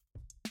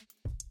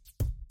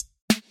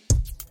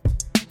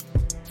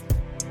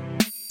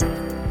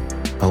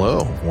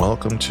Hello,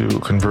 welcome to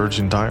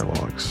Converging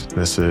Dialogues.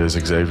 This is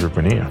Xavier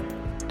Bonilla.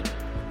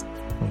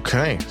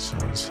 Okay, so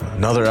it's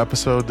another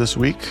episode this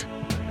week.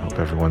 I hope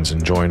everyone's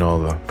enjoying all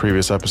the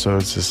previous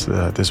episodes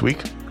this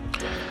week.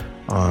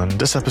 On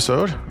this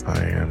episode,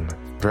 I am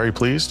very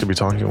pleased to be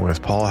talking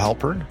with Paul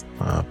Halpern.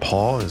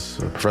 Paul is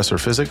a professor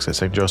of physics at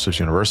St. Joseph's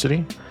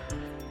University.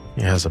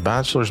 He has a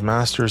bachelor's,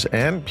 master's,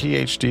 and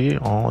PhD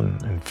all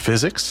in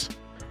physics.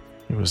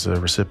 He was the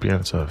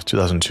recipient of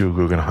 2002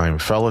 Guggenheim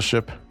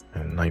Fellowship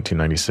and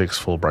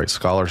 1996 Fulbright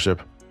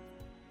Scholarship.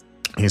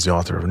 He's the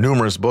author of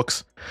numerous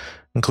books,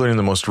 including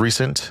the most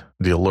recent,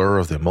 The Allure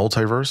of the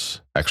Multiverse,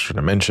 Extra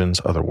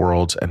Dimensions, Other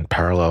Worlds, and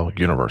Parallel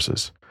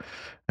Universes.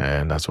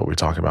 And that's what we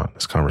talk about in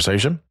this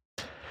conversation.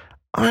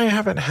 I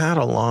haven't had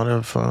a lot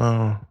of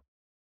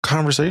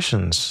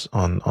conversations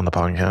on the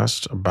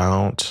podcast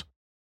about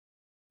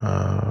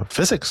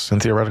physics and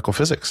theoretical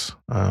physics.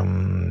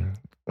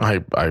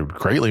 I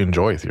greatly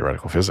enjoy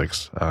theoretical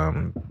physics,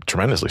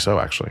 tremendously so,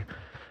 actually.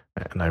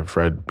 And I've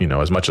read,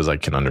 as much as I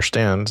can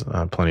understand,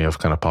 plenty of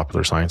kind of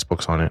popular science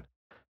books on it.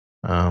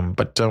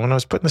 But when I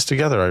was putting this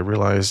together, I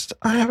realized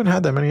I haven't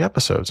had that many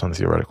episodes on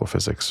theoretical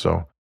physics.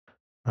 So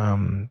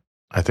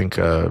I think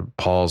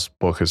Paul's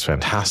book is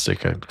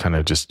fantastic at kind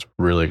of just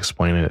really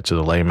explaining it to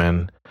the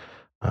layman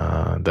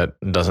that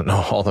doesn't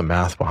know all the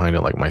math behind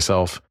it, like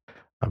myself,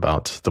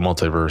 about the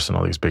multiverse and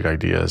all these big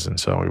ideas. And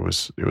so it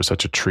was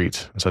such a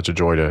treat and such a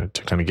joy to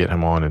kind of get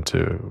him on and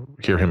to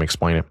hear him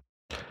explain it.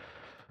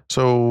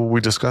 So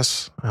we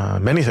discuss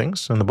many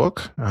things in the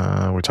book.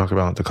 We talk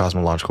about the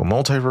cosmological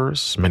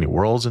multiverse, many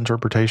worlds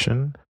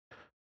interpretation.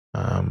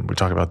 We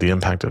talk about the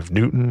impact of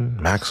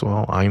Newton,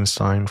 Maxwell,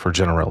 Einstein for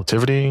general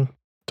relativity. We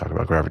talk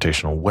about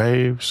gravitational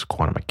waves,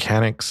 quantum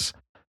mechanics.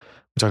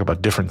 We talk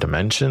about different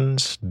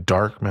dimensions,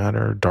 dark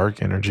matter, dark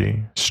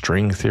energy,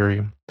 string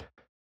theory,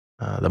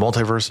 the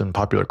multiverse in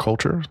popular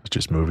culture, such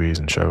as movies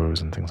and shows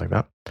and things like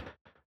that,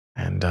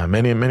 and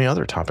many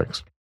other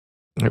topics.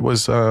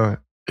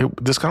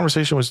 This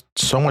conversation was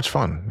so much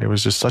fun. It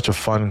was just such a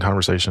fun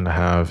conversation to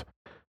have.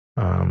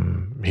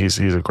 He's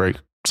a great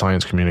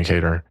science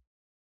communicator,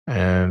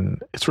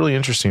 and it's really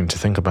interesting to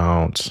think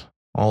about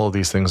all of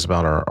these things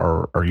about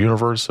our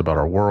universe, about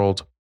our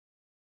world,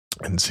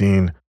 and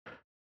seeing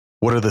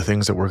what are the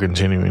things that we're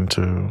continuing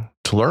to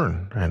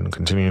learn and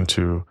continuing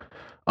to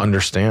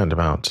understand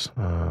about,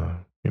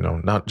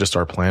 not just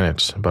our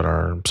planet, but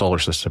our solar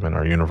system and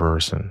our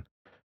universe, and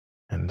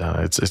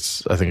I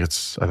think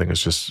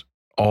it's just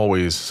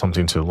always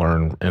something to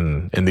learn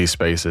in these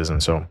spaces.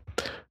 And so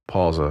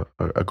Paul's a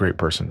great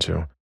person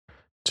to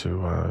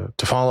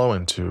follow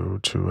and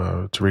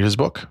to read his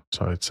book.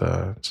 So it's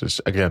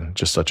just, again,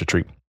 just such a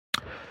treat.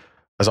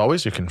 As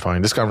always, you can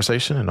find this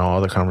conversation and all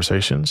other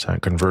conversations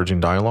at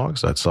Converging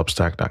Dialogues at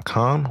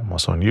Substack.com. I'm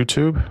also on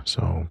YouTube,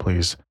 so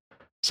please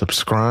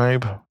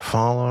subscribe,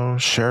 follow,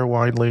 share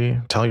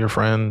widely, tell your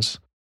friends.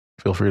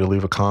 Feel free to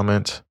leave a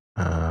comment,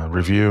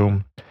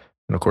 review.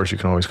 And of course, you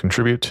can always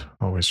contribute,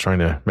 always trying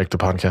to make the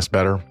podcast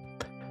better.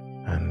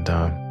 And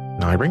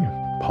now I bring you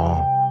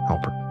Paul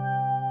Halpern.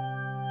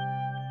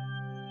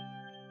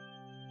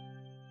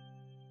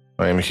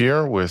 I am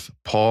here with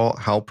Paul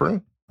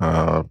Halpern.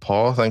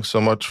 Paul, thanks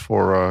so much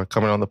for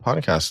coming on the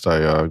podcast.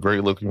 I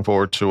greatly looking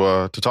forward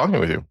to talking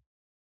with you.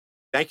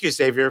 Thank you,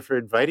 Xavier, for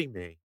inviting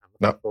me. I'm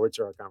looking forward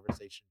to our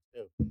conversation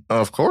too.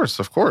 Of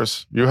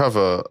course. You have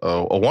a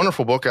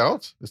wonderful book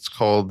out. It's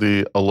called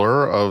The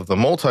Allure of the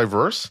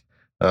Multiverse.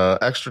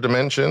 Extra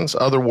Dimensions,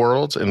 Other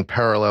Worlds, and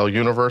Parallel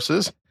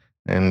Universes,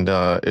 and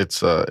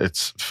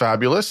it's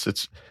fabulous.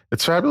 It's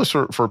fabulous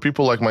for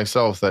people like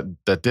myself that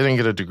didn't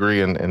get a degree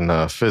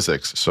in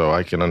physics, so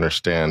I can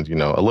understand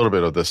a little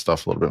bit of this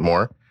stuff a little bit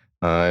more,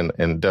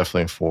 and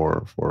definitely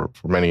for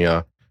many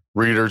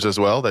readers as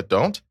well that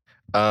don't.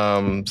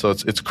 So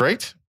it's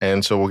great,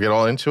 and so we'll get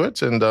all into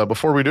it. And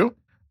before we do,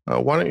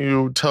 why don't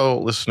you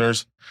tell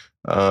listeners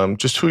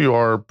just who you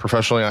are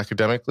professionally,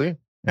 academically,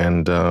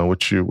 and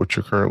what you're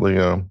currently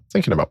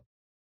thinking about.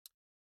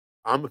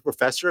 I'm a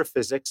professor of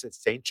physics at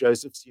St.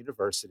 Joseph's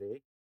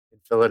University in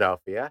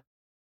Philadelphia.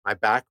 My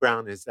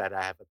background is that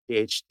I have a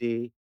PhD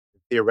in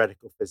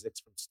theoretical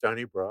physics from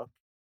Stony Brook,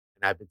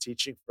 and I've been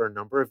teaching for a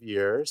number of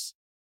years.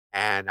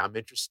 And I'm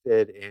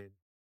interested in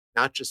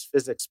not just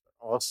physics, but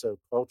also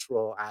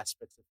cultural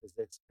aspects of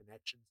physics,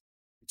 connections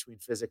between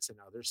physics and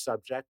other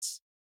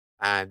subjects.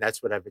 And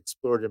that's what I've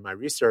explored in my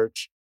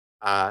research.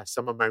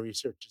 Some of my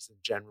research is in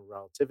general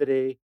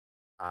relativity,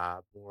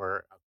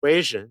 more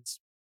equations,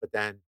 but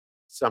then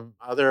some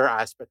other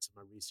aspects of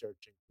my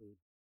research include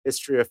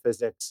history of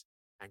physics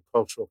and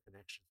cultural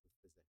connections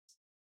with physics.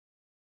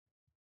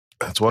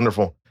 That's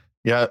wonderful.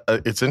 Yeah,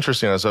 it's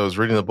interesting. As I was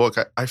reading the book,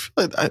 I feel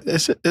like,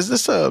 is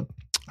this a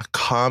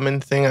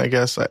common thing, I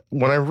guess?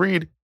 When I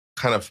read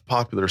kind of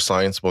popular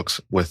science books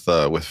with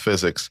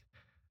physics,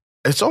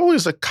 it's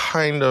always a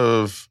kind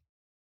of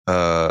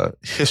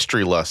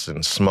history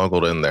lesson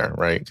smuggled in there,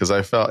 right? Because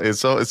I felt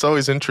it's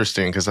always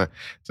interesting because I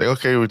say,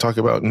 okay, we talk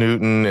about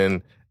Newton,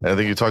 and I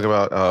think you talk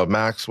about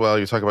Maxwell,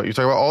 you talk about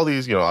all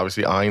these,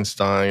 obviously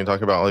Einstein, you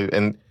talk about,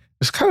 and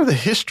it's kind of the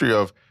history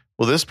of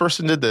well, this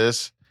person did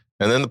this,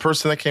 and then the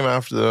person that came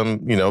after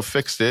them,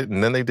 fixed it,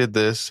 and then they did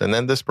this, and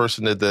then this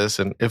person did this,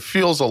 and it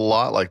feels a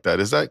lot like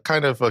that. Is that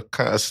kind of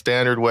a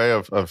standard way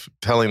of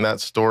telling that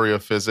story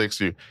of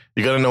physics? You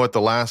got to know what the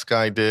last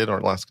guy did,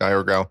 or last guy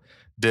or gal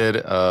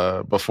did,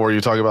 before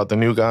you talk about the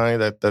new guy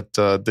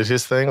that did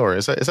his thing, or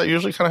is that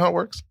usually kind of how it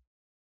works?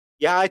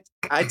 Yeah,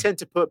 I tend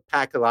to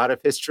pack a lot of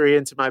history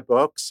into my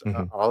books,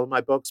 Mm-hmm. all of my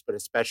books, but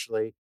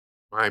especially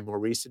my more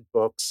recent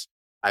books.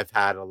 I've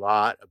had a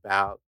lot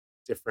about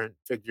different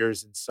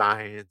figures in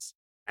science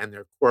and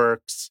their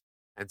quirks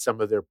and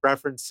some of their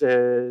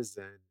preferences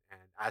and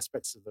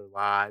aspects of their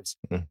lives.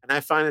 And I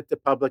find that the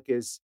public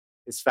is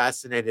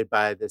fascinated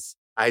by this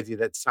idea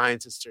that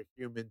scientists are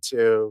human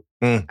too,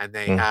 and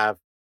they Mm-hmm. have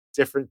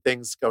different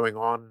things going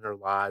on in their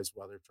lives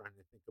while they're trying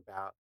to think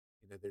about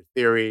their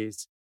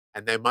theories,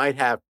 and they might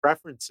have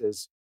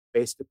preferences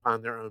based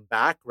upon their own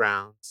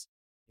backgrounds,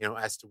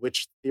 as to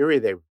which theory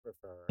they would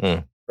prefer.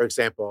 Mm-hmm. For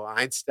example,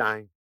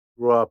 Einstein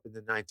grew up in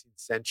the 19th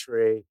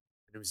century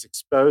and he was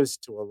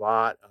exposed to a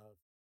lot of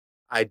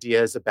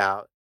ideas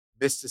about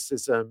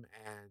mysticism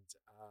and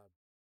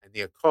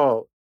the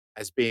occult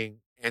as being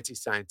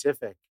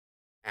anti-scientific.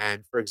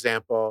 And for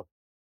example,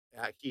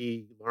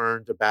 he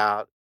learned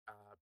about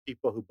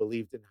people who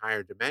believed in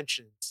higher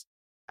dimensions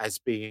as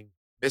being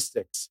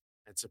mystics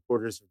and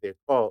supporters of the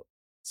occult.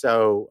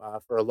 So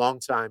for a long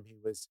time, he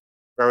was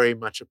very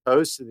much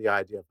opposed to the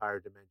idea of higher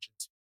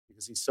dimensions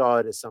because he saw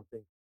it as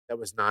something that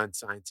was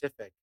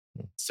non-scientific.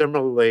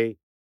 Similarly,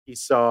 he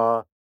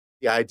saw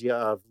the idea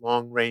of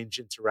long-range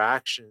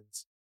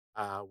interactions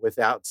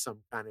without some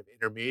kind of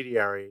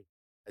intermediary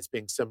as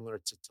being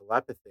similar to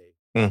telepathy.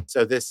 Mm-hmm.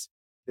 So this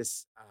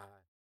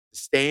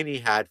disdain he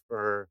had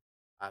for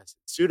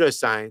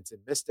pseudoscience and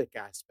mystic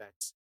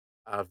aspects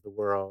of the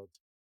world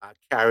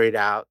carried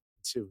out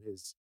to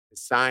his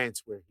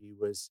science, where he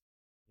was,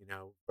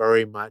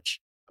 very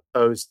much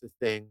opposed to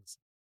things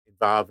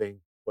involving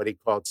what he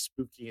called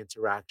spooky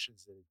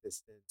interactions at a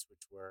distance,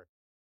 which were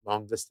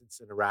long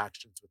distance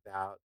interactions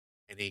without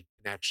any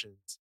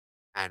connections.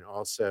 And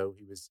also,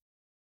 he was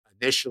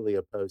initially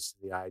opposed to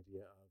the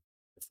idea of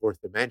the fourth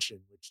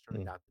dimension, which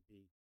turned out to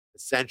be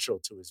essential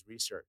to his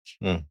research.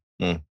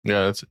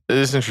 Yeah, it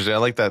is interesting. I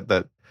like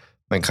that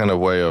kind of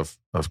way of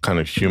kind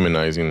of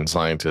humanizing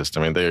scientists.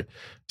 I mean,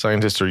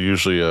 scientists are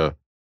usually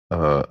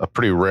a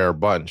pretty rare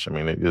bunch. I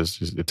mean,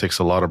 it takes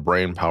a lot of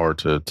brain power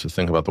to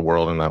think about the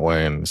world in that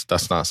way, and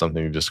that's not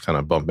something you just kind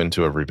of bump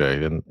into every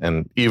day.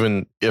 And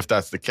even if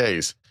that's the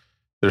case,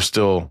 there's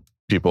still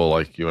people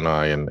like you and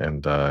I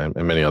and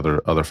many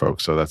other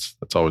folks. So that's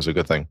always a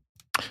good thing.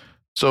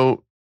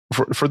 So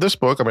for this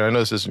book, I mean, I know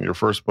this isn't your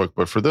first book,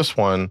 but for this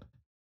one,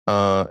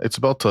 it's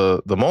about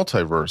the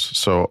multiverse.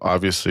 So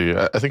obviously,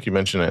 I think you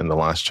mentioned it in the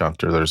last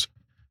chapter. There's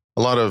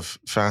a lot of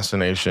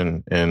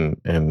fascination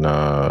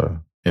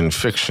in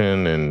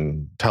fiction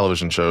and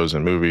television shows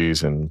and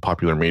movies and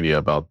popular media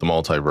about the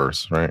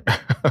multiverse, right?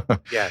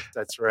 Yes,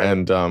 that's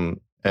right.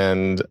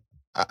 And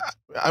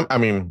I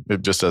mean,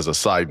 just as a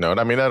side note,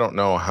 I mean, I don't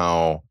know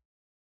how.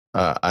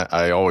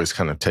 I always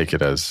kind of take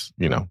it as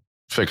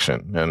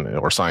fiction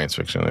or science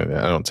fiction.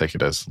 I don't take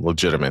it as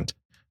legitimate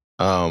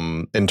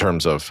in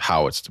terms of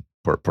how it's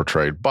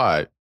portrayed.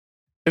 But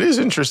it is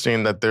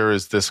interesting that there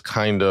is this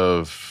kind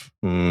of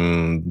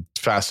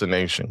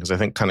fascination, because I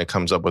think kind of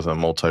comes up with a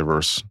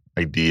multiverse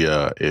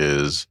idea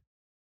is,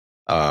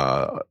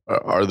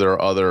 are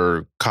there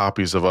other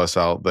copies of us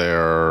out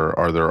there?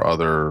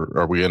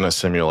 Are we in a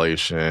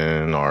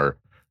simulation? Or,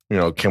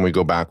 can we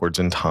go backwards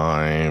in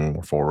time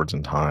or forwards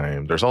in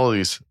time? There's all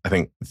these, I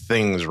think,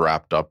 things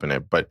wrapped up in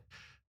it. But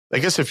I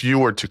guess if you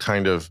were to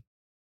kind of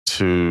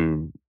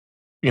to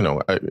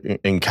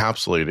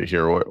encapsulate it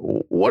here,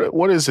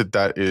 what is it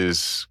that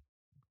is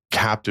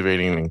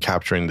captivating and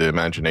capturing the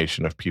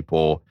imagination of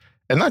people,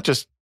 and not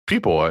just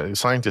people,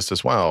 scientists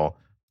as well,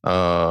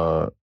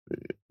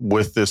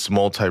 with this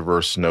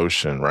multiverse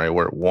notion, right?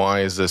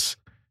 Why is this?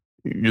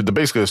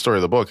 Basically, the story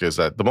of the book is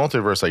that the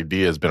multiverse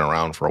idea has been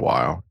around for a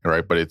while,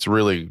 right? But it's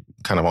really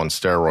kind of on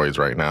steroids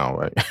right now,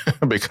 right?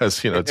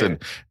 Because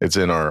it's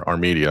in our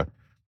media.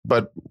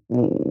 But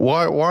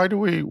why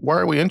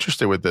are we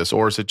interested with this?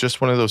 Or is it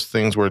just one of those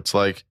things where it's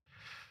like,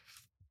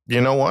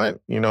 you know what,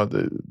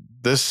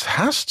 this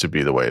has to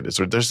be the way it is,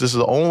 or this is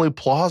the only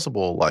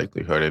plausible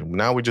likelihood, and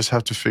now we just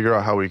have to figure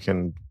out how we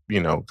can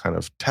kind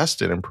of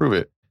test it and prove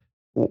it.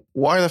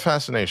 Why the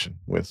fascination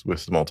with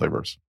the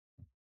multiverse?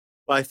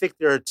 Well, I think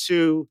there are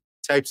two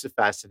types of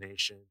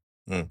fascination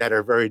that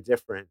are very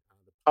different.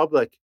 The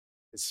public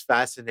is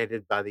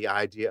fascinated by the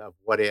idea of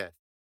what if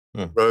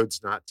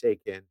roads not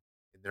taken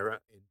in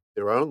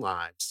their own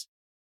lives.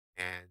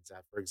 And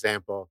for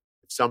example,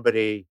 if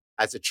somebody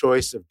has a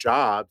choice of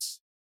jobs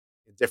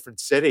in different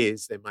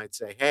cities, they might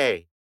say,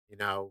 hey,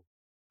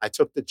 I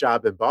took the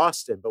job in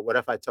Boston, but what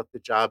if I took the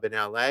job in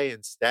LA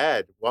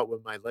instead? What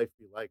would my life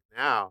be like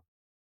now?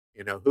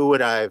 Who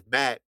would I have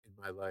met in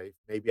my life?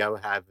 Maybe I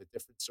would have a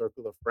different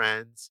circle of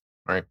friends.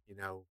 Right.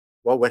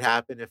 What would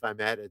happen if I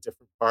met a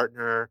different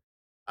partner?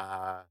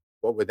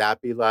 What would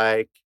that be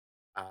like?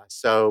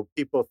 So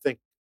people think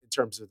in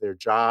terms of their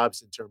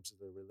jobs, in terms of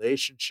their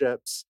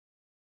relationships.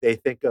 They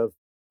think of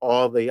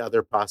all the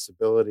other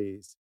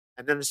possibilities.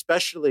 And then,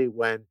 especially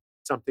when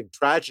something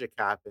tragic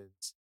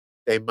happens,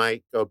 they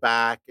might go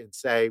back and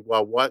say,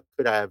 well, what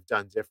could I have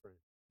done different?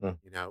 Mm.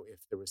 If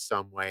there was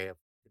some way of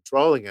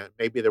controlling it,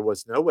 maybe there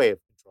was no way of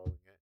controlling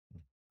it.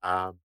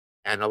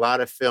 And a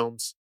lot of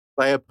films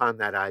play upon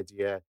that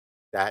idea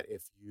that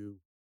if you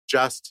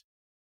just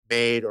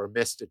made or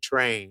missed a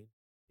train,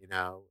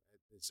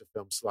 there's a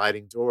film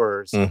Sliding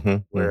Doors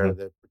Mhm, where mhm,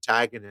 the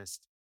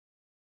protagonist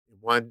in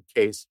one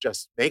case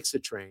just makes a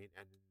train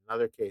and in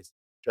another case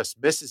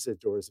just misses the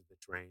doors of the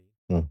train,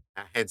 mm,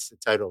 hence the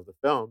title of the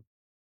film.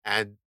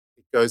 And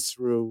it goes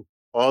through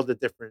all the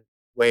different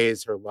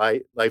ways her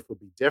life would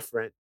be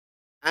different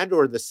and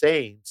or the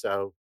same.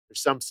 So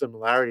there's some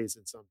similarities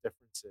and some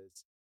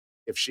differences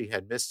if she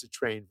had missed a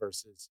train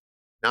versus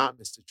not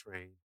missed a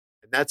train.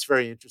 And that's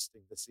very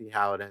interesting to see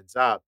how it ends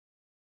up.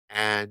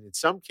 And in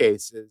some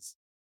cases,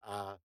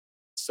 uh,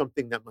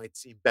 something that might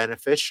seem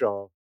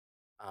beneficial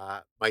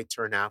might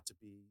turn out to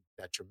be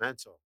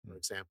detrimental. For mm,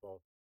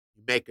 example,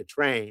 you make a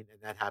train and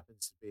that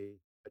happens to be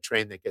a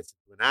train that gets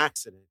into an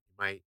accident. You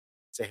might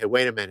say, hey,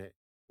 wait a minute.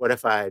 What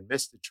if I had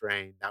missed the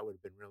train? That would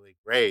have been really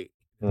great.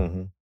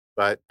 mhm,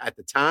 But at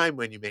the time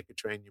when you make a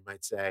train, you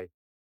might say,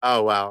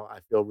 oh, well, I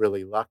feel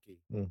really lucky.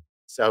 mm,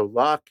 So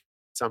luck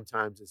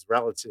sometimes is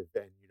relative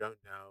and you don't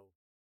know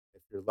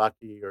if you're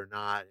lucky or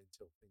not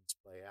until things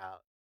play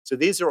out. So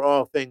these are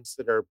all things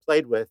that are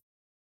played with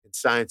in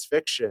science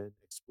fiction,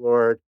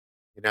 explored,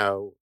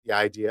 the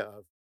idea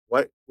of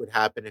what would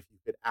happen if you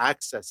could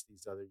access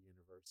these other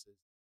universes.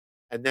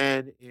 And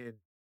then in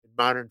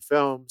modern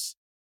films,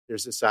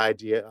 there's this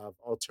idea of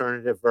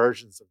alternative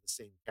versions of the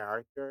same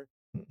character.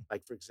 mm,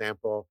 Like, for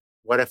example,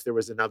 what if there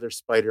was another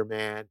Spider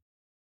Man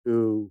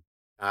who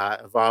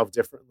evolved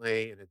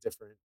differently in a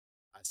different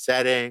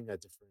setting, a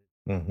different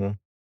mhm,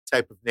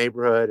 type of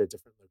neighborhood, a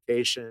different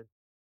location,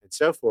 and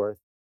so forth.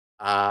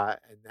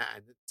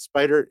 And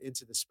Spider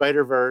Into the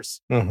Spider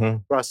Verse,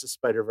 mhm, Across the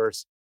Spider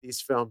Verse,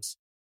 these films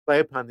play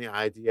upon the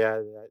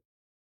idea that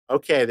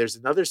okay, there's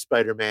another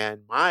Spider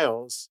Man,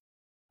 Miles,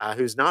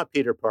 who's not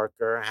Peter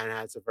Parker and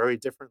has a very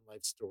different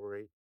life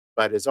story,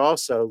 but is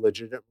also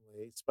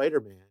legitimately Spider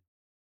Man.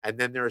 And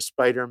then there are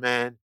Spider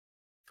Man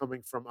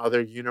coming from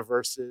other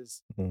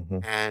universes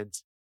mhm,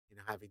 and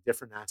having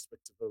different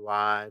aspects of their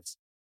lives.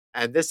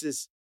 And this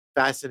is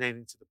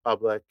fascinating to the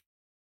public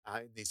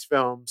in these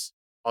films.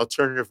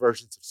 Alternative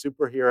versions of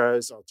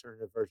superheroes,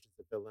 alternative versions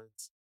of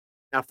villains.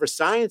 Now, for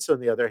science, on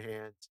the other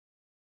hand,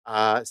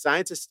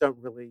 scientists don't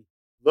really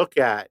look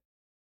at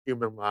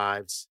human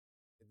lives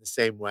in the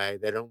same way.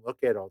 They don't look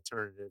at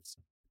alternatives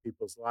to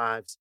people's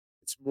lives.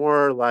 It's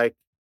more like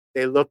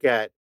they look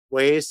at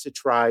ways to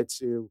try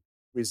to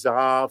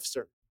resolve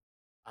certain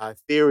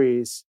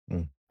theories,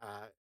 mm,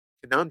 uh,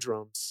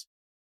 conundrums,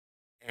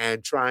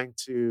 and trying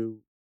to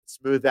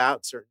smooth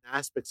out certain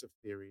aspects of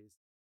theories.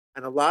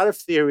 And a lot of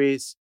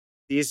theories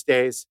these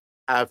days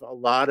have a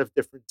lot of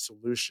different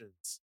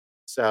solutions.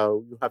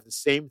 So you have the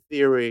same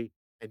theory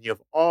and you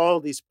have all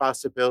these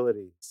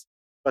possibilities,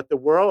 but the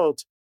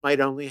world might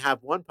only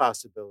have one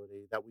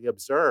possibility that we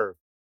observe.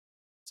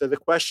 So the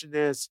question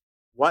is,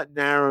 what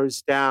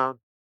narrows down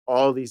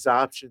all these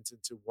options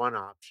into one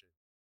option?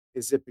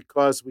 Is it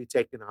because we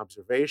take an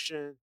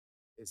observation?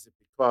 Is it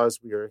because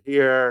we are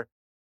here?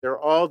 There are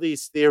all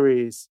these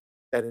theories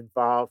that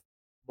involve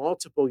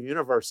multiple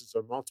universes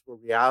or multiple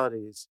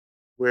realities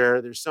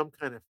where there's some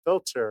kind of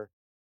filter,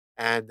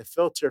 and the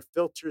filter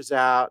filters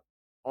out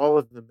all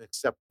of them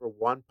except for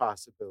one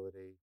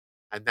possibility.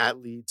 And that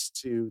leads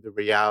to the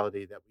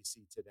reality that we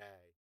see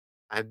today.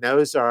 And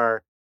those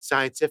are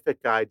scientific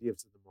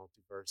ideas of the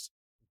multiverse,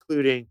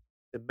 including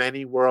the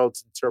many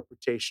worlds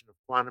interpretation of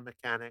quantum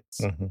mechanics,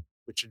 mhm,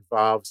 which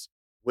involves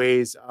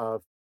ways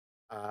of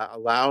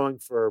allowing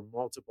for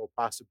multiple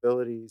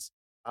possibilities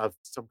of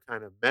some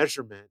kind of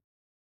measurement.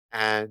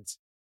 And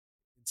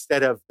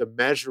instead of the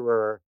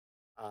measurer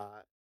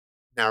uh,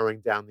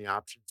 narrowing down the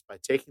options by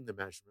taking the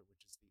measurement,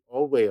 which is the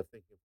old way of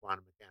thinking of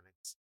quantum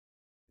mechanics,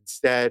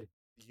 instead,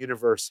 the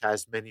universe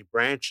has many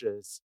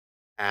branches,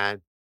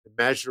 and the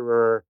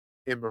measurer,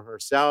 him or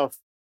herself,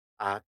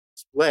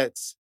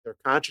 splits, their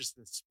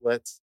consciousness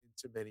splits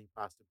into many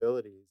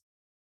possibilities.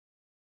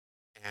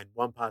 And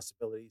one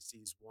possibility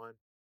sees one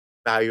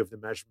value of the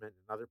measurement,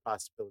 another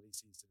possibility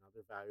sees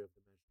another value of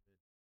the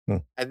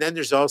measurement. mm, And then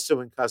there's also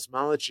in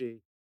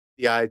cosmology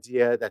the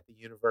idea that the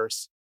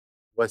universe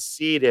was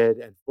seeded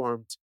and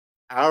formed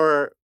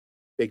our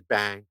Big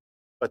Bang,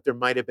 but there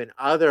might have been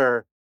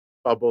other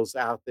bubbles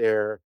out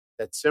there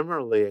that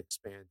similarly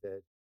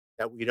expanded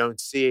that we don't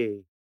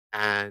see.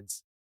 And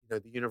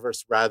the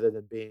universe, rather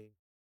than being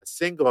a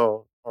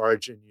single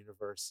origin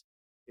universe,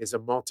 is a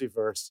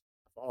multiverse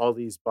of all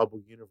these bubble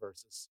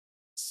universes.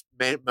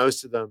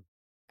 Most of them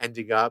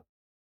ending up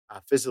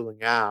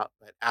fizzling out,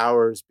 but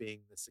ours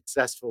being the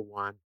successful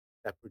one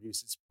that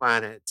produces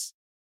planets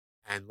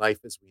and life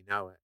as we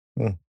know it.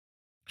 mm.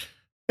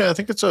 Yeah, I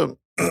think it's a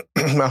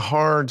a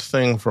hard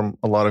thing from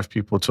a lot of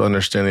people to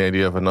understand the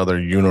idea of another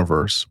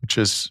universe, which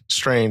is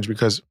strange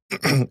because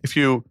if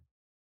you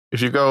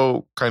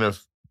go kind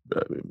of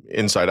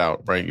inside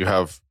out, right? You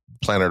have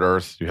planet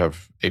Earth, you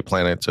have 8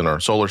 planets in our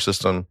solar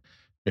system,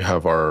 you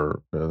have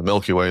our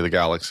Milky Way, the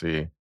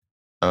galaxy,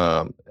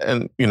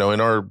 and in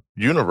our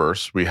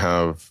universe we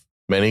have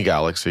many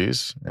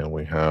galaxies and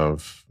we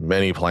have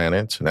many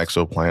planets and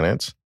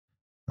exoplanets,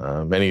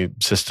 many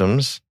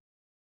systems,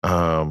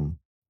 um,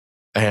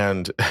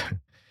 and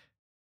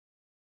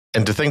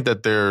and to think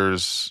that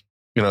there's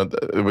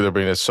with it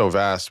being so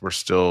vast, we're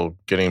still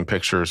getting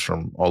pictures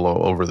from all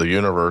over the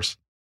universe.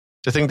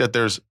 To think that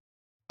there's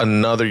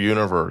another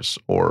universe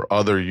or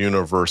other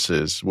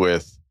universes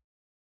with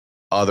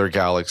other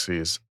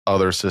galaxies,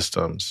 other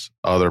systems,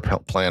 other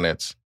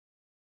planets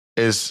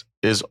is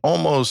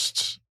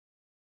almost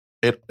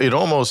it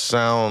almost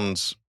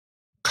sounds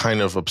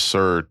kind of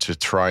absurd to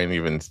try and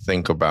even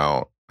think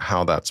about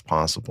how that's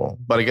possible.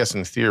 But I guess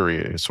in theory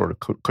it sort of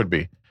could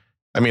be.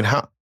 I mean,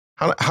 how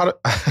how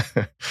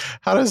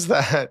does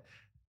that?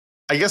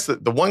 I guess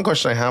the one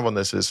question I have on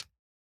this is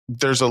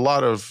there's a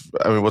lot of.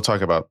 I mean, we'll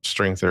talk about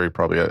string theory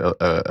probably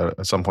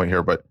at some point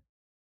here, but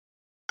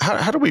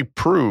how do we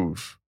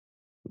prove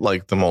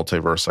like the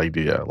multiverse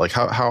idea? Like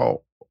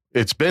how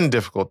it's been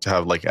difficult to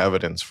have like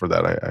evidence for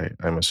that.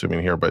 I'm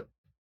assuming here, but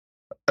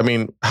I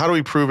mean, how do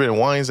we prove it, and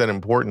why is that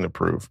important to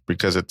prove?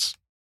 Because it's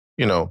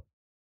you know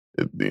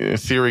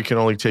theory can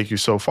only take you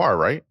so far,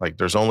 right? Like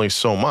there's only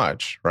so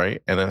much,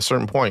 right? And at a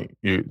certain point,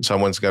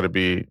 someone's got to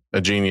be a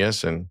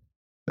genius and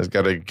has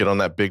got to get on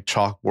that big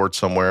chalkboard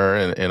somewhere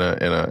in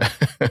a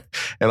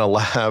in a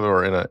lab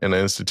or in an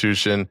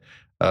institution,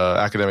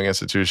 academic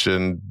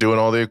institution, doing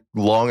all the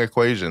long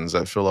equations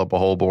that fill up a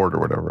whole board or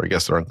whatever. I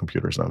guess they're on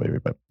computers now, maybe,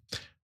 but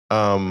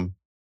um,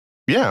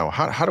 yeah.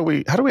 How do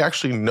we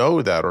actually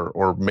know that,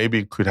 or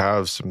maybe could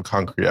have some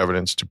concrete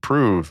evidence to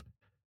prove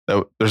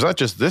now, there's not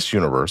just this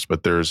universe,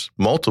 but there's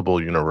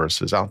multiple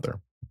universes out there.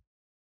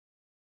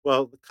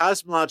 Well, the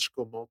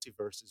cosmological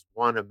multiverse is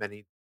one of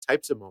many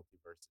types of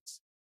multiverses.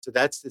 So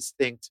that's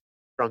distinct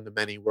from the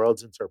many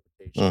worlds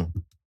interpretation.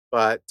 Mm.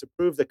 But to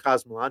prove the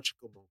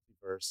cosmological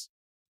multiverse,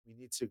 we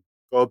need to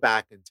go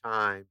back in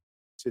time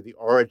to the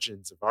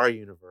origins of our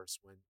universe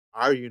when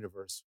our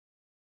universe,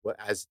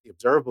 as the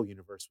observable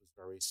universe, was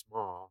very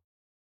small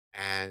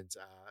and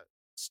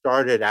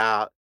started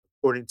out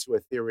according to a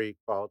theory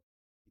called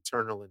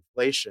eternal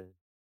inflation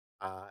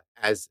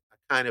as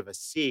a kind of a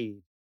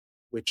seed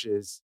which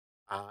is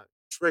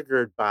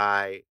triggered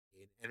by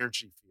an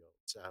energy field.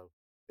 So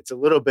it's a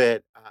little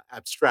bit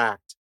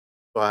abstract,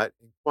 but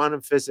in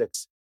quantum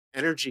physics,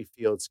 energy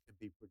fields can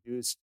be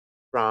produced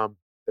from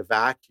the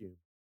vacuum.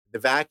 The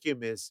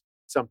vacuum is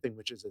something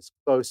which is as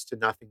close to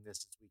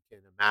nothingness as we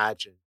can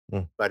imagine,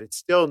 Mm. but it's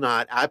still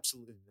not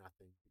absolutely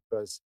nothing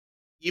because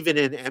even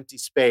in empty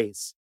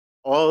space,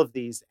 all of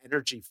these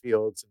energy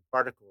fields and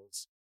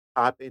particles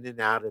pop in and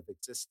out of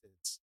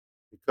existence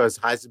because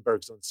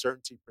Heisenberg's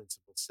uncertainty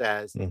principle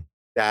says Mm.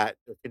 that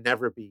there can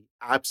never be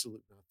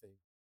absolute nothing,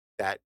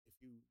 that if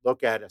you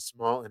look at a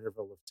small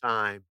interval of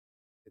time,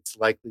 it's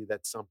likely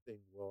that something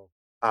will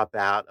pop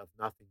out of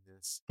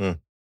nothingness,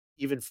 Mm.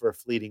 even for a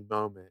fleeting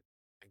moment,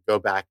 and go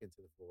back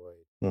into the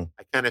void. Mm.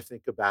 I kind of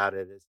think about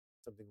it as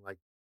something like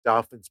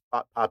dolphins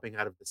popping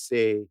out of the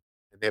sea,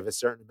 and they have a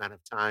certain amount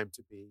of time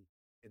to be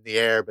in the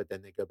air, but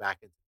then they go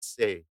back into the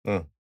sea.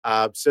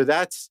 Mm. So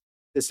that's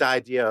this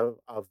idea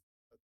of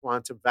a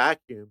quantum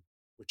vacuum,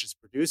 which is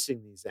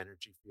producing these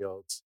energy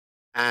fields.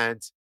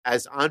 And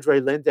as Andre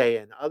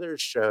Linde and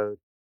others showed,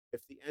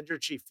 if the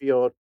energy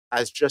field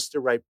has just the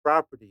right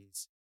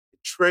properties,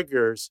 it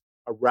triggers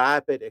a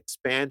rapid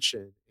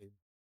expansion in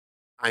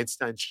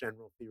Einstein's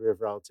general theory of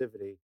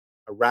relativity,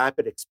 a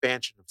rapid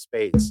expansion of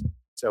space.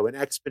 So an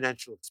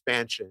exponential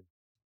expansion.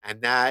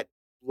 And that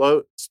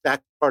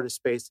part of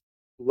space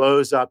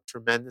blows up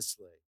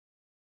tremendously.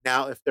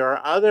 Now, if there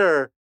are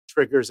other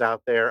triggers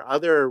out there,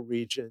 other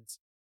regions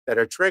that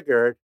are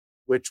triggered,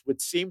 which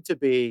would seem to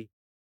be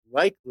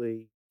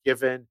likely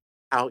given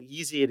how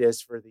easy it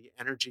is for the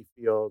energy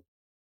field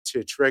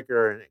to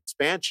trigger an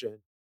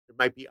expansion, there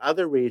might be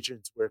other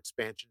regions where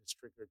expansion is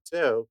triggered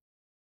too.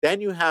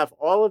 Then you have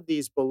all of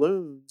these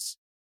balloon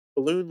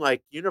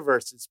like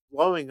universes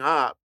blowing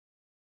up,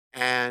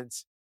 and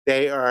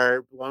they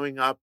are blowing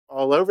up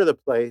all over the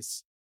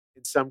place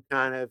in some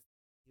kind of,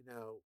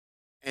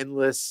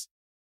 endless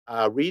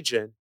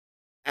region.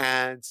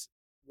 And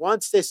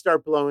once they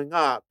start blowing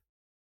up,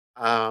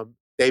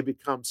 they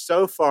become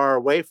so far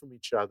away from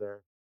each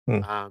other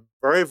Mm.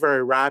 very,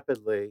 very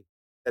rapidly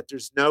that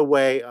there's no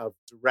way of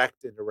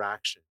direct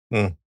interaction.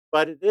 Mm.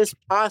 But it is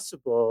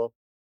possible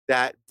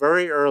that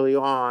very early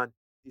on,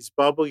 these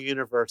bubble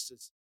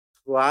universes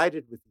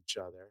collided with each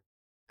other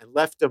and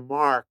left a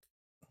mark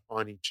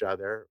on each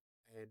other.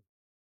 And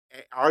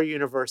our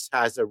universe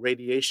has a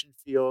radiation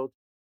field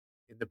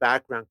in the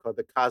background called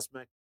the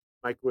cosmic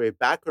microwave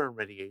background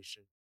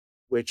radiation,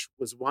 which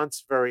was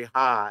once very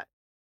hot,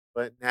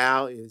 but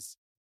now is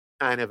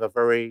kind of a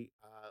very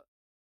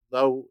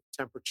low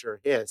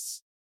temperature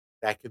hiss.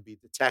 that can be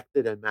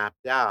detected and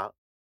mapped out.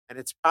 And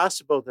it's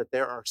possible that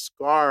there are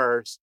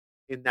scars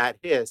in that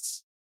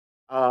hiss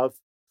of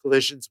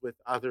collisions with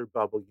other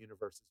bubble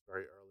universes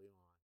very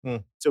early on.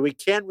 Hmm. So we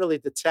can't really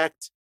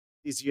detect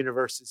these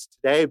universes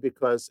today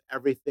because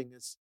everything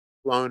is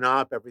blown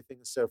up, everything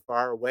is so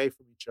far away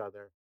from each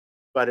other.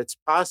 But it's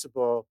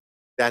possible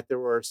that there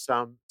were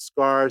some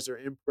scars or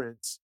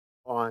imprints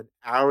on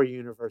our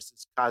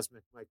universe's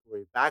cosmic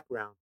microwave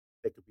background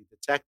that could be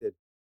detected.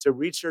 So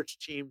research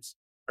teams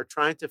are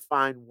trying to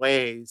find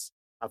ways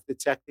of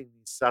detecting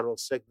these subtle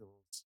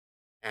signals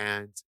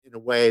and in a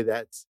way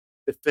that's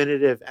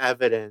definitive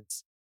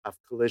evidence of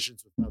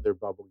collisions with other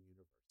bubble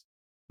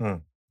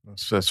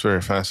universes. That's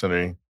very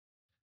fascinating.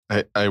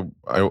 I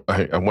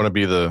want to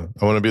be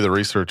the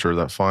researcher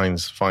that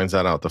finds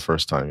that out the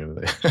first time.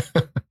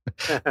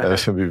 That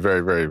should be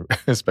very, very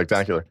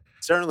spectacular.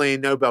 Certainly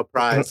Nobel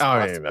Prize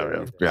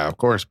possibility. Yeah, of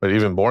course, but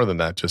even more than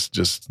that,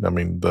 just I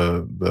mean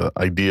the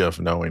idea of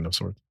knowing of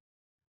sorts.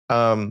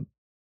 Um,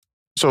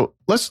 so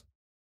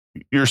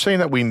you're saying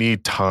that we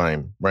need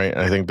time, right?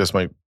 And I think this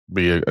might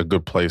be a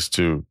good place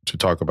to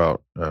talk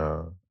about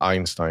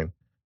Einstein.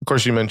 Of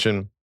course, you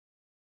mentioned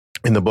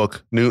in the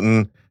book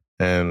Newton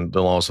and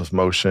the laws of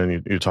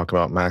motion. You talk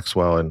about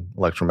Maxwell and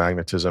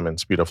electromagnetism and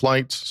speed of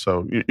light.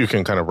 So you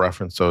can kind of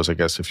reference those, I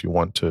guess, if you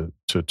want to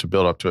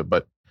build up to it.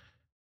 But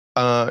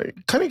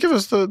kind of give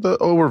us the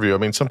overview. I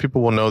mean, some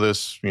people will know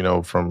this,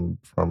 from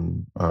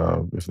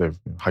if they've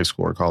high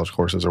school or college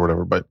courses or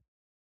whatever. But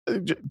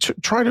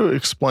try to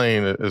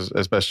explain it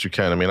as best you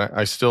can. I mean,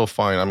 I still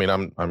find. I mean,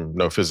 I'm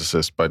no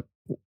physicist, but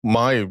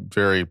my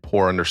very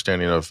poor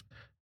understanding of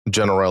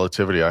general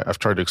relativity, I've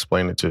tried to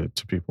explain it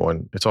to people,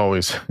 and it's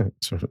always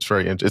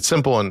it's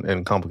simple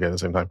and complicated at the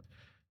same time.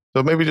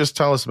 So maybe just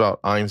tell us about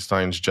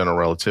Einstein's general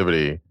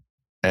relativity,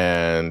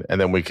 and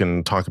then we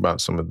can talk about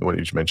some of what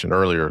you mentioned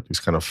earlier, these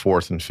kind of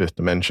fourth and fifth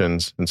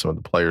dimensions and some of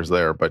the players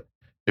there. But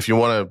if you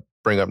want to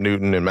bring up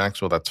Newton and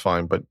Maxwell, that's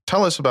fine. But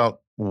tell us about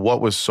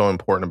what was so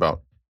important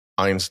about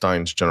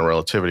Einstein's general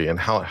relativity and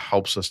how it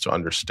helps us to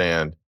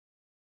understand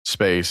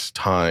space,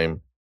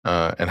 time,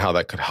 and how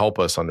that could help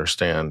us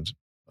understanding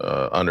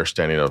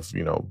of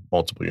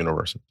multiple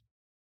universes.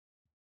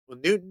 Well,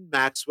 Newton,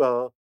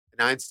 Maxwell,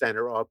 and Einstein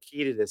are all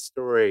key to this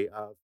story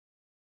of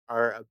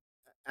our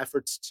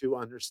efforts to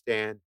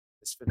understand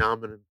this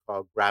phenomenon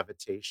called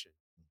gravitation,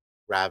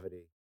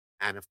 gravity.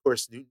 And of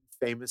course, Newton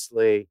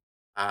famously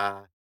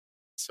uh,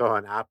 saw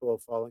an apple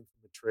falling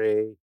from a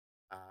tree,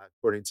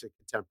 according to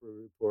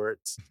contemporary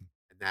reports,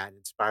 and that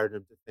inspired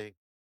him to think,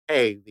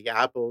 hey, the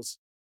apple's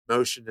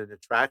motion and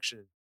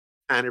attraction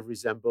kind of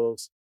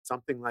resembles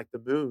something like the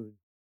moon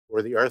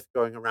or the earth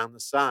going around the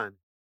sun.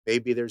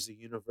 Maybe there's a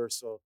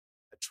universal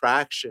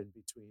attraction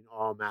between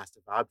all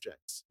massive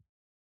objects.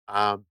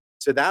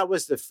 So that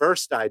was the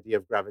first idea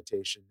of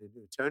gravitation, the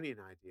Newtonian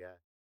idea,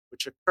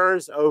 which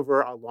occurs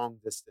over a long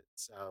distance.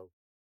 So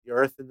the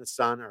earth and the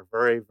sun are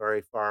very,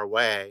 very far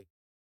away,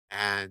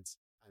 and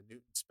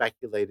Newton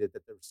speculated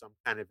that there was some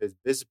kind of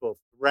invisible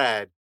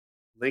thread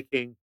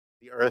linking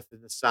the Earth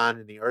and the Sun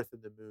and the Earth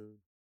and the Moon,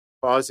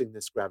 causing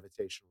this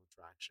gravitational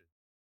attraction.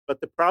 But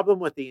the problem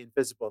with the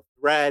invisible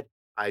thread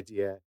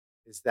idea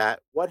is that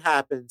what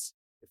happens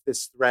if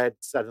this thread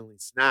suddenly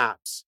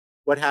snaps?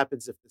 What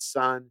happens if the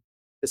Sun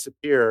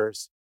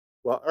disappears?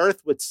 Well,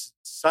 Earth would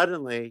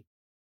suddenly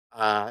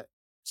uh,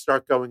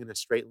 start going in a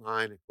straight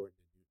line, according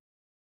to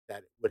Newton,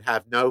 that it would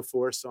have no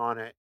force on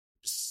it,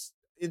 just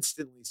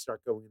instantly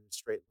start going in a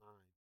straight line.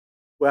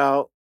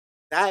 Well,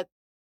 that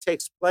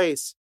takes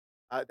place,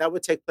 that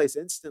would take place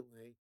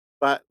instantly,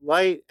 but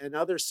light and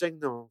other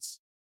signals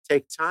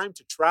take time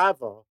to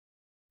travel.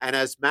 And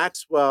as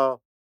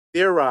Maxwell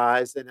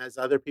theorized, and as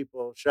other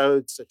people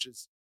showed, such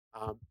as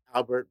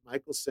Albert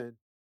Michelson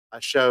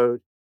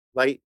showed,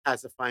 light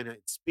has a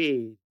finite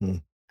speed,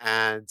 Mm.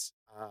 and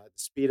the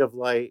speed of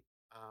light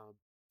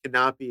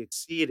cannot be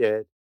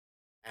exceeded.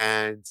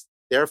 And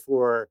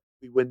therefore,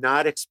 we would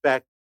not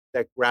expect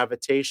that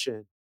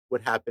gravitation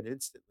would happen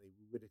instantly.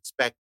 We would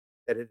expect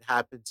that it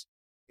happens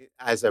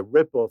as a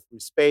ripple through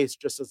space,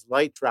 just as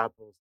light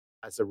travels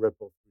as a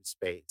ripple through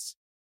space.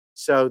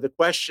 So the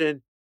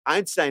question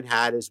Einstein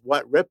had is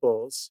what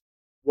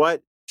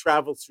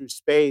travels through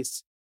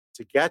space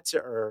to get to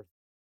Earth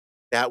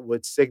that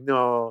would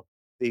signal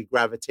the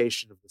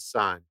gravitation of the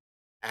sun?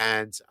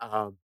 And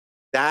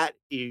that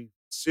he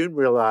soon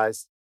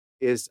realized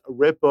is a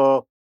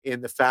ripple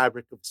in the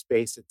fabric of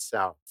space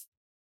itself.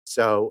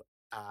 So,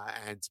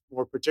 and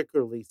more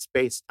particularly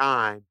space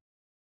time,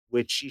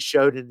 which he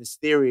showed in his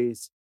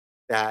theories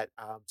that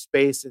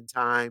space and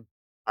time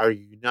are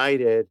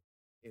united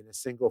in a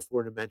single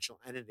four-dimensional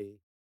entity,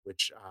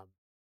 which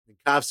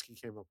Minkowski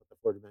came up with the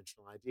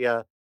four-dimensional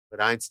idea, but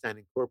Einstein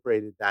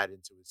incorporated that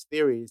into his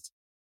theories.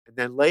 And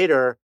then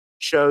later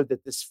showed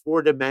that this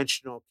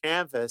four-dimensional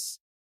canvas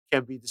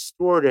can be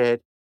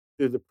distorted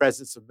through the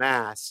presence of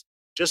mass,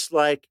 just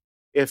like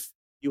if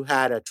you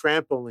had a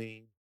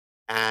trampoline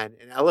and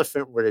an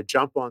elephant were to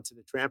jump onto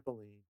the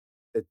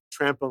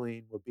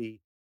trampoline would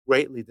be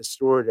greatly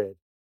distorted,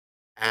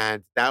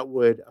 and that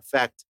would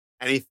affect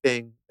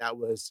anything that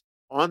was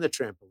on the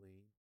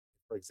trampoline.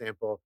 For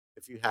example,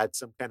 if you had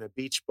some kind of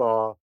beach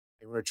ball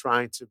and were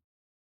trying to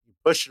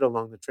push it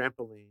along the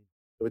trampoline,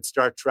 it would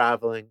start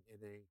traveling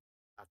in a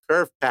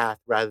curved path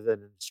rather than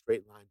in a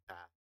straight line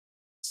path.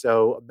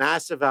 So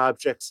massive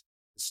objects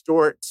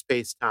distort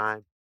space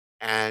time,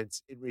 and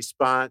in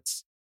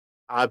response,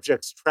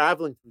 objects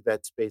traveling through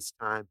that space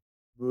time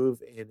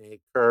move in a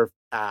curved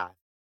path.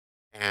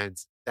 And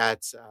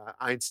that's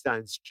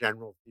Einstein's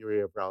general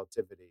theory of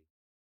relativity.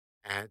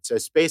 And so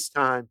space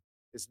time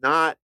is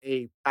not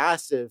a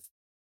passive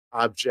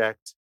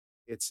object,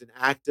 it's an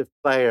active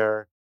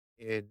player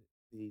in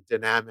the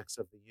dynamics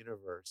of the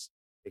universe.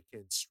 It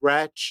can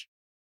stretch,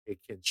 it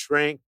can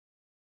shrink,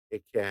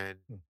 it can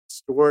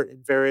distort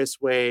in various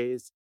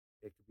ways,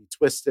 it can be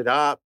twisted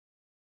up.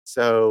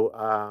 So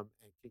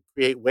it can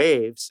create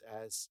waves,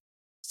 as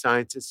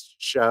scientists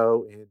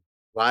show in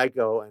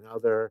LIGO and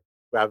other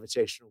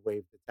gravitational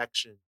wave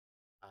detection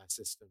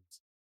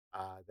systems,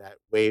 that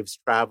waves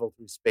travel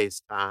through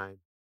space time.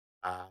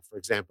 For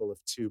example, if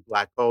two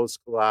black holes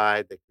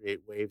collide, they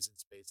create waves in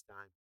space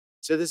time.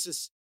 So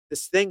this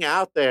thing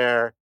out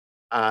there,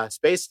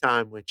 space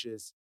time, which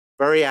is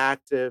very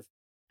active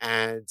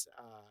and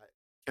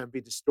can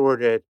be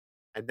distorted,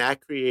 and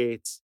that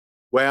creates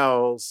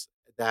wells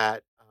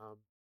that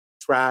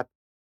trap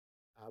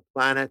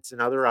planets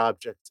and other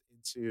objects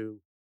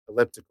into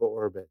elliptical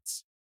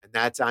orbits. And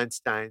that's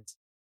Einstein's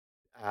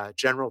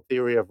general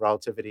theory of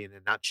relativity in a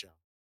nutshell.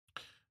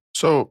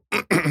 So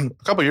a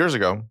couple years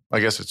ago, I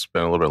guess it's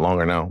been a little bit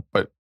longer now,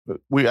 but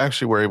we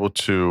actually were able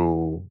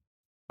to,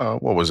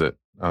 what was it?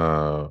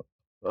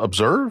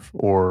 Observe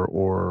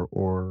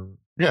or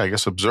yeah, I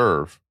guess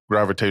observe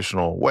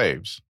gravitational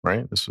waves,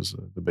 right? This was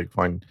the big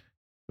find.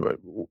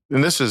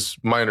 And this is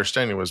my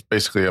understanding was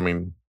basically, I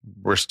mean,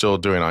 we're still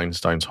doing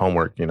Einstein's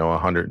homework,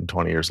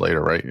 120 years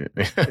later, right?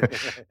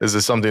 Is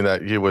this something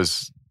that he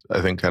was,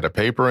 I think, had a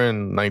paper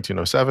in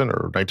 1907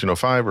 or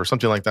 1905 or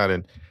something like that?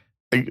 And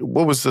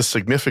what was the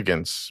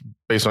significance,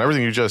 based on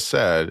everything you just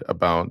said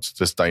about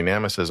this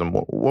dynamicism?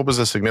 What was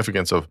the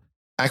significance of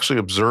actually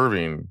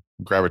observing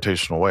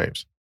gravitational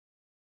waves?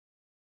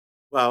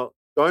 Well,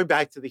 going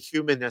back to the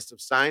humanness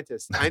of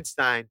scientists,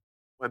 Einstein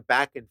went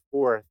back and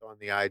forth on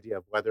the idea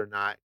of whether or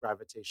not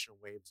gravitational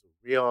waves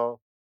were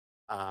real.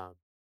 Um,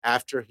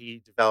 After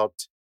he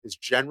developed his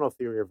general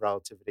theory of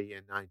relativity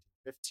in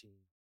 1915,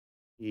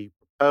 he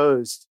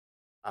proposed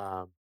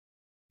um,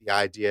 the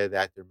idea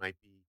that there might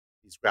be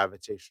these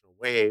gravitational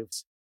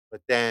waves.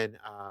 But then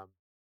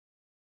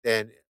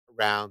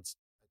around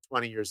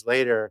 20 years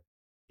later,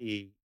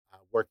 he,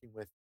 working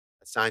with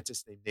a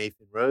scientist named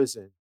Nathan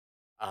Rosen,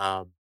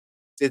 um,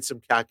 did some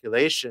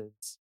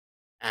calculations,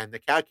 and the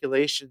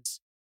calculations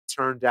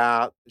turned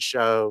out to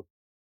show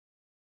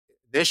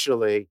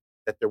initially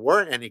that there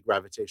weren't any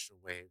gravitational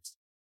waves.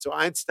 So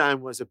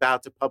Einstein was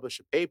about to publish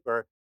a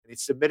paper, and he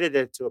submitted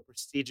it to a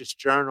prestigious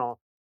journal,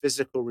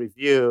 Physical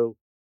Review,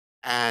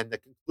 and the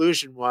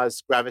conclusion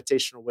was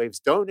gravitational waves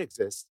don't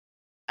exist,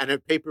 and the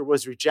paper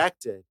was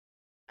rejected.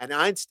 And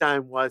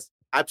Einstein was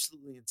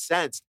absolutely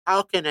incensed.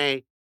 How can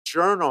a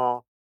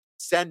journal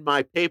send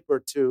my paper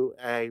to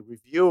a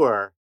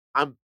reviewer?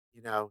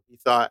 He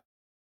thought,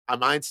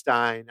 I'm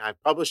Einstein. I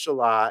publish a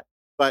lot.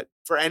 But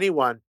for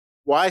anyone,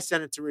 why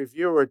send it to a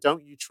reviewer?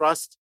 Don't you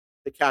trust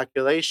the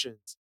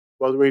calculations?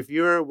 Well, the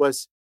reviewer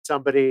was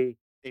somebody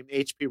named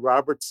H.P.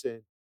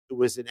 Robertson, who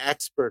was an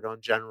expert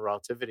on general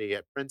relativity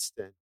at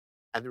Princeton.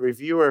 And the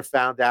reviewer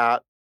found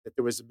out that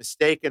there was a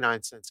mistake in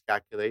Einstein's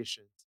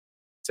calculations.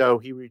 So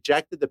he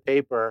rejected the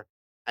paper,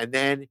 and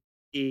then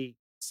he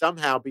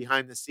somehow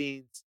behind the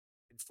scenes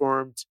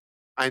informed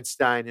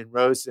Einstein and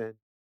Rosen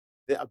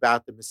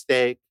about the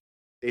mistake.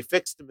 They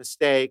fixed the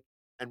mistake,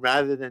 and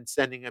rather than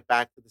sending it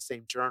back to the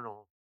same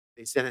journal,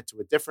 they sent it to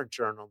a different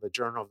journal, the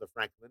Journal of the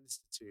Franklin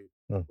Institute,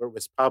 where it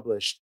was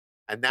published.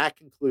 And that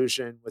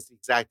conclusion was the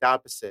exact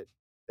opposite,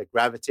 that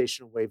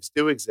gravitational waves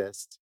do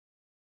exist.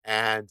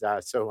 And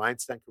so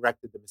Einstein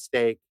corrected the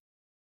mistake,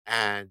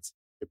 and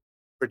it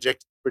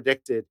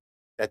predicted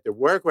that there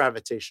were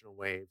gravitational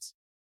waves.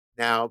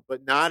 Now,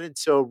 but not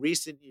until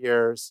recent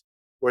years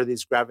were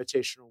these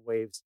gravitational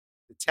waves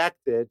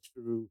detected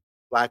through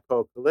black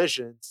hole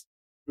collisions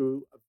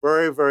through a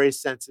very, very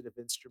sensitive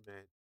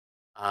instrument,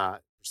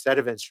 set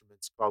of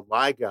instruments called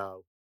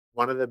LIGO.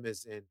 One of them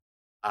is in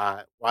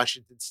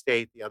Washington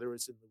State, the other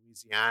is in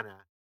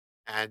Louisiana,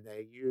 and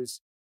they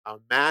use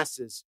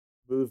masses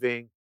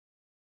moving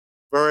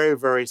very,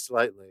 very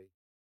slightly,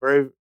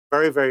 very,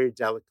 very, very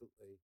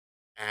delicately,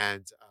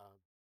 and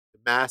the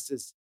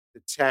masses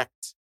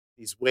detect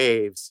these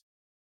waves,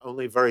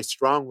 only very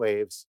strong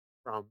waves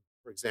from,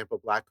 for example,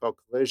 black hole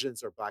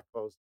collisions or black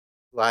holes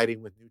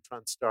colliding with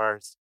neutron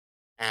stars.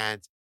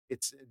 And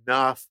it's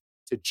enough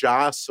to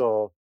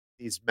jostle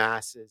these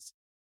masses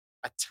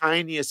a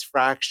tiniest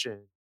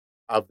fraction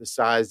of the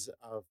size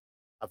of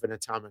an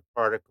atomic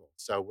particle.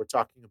 So we're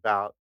talking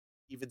about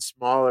even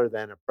smaller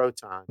than a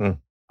proton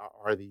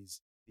are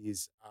these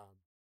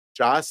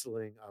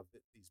jostling of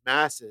these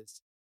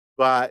masses.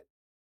 But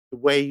the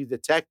way you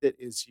detect it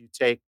is you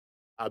take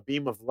a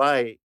beam of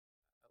light,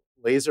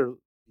 laser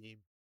beam,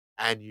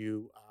 and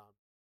you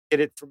hit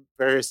it from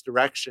various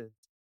directions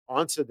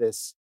onto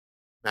this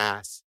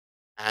mass,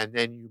 and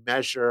then you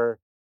measure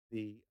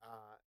the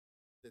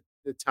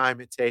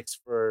time it takes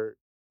for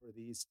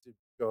these to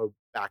go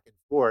back and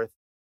forth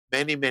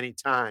many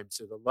times.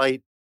 So the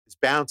light is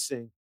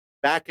bouncing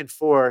back and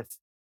forth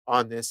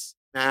on this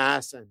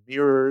mass and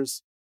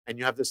mirrors, and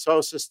you have this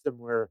whole system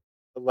where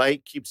the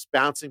light keeps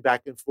bouncing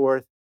back and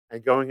forth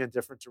and going in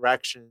different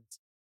directions,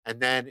 and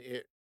then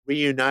it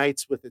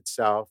reunites with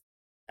itself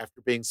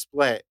after being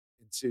split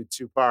into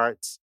two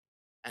parts.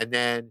 And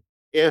then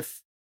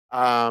if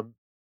um,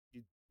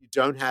 you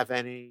don't have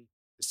any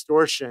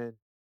distortion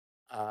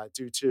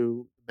due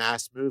to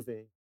mass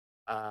moving,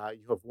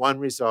 you have one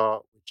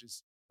result, which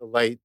is the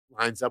light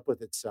lines up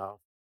with itself.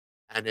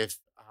 And if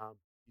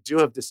you do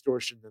have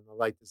distortion, then the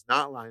light does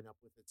not line up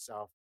with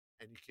itself.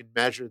 And you can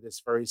measure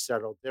this very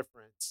subtle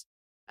difference.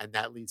 And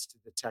that leads to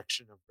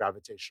detection of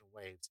gravitational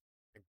waves.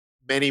 And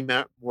many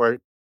more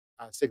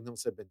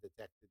signals have been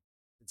detected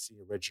since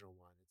the original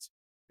one. It's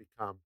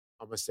become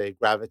almost a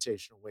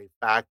gravitational wave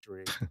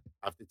factory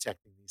of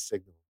detecting these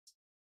signals.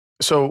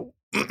 So,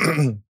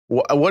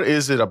 what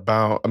is it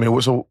about? I mean,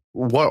 so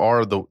what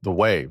are the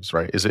waves?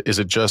 Right? Is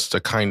it just a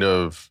kind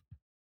of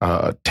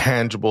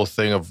tangible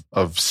thing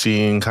of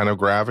seeing kind of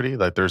gravity?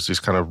 Like there's these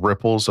kind of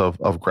ripples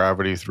of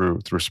gravity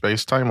through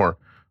space time, or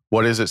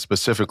what is it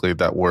specifically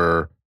that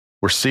we're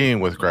seeing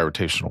with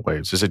gravitational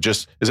waves? Is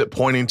it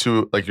pointing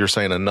to, like you're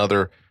saying,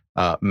 another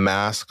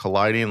mass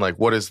colliding? Like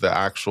what is the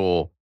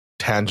actual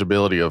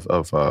tangibility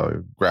of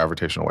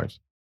gravitational waves?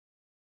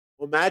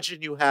 Well,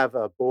 imagine you have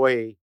a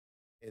buoy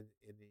in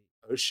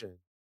the ocean,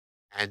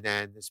 and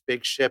then this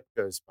big ship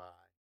goes by,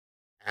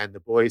 and the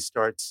buoy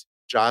starts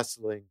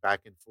jostling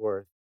back and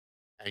forth,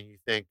 and you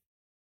think,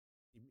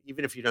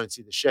 even if you don't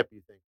see the ship,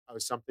 you think, oh,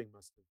 something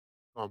must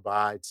have gone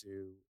by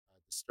to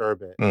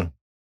disturb it. Mm,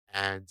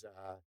 And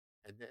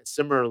and then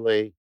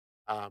similarly,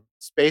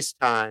 space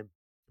time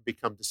can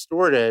become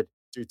distorted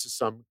due to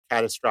some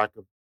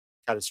catastrophic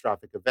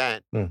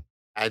event, mm,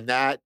 and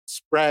that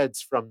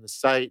spreads from the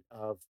site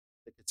of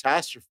the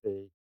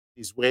catastrophe.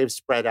 These waves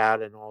spread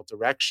out in all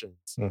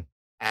directions, mm,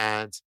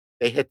 and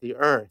they hit the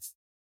Earth.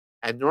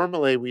 And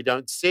normally we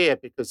don't see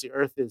it because the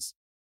Earth is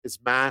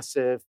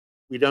massive.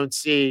 We don't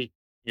see,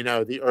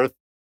 the Earth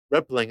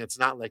rippling. It's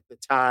not like the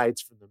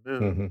tides from the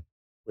moon, mhm,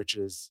 which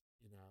is,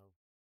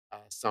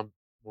 some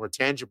more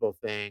tangible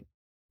thing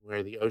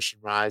where the ocean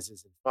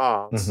rises and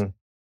falls, mhm,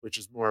 which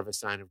is more of a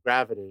sign of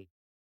gravity.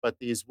 But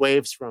these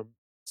waves from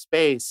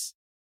space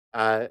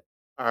uh,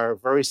 are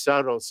very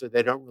subtle, so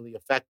they don't really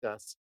affect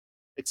us,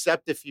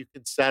 except if you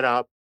can set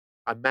up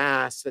a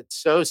mass that's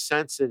so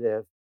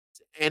sensitive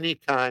to any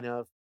kind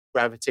of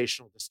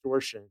gravitational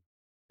distortion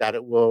that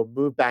it will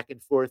move back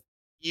and forth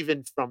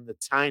even from the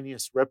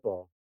tiniest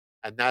ripple.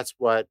 And that's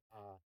what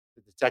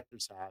the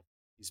detectors have,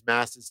 these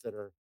masses that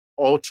are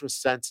ultra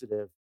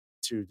sensitive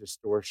to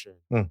distortion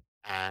mm,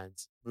 and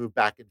move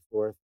back and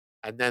forth.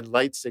 And then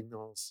light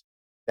signals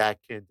that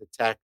can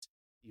detect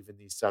even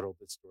these subtle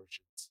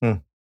distortions.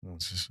 mm.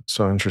 It's just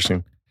so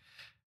interesting.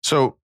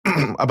 So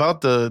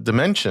about the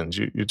dimensions,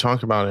 you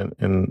talk about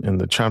in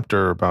the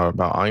chapter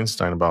about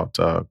Einstein, about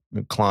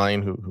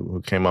Klein,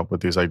 who came up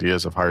with these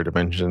ideas of higher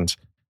dimensions,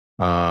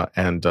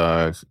 and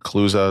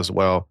Kaluza as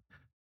well.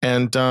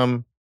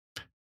 And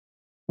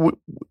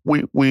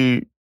we,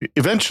 we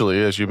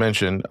eventually, as you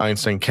mentioned,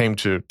 Einstein came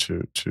to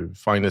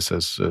find this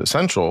as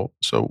essential.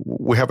 So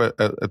we have at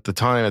the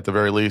time, at the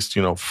very least,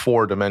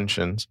 four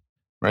dimensions,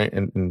 right?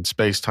 And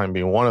space time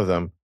being one of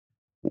them.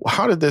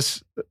 How did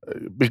this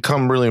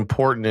become really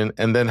important,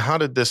 and then how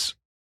did this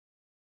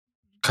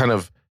kind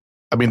of,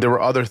 I mean, there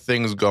were other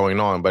things going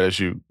on, but as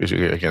you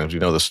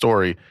know the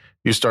story,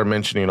 you start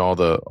mentioning all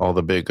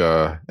the big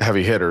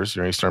heavy hitters.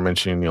 You start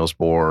mentioning Niels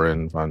Bohr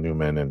and von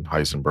Neumann and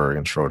Heisenberg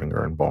and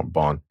Schrodinger and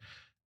Born.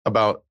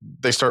 About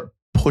they start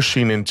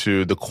pushing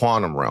into the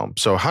quantum realm.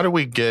 So how do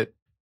we get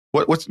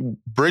what's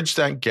bridge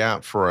that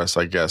gap for us?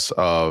 I guess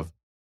of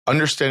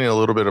understanding a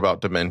little bit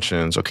about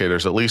dimensions. Okay,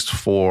 there's at least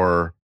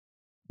four,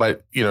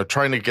 but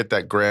trying to get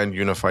that grand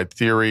unified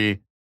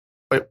theory.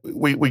 But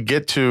we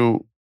get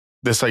to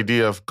this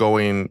idea of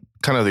going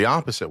kind of the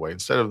opposite way.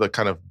 Instead of the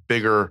kind of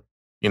bigger,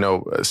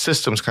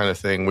 systems kind of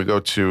thing, we go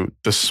to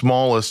the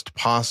smallest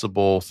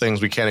possible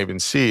things we can't even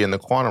see in the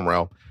quantum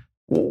realm.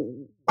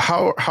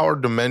 How are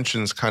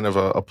dimensions kind of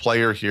a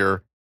player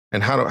here,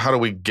 and how do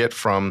we get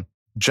from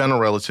general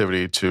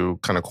relativity to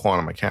kind of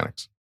quantum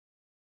mechanics?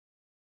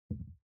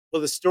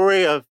 Well, the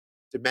story of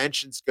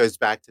dimensions goes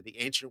back to the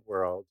ancient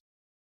world,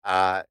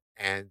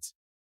 and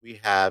we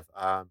have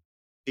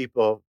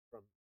people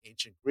from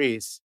ancient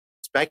Greece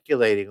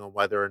speculating on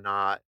whether or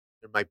not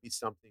there might be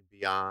something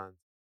beyond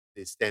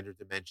the standard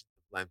dimensions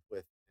of length,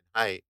 width,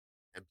 and height.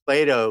 And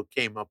Plato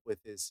came up with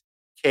his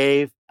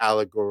cave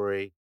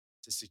allegory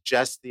to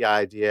suggest the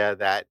idea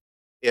that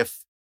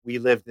if we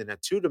lived in a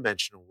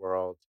two-dimensional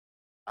world,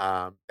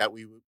 that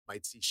we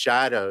might see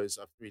shadows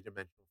of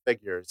three-dimensional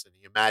figures. And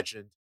he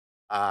imagined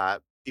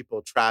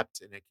people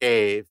trapped in a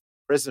cave,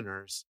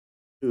 prisoners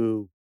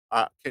who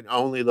can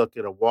only look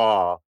at a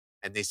wall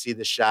and they see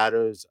the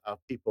shadows of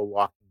people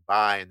walking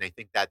by and they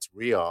think that's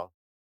real.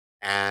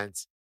 And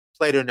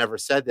Plato never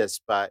said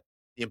this, but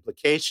the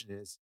implication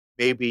is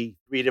maybe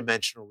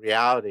three-dimensional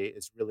reality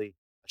is really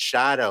a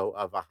shadow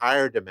of a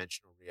higher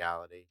dimensional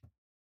reality.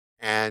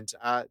 And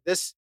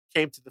this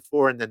came to the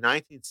fore in the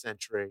 19th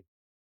century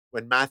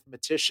when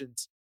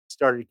mathematicians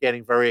started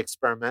getting very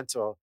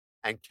experimental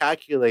and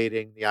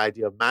calculating the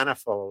idea of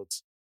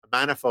manifolds. A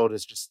manifold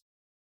is just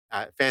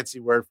a fancy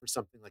word for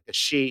something like a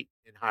sheet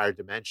in higher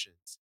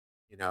dimensions,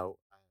 a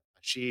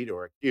sheet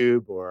or a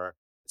cube or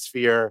a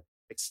sphere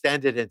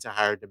extended into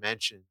higher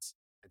dimensions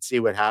and see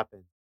what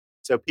happened.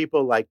 So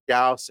people like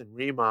Gauss and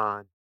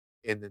Riemann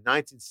in the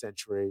 19th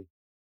century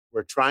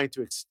were trying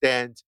to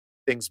extend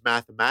things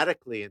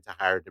mathematically into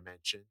higher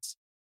dimensions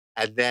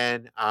and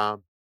then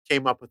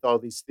came up with all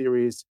these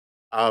theories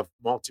of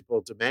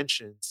multiple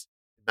dimensions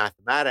in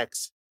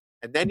mathematics.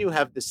 And then you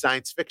have the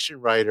science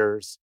fiction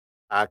writers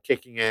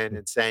kicking in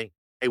and saying,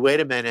 hey,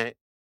 wait a minute,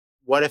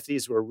 what if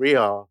these were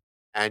real?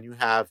 And you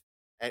have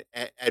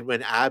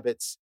Edwin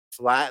Abbott's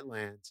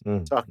Flatland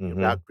talking Mm-hmm.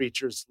 about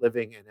creatures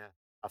living in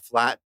a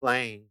flat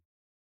plane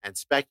and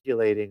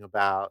speculating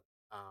about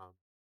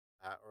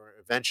or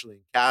eventually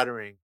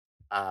encountering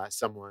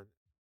someone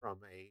from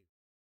a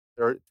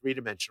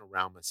three-dimensional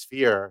realm, a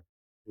sphere,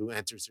 who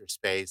enters their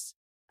space,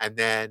 and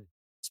then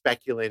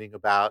speculating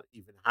about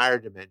even higher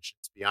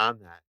dimensions beyond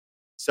that.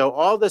 So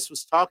all this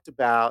was talked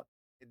about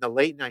in the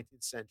late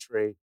 19th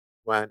century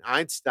when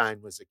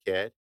Einstein was a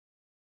kid.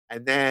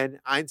 And then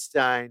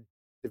Einstein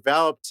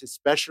developed his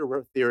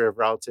special theory of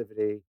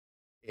relativity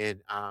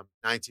in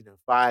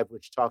 1905,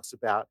 which talks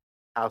about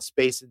how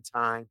space and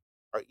time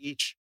are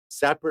each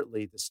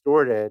separately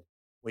distorted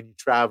when you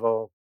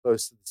travel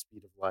close to the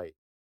speed of light.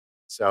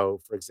 So,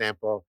 for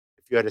example,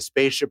 if you had a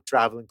spaceship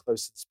traveling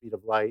close to the speed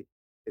of light,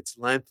 its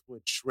length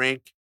would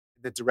shrink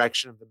in the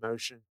direction of the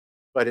motion,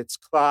 but its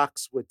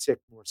clocks would tick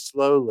more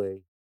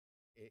slowly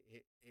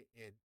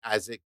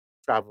as it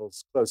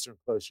travels closer and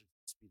closer to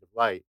the speed of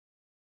light.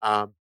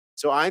 Um,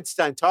 so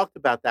Einstein talked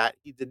about that.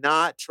 He did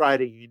not try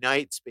to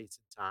unite space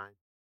and time,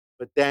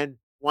 but then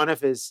one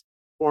of his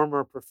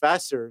former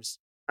professors,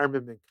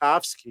 Hermann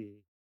Minkowski,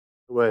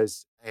 who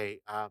was a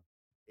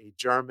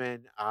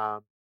German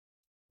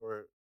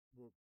or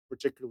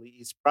particularly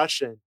East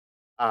Prussian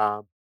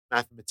um,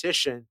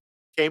 mathematician,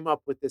 came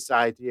up with this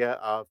idea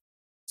of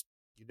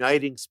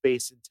uniting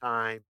space and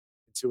time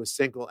into a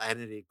single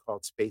entity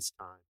called space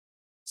time.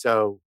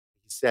 So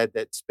he said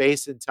that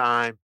space and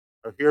time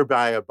are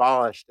hereby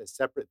abolished as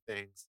separate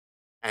things.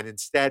 And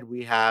instead,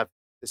 we have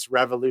this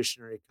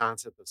revolutionary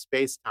concept of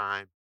space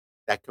time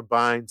that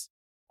combines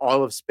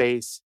all of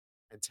space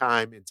and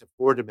time into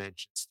four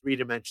dimensions, three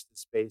dimensions of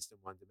space and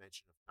one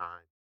dimension of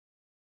time.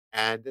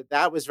 And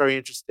that was very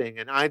interesting.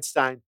 And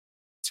Einstein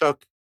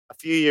took a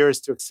few years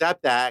to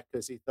accept that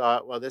because he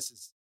thought, well, this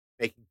is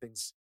making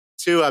things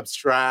too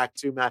abstract,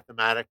 too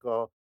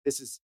mathematical. This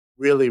is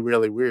really,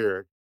 really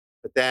weird.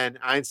 But then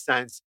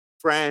Einstein's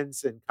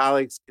friends and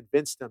colleagues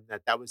convinced him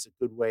that that was a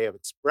good way of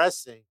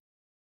expressing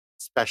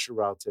special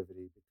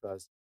relativity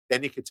because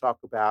then you could talk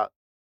about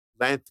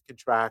length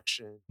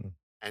contraction Mm.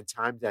 and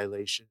time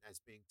dilation as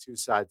being two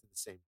sides of the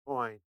same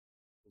coin.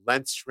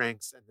 Length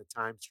shrinks and the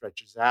time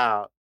stretches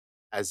out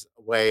as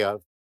a way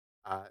of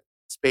uh,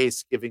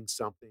 space giving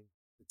something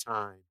the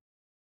time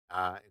in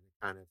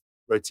a kind of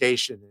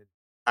rotation in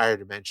higher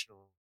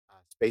dimensional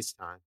space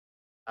time.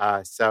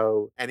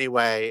 So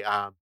anyway,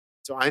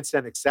 so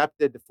Einstein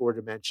accepted the four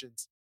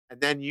dimensions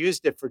and then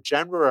used it for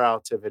general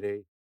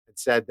relativity and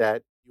said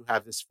that you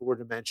have this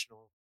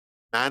four-dimensional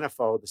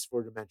manifold, this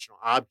four-dimensional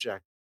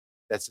object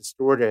that's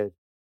distorted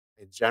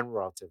in general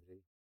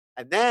relativity.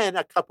 And then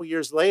a couple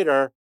years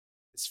later,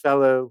 this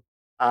fellow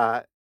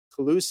uh,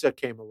 Kaluza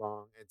came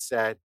along and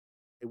said,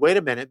 hey, wait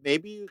a minute,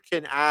 maybe you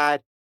can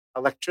add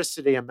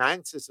electricity and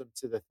magnetism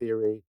to the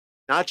theory,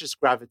 not just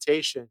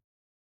gravitation,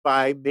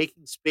 by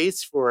making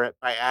space for it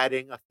by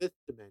adding a fifth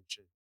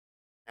dimension.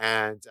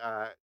 And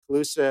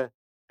Kaluza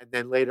and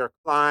then later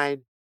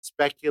Klein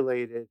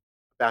speculated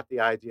about the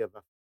idea of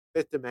a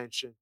fifth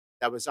dimension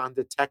that was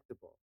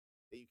undetectable,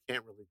 that you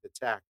can't really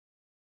detect.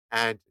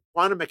 And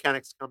quantum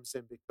mechanics comes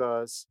in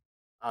because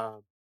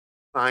um,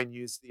 Klein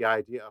used the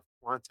idea of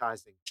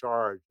quantizing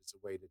charge as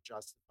a way to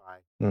justify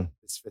Mm.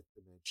 this fifth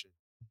dimension.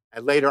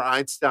 And later,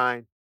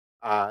 Einstein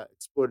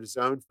explored his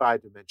own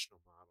five-dimensional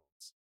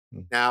models.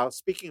 Mm. Now,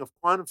 speaking of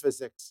quantum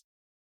physics,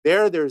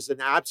 there's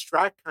an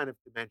abstract kind of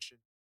dimension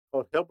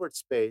called Hilbert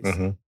space,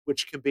 Mm-hmm.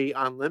 which can be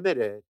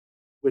unlimited,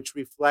 which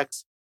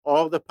reflects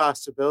all the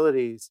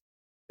possibilities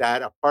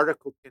that a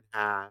particle can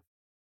have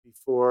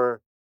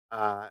before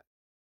uh,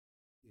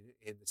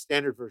 in the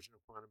standard version of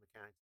quantum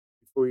mechanics,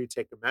 before you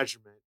take a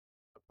measurement,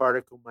 a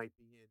particle might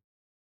be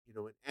in,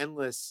 an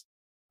endless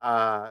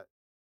uh,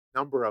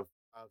 number of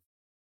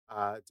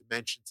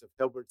dimensions of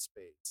Hilbert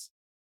space,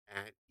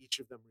 and each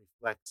of them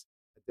reflects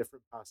a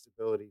different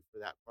possibility for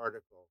that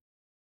particle.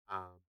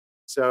 Um,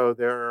 so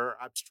there are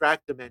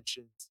abstract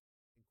dimensions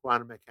in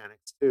quantum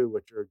mechanics too,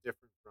 which are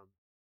different from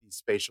these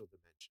spatial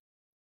dimensions.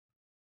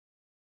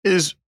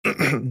 Is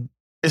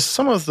is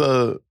some of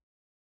the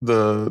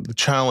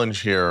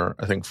challenge here,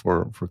 I think,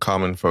 for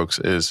common folks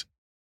is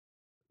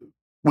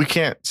we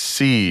can't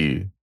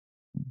see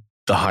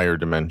the higher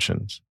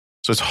dimensions.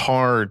 So it's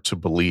hard to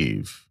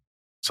believe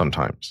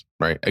sometimes,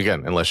 right?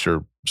 Again, unless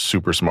you're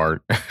super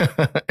smart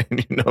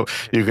and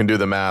you can do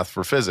the math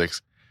for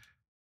physics.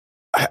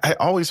 I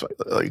always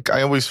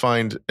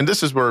find, and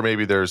this is where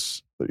maybe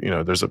there's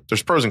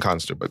pros and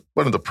cons to it, but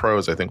one of the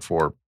pros I think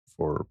for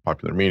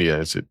popular media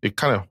is it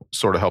kind of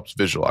sort of helps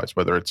visualize,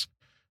 whether it's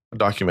a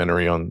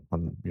documentary on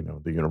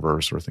the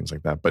universe or things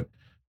like that. But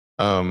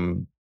I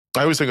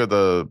always think of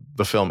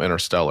the film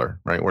Interstellar,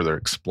 right, where they're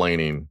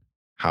explaining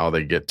how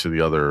they get to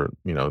the other,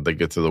 they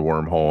get to the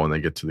wormhole and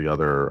they get to the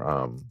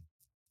other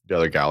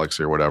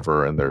galaxy or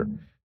whatever, and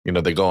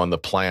they go on the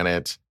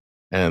planet,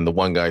 and the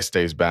one guy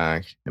stays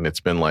back, and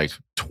it's been like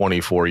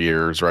 24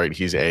 years, right?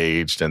 He's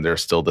aged, and they're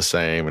still the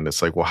same, and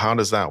it's like, well, how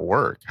does that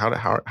work? How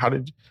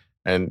did,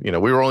 and we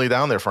were only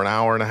down there for an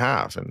hour and a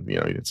half, and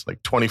it's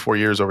like 24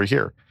 years over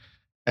here,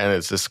 and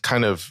it's this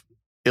kind of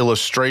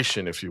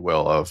illustration, if you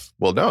will, of,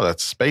 well, no,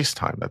 that's space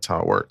time. That's how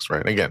it works, right?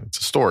 And again, it's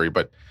a story,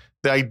 but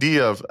the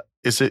idea of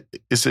is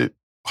it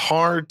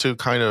hard to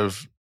kind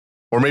of,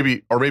 or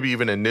maybe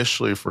even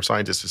initially for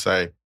scientists to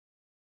say,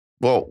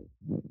 well,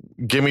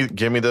 give me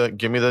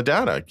the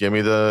data, give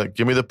me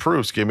the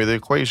proofs, give me the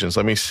equations,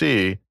 let me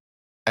see,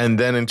 and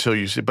then until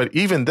you see. But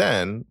even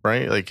then,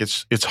 right? Like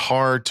it's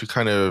hard to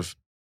kind of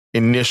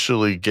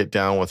initially get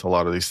down with a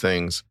lot of these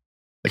things.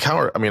 Like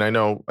I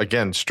know,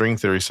 again, string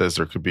theory says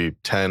there could be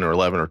 10 or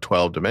 11 or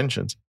 12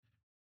 dimensions.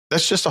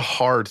 That's just a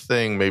hard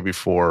thing maybe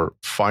for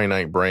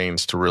finite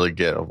brains to really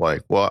get of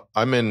like, well,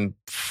 I'm in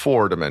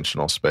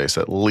 4-dimensional space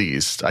at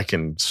least. I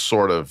can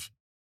sort of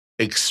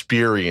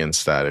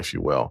experience that, if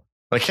you will.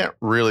 But I can't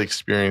really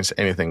experience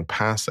anything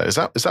past that.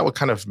 Is that what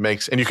kind of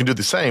makes, and you can do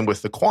the same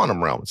with the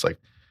quantum realm. It's like,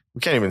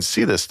 we can't even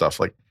see this stuff.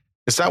 Like,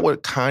 is that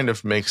what kind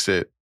of makes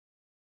it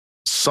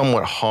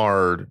somewhat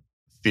hard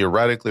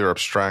theoretically or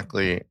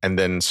abstractly, and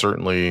then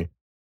certainly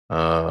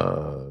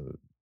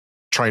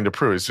trying to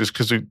prove? It's just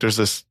because there's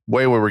this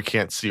way where we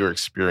can't see or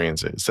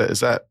experience it. Is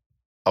that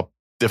a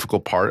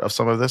difficult part of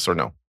some of this, or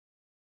no?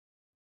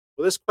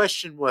 Well, this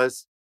question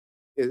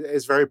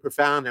is very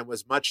profound and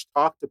was much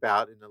talked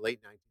about in the late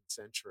 19th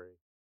century.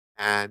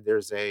 And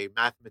there's a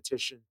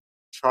mathematician,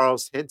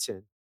 Charles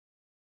Hinton,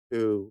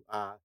 who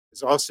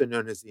is also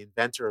known as the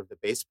inventor of the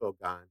baseball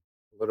gun.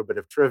 A little bit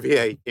of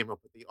trivia: he came up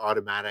with the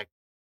automatic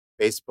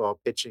baseball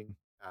pitching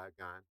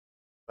gun,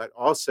 but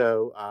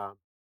also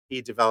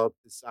he developed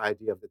this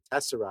idea of the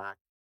tesseract,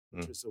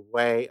 which was a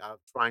way of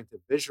trying to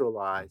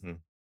visualize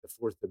the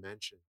fourth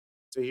dimension.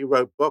 So he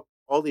wrote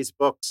all these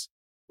books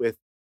with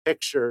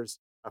pictures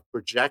of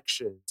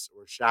projections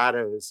or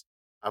shadows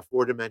of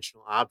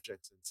four-dimensional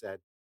objects, and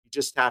said, you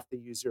just have to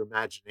use your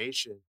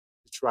imagination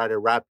to try to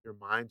wrap your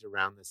mind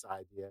around this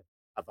idea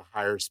of a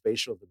higher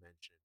spatial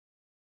dimension.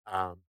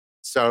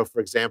 So,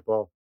 for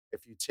example,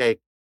 if you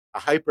take a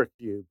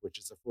hypercube, which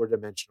is a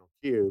four-dimensional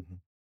cube,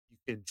 you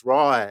can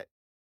draw it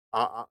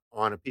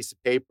on a piece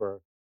of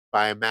paper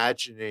by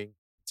imagining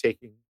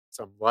taking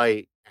some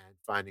light and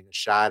finding a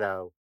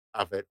shadow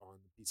of it on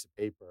the piece of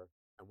paper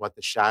and what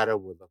the shadow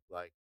would look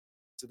like.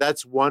 So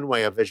that's one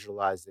way of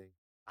visualizing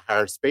a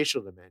higher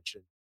spatial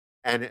dimension.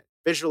 And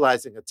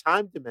visualizing a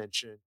time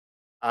dimension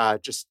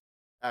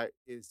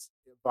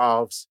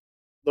involves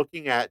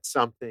looking at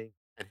something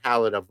and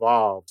how it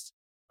evolves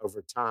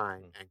over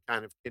time and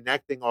kind of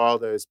connecting all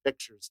those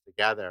pictures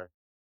together.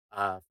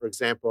 For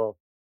example,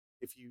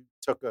 if you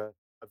took a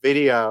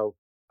video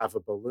of a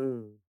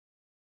balloon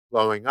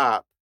blowing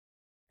up,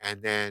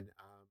 and then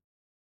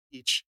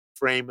each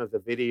frame of the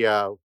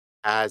video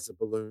has a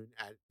balloon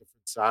at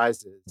different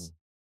sizes.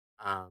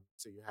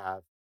 So you have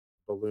a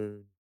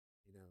balloon,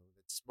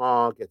 that's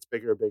small, gets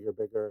bigger, bigger,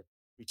 bigger,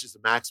 reaches the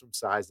maximum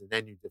size, and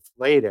then you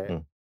deflate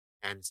it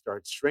and it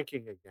starts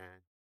shrinking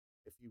again.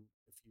 If you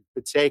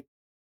could take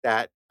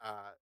that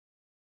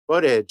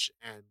footage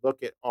and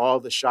look at all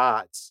the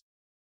shots,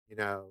 you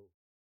know,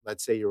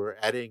 let's say you were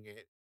editing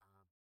it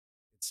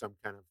in some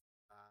kind of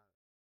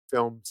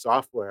film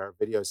software,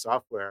 video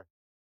software,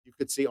 you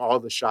could see all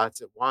the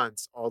shots at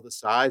once, all the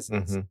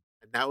sizes, and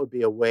that would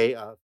be a way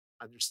of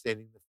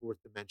understanding the fourth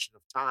dimension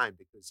of time,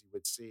 because you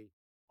would see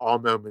all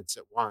moments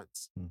at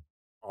once,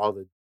 all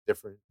the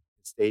different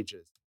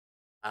stages.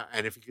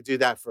 And if you could do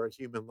that for a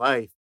human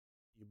life,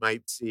 you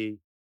might see,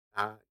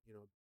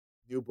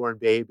 newborn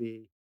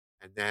baby,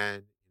 and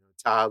then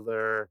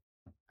toddler,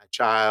 a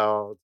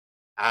child,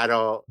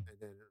 adult, and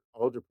then an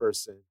older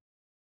person.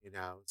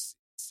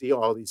 See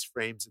all these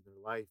frames in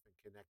their life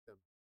and connect them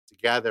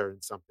together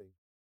in something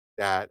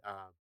that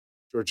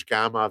George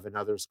Gamow and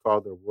others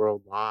call their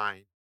world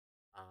line.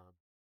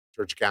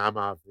 George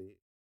Gamow, who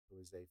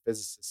was a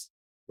physicist,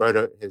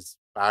 wrote his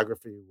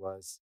autobiography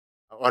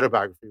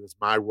was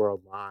My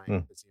World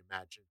Line, because he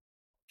imagined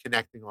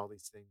connecting all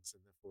these things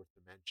in the fourth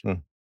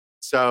dimension.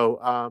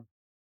 So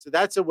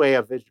that's a way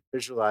of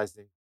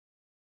visualizing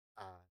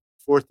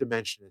fourth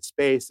dimension is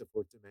space, the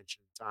fourth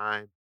dimension is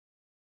time.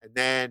 And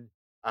then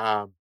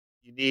um,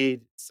 you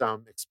need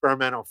some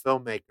experimental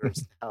filmmakers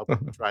to help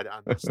you try to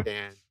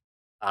understand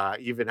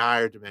even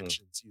higher Mm,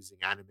 dimensions using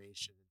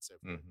animation and so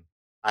forth. mhm,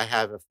 I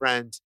have a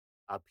friend,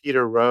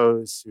 Peter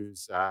Rose,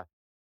 who's a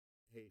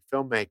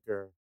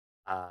filmmaker,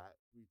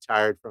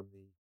 retired from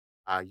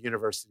the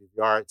University of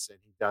the Arts, and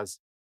he does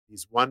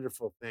these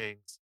wonderful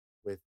things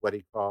with what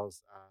he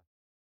calls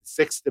the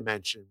sixth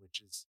dimension,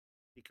 which is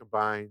he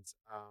combines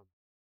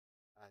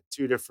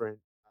two different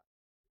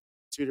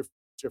two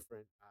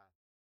different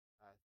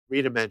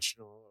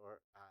three-dimensional or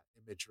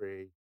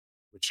imagery,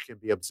 which can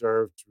be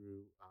observed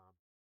through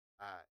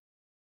uh,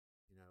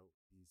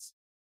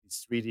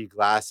 these 3D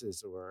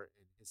glasses, or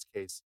in his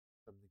case,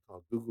 something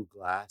called Google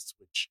Glass,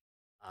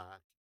 uh,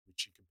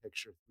 which you can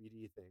picture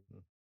 3D thing.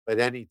 mm, But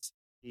then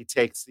he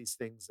takes these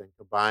things and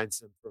combines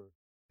them for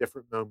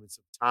different moments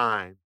of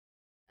time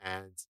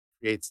and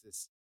creates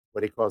this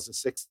what he calls a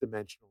sixth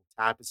dimensional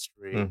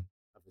tapestry mm,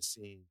 of a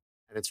scene,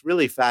 and it's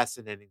really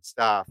fascinating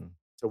stuff mm,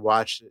 to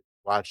watch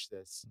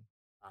this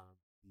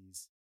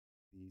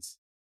these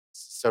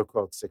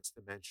so-called sixth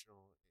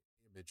dimensional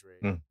imagery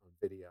mm. on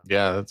video.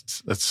 Yeah,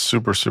 that's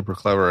super super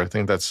clever. I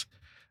think that's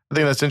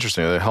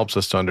interesting. It helps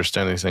us to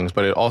understand these things,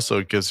 but it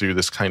also gives you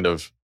this kind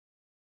of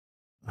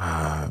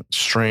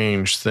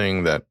strange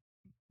thing that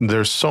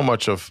there's so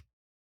much of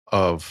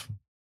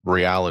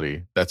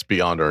reality that's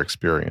beyond our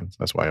experience.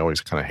 That's why I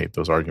always kind of hate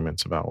those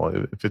arguments about,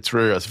 well, if it's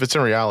real, if it's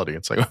in reality,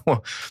 it's like,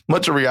 well,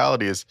 much of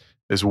reality is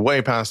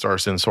way past our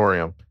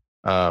sensorium,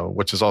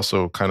 which is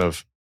also kind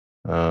of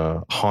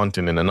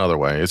haunting in another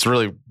way. It's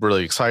really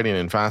really exciting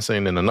and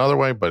fascinating in another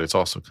way, but it's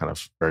also kind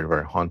of very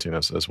very haunting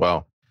as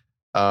well.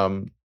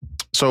 Um,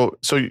 so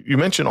you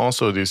mentioned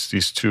also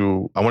these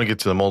two. I want to get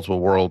to the multiple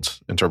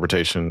worlds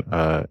interpretation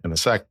in a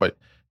sec, but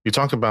you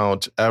talk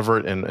about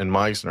Everett and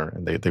Meissner,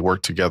 and they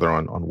work together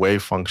on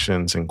wave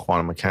functions and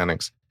quantum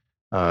mechanics.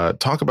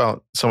 Talk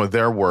about some of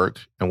their work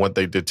and what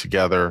they did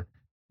together,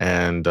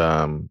 and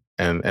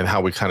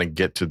how we kind of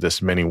get to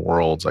this many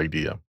worlds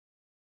idea.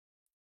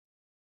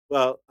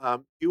 Well,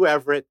 Hugh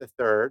Everett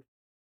III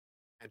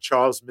and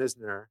Charles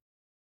Misner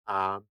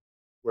um,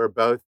 were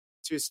both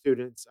two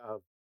students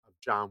of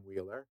John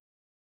Wheeler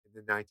in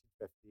the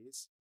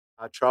 1950s.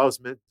 Charles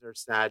Misner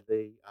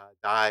sadly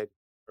died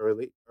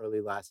early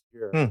last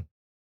year.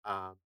 Hmm,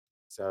 Um,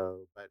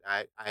 but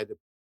I had the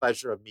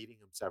pleasure of meeting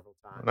him several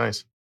times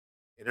nice.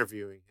 and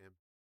interviewing him.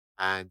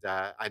 And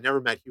I never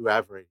met Hugh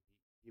Everett.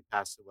 He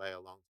passed away a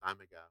long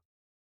time ago.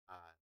 He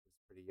was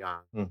pretty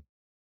young. Hmm,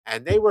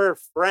 And they were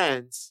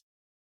friends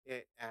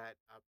at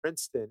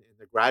Princeton in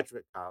the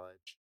graduate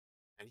college.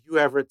 And Hugh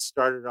Everett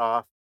started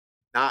off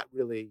not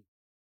really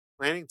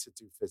planning to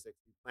do physics.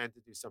 He planned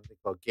to do something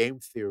called game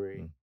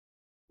theory hmm,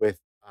 with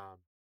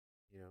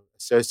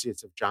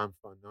associates of John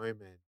von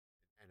Neumann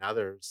and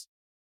others.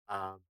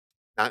 Um,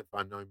 not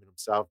von Neumann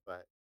himself,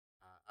 but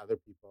other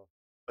people.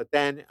 But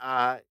then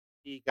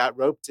he got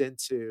roped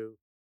into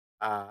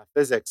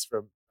physics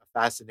from a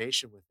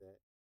fascination with it.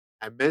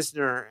 And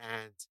Misner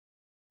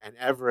and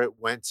Everett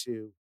went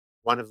to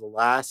one of the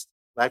last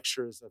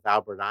lectures of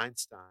Albert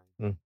Einstein.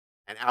 hmm,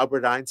 And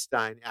Albert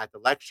Einstein at the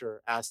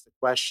lecture asked the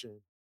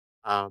question,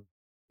 um,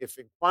 if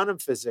in quantum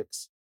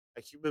physics,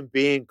 a human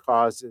being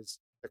causes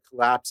the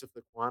collapse of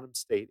the quantum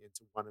state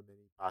into one of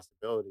many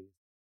possibilities,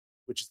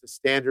 which is the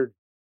standard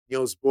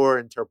Niels Bohr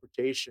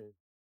interpretation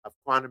of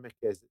quantum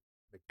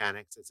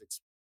mechanics,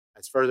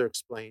 as further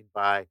explained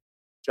by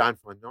John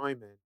von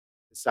Neumann,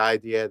 this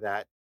idea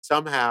that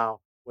somehow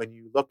when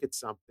you look at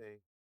something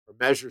or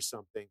measure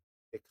something,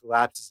 it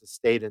collapses a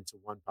state into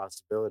one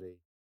possibility.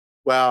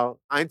 Well,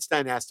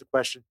 Einstein asked the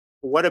question,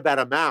 well, what about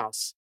a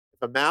mouse?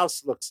 If a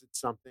mouse looks at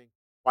something,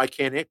 why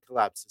can't it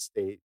collapse the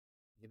state?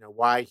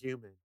 Why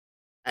human?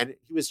 And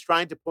he was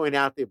trying to point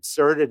out the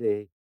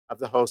absurdity of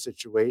the whole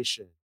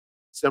situation,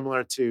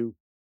 similar to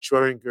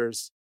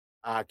Schrodinger's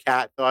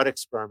cat thought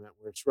experiment,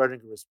 where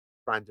Schrodinger was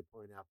trying to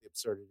point out the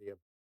absurdity of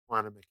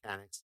quantum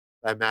mechanics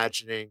by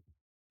imagining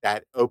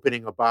that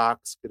opening a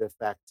box could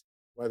affect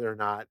whether or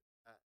not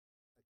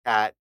a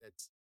cat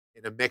that's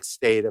in a mixed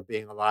state of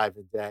being alive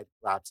and dead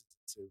collapses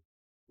into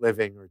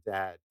living or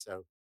dead.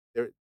 So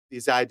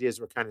these ideas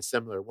were kind of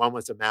similar. One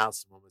was a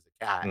mouse and one was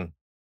a cat.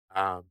 hmm,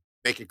 Um,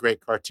 Make a great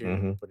cartoon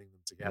hmm, putting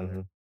them together.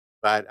 hmm,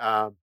 But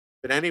um,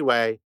 but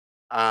anyway,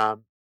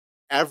 um,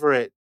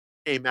 Everett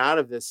came out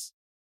of this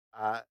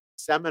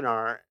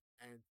seminar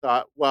and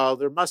thought, well,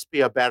 there must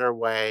be a better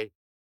way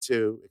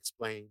to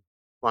explain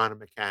quantum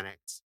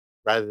mechanics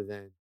rather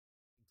than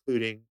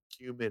including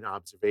human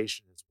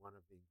observation as one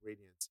of the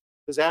ingredients.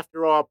 Because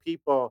after all,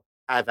 people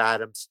have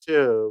atoms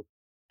too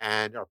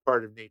and are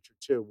part of nature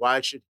too.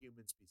 Why should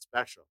humans be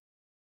special?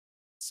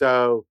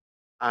 So,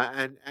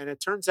 and it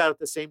turns out at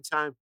the same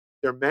time,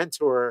 their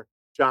mentor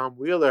John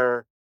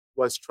Wheeler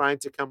was trying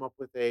to come up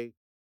with a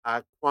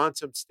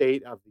quantum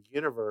state of the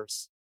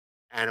universe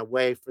and a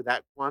way for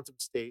that quantum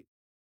state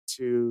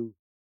to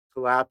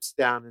collapse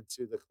down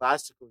into the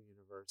classical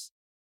universe.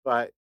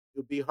 But it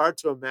would be hard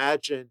to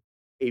imagine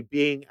a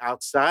being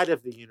outside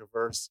of the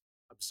universe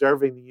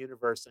observing the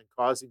universe and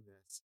causing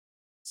this.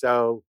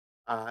 So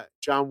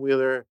John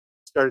Wheeler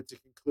started to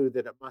conclude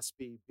that it must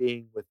be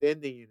being within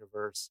the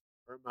universe,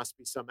 or it must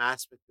be some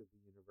aspect of the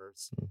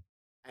universe.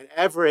 And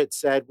Everett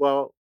said,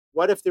 well,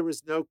 what if there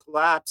was no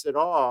collapse at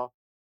all?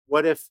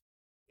 What if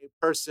a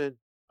person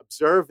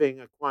observing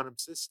a quantum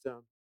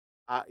system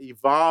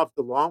evolved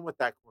along with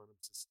that quantum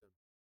system?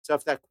 So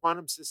if that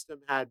quantum system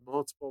had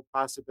multiple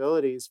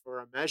possibilities for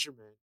a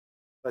measurement,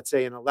 let's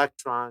say an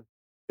electron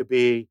could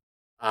be,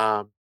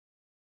 um,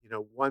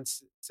 1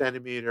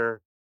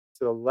 centimeter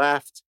to the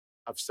left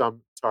of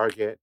some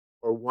target,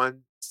 or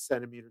 1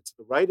 centimeter to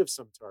the right of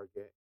some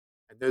target,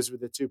 and those were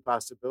the two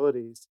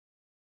possibilities.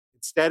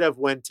 Instead of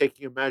when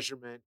taking a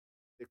measurement,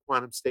 the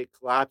quantum state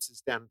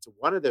collapses down into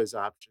one of those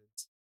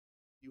options,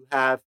 you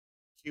have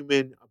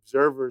human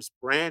observers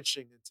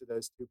branching into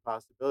those two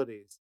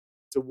possibilities.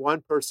 So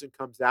one person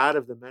comes out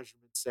of the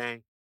measurement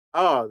saying,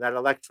 oh, that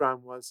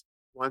electron was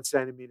 1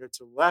 centimeter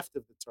to the left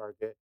of the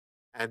target.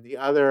 And the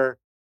other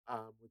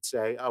would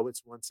say, oh,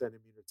 it's 1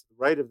 centimeter to the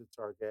right of the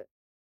target.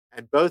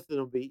 And both of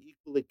them be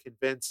equally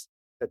convinced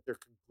that their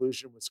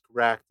conclusion was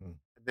correct. Mm.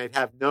 And they'd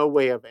have no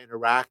way of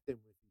interacting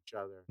with each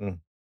other.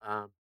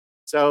 Mm.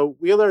 So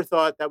Wheeler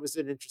thought that was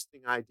an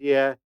interesting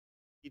idea.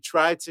 He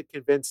tried to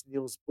convince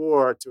Niels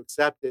Bohr to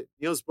accept it.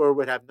 Niels Bohr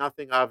would have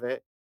nothing of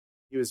it.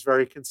 He was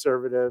very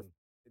conservative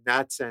in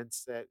that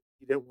sense, that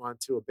he didn't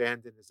want to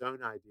abandon his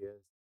own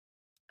ideas.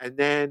 And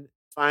then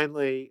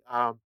finally,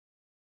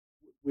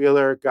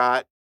 Wheeler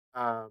got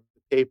the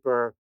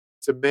paper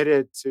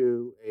submitted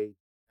to a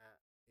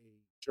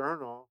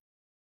journal,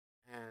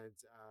 and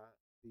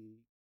the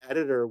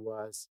editor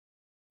was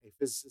a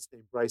physicist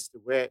named Bryce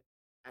DeWitt.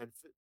 And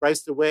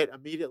Bryce DeWitt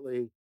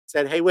immediately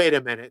said, hey, wait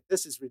a minute,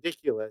 this is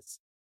ridiculous.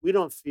 We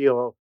don't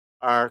feel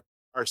our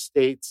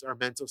states, our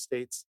mental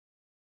states,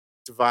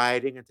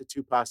 dividing into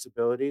two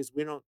possibilities.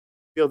 We don't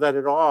feel that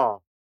at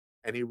all.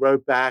 And he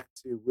wrote back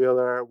to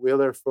Wheeler.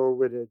 Wheeler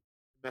forwarded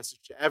the message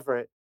to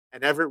Everett,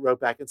 and Everett wrote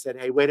back and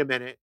said, hey, wait a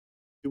minute.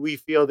 Do we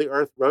feel the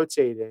Earth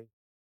rotating?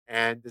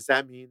 And does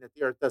that mean that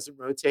the Earth doesn't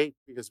rotate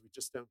because we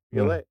just don't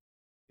feel Mm. it?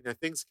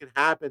 Things can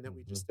happen that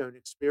we just don't Mhm.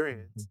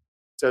 experience.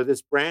 So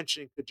this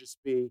branching could just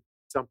be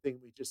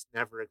something we just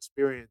never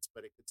experienced,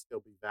 but it could still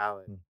be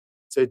valid. Mm.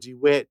 So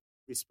DeWitt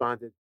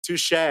responded,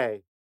 touche,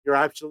 you're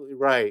absolutely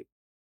right.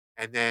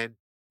 And then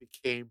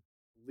became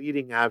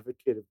leading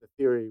advocate of the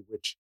theory,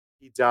 which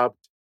he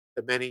dubbed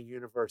the many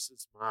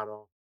universes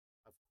model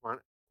of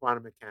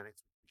quantum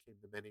mechanics, which became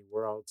the many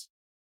worlds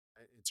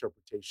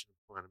interpretation of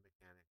quantum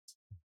mechanics,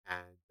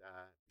 and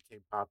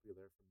became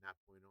popular from that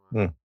point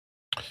on.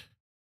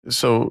 Mm.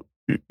 So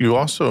you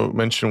also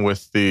mentioned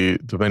with the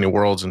many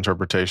worlds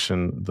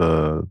interpretation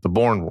the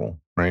Born rule,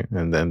 right?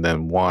 And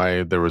then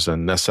why there was a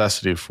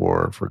necessity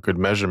for good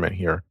measurement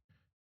here.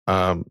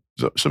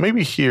 So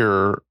maybe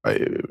here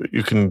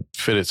you can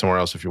fit it somewhere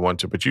else if you want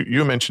to. But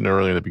you mentioned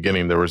earlier in the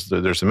beginning there's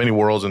the many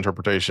worlds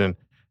interpretation,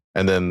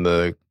 and then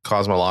the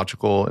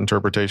cosmological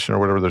interpretation or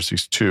whatever. There's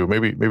these two.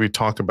 Maybe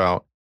talk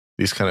about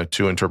these kind of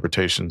two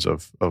interpretations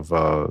of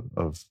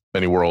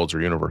many worlds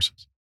or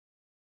universes.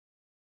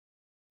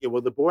 Yeah,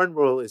 well, the Born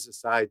rule is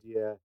this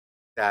idea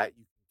that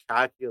you can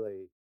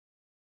calculate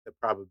the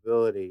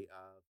probability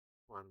of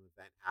quantum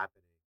event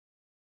happening,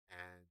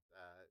 and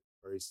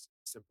very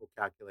simple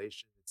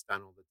calculation. It's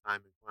done all the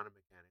time in quantum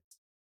mechanics.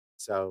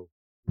 So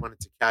you wanted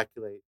to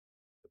calculate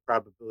the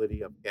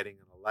probability of getting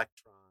an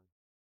electron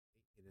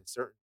in a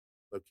certain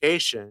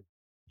location.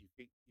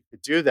 You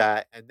could do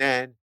that, and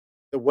then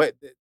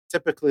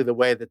typically the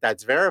way that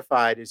that's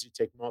verified is you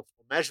take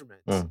multiple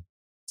measurements. Mm.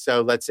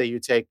 So let's say you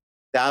take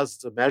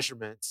thousands of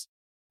measurements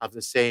of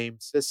the same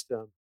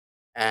system,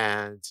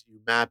 and you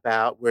map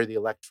out where the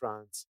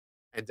electrons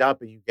end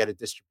up, and you get a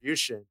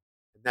distribution,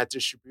 and that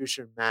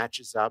distribution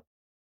matches up,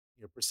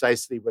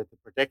 precisely with the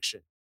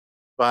prediction.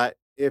 But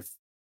if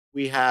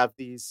we have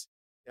these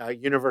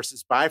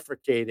universes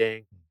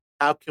bifurcating,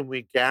 how can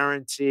we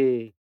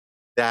guarantee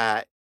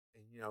that,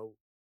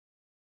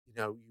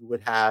 you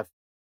would have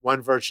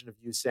one version of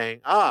you saying,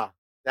 ah,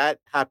 that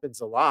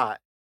happens a lot,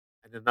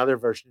 and another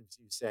version of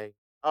you saying,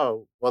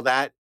 oh, well,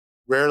 that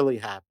rarely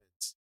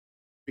happens,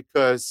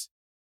 because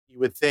you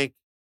would think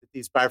that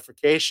these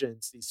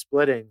bifurcations, these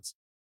splittings,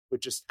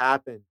 would just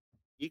happen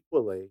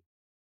equally.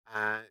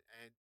 And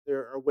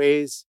there are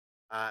ways,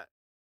 uh,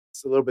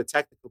 it's a little bit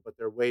technical, but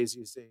there are ways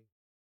using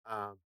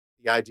um,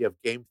 the idea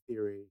of game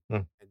theory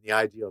Mm. and the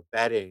idea of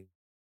betting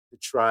to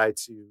try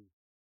to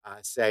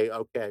say,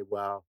 okay,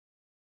 well,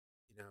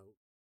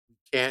 you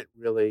can't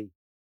really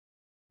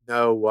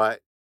know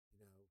what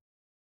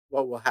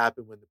will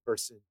happen when the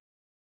person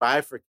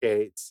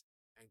bifurcates,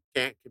 and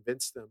can't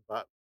convince them,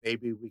 but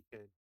maybe we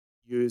can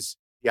use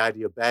the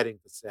idea of betting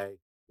to say,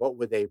 what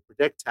would they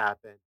predict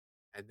happen?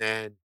 And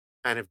then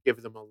kind of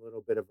give them a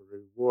little bit of a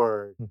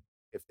reward Mm.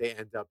 if they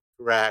end up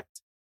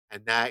correct.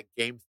 And that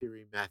game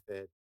theory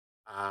method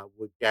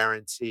would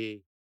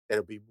guarantee that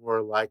it'll be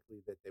more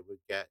likely that they would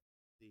get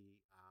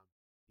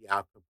the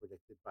outcome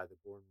predicted by the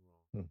Born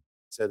rule. Mm.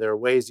 So there are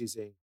ways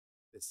using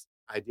this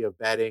idea of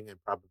betting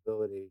and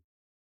probability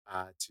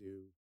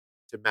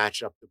to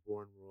match up the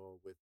Born rule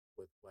with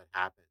what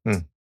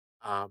happens.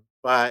 Mm.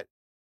 But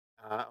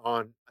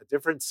on a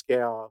different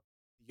scale,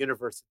 the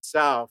universe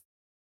itself,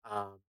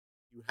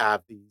 you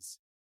have these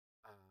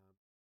um,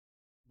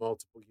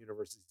 multiple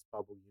universes,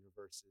 bubble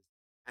universes,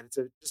 and it's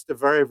just a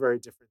very, very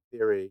different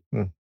theory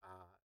Mm.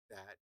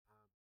 that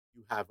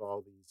you have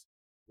all these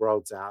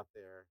worlds out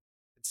there.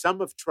 And some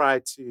have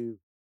tried to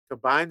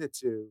combine the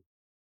two.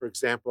 For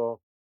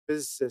example,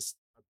 physicist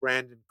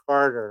Brandon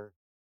Carter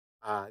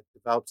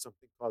developed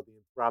something called the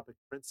anthropic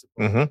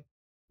principle, Mm-hmm.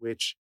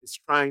 which is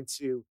trying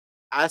to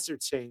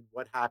ascertain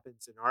what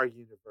happens in our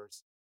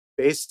universe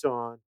based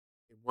on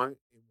in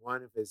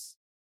one of his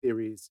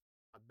theories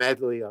a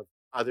medley of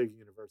other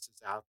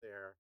universes out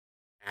there,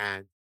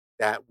 and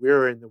that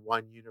we're in the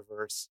one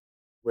universe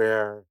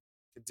where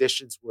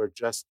conditions were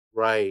just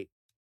right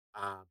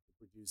to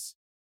produce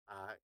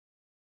uh,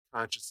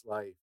 conscious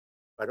life,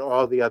 but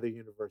all the other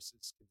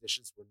universes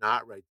conditions were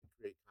not right to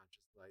create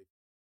conscious life,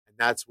 and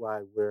that's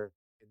why we're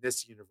in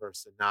this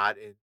universe and not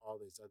in all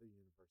these other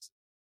universes.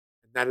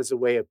 And that is a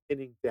way of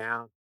pinning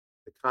down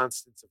the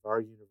constants of our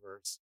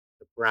universe,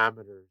 the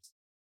parameters,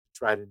 to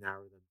try to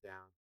narrow them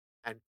down.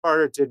 And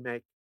Carter did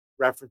make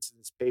reference in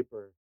this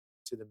paper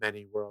to the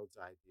many worlds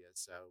idea,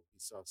 so he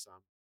saw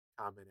some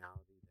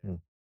commonality there. Mm.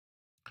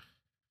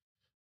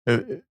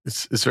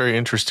 It's very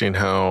interesting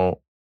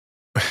how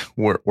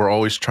we're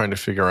always trying to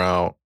figure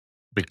out,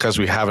 because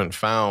we haven't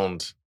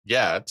found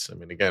yet. I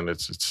mean, again,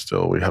 it's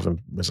still, we haven't.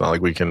 It's not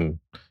like we can,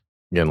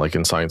 again, like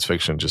in science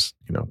fiction, just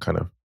kind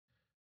of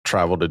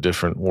travel to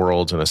different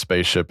worlds in a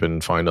spaceship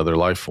and find other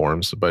life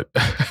forms. But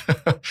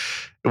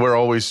we're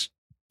always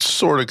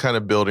sort of kind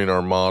of building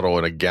our model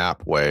in a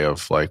gap way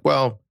of like,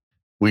 well,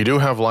 we do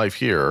have life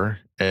here,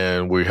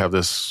 and we have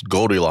this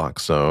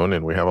Goldilocks zone,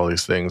 and we have all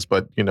these things,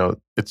 but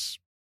it's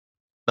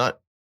not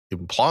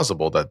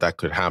implausible that that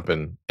could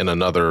happen in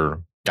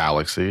another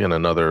galaxy, in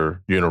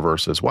another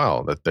universe as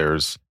well. That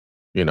there's,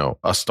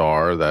 a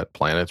star that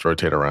planets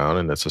rotate around,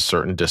 and it's a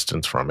certain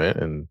distance from it,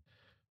 and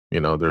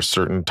there's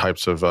certain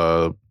types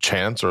of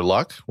chance or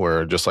luck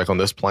where, just like on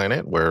this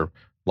planet, where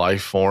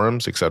life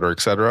forms, et cetera, et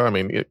cetera. I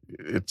mean,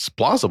 it's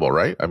plausible,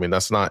 right? I mean,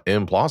 that's not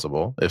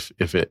implausible.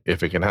 If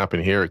it can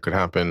happen here, it could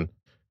happen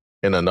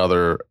in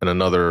another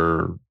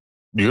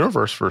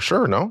universe for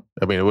sure. No,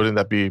 I mean, wouldn't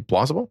that be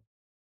plausible?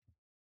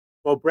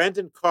 Well,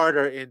 Brandon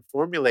Carter, in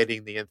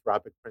formulating the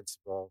anthropic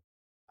principle,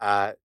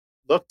 uh,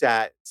 looked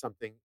at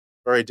something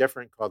very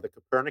different called the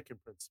Copernican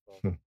principle.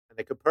 Hmm. And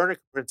the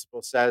Copernican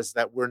principle says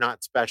that we're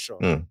not special,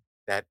 Mm.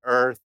 that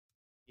Earth,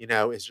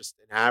 is just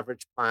an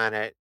average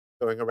planet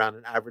going around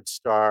an average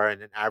star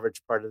in an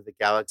average part of the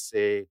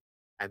galaxy.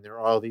 And there are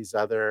all these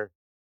other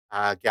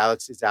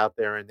galaxies out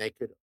there, and they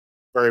could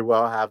very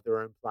well have their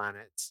own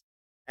planets.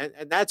 And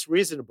that's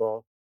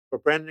reasonable.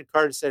 But Brandon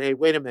Carter said, hey,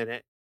 wait a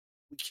minute,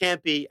 we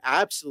can't be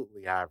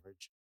absolutely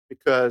average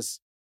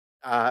because,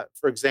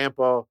 for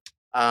example,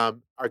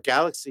 our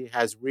galaxy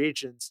has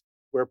regions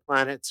where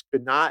planets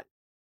could not,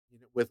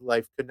 with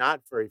life, could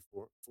not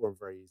form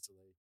very easily.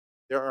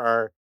 There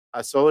are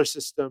solar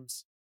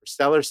systems or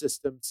stellar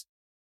systems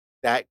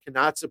that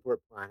cannot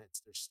support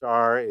planets. Their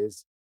star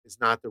is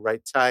not the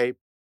right type.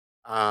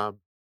 Um,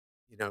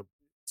 you know,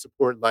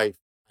 support life.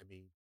 I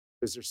mean,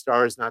 because their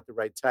star is not the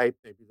right type.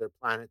 Maybe their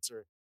planets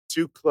are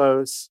too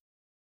close.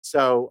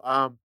 So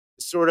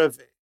the sort of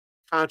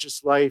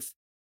conscious life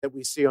that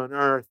we see on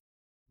Earth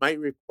might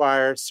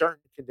require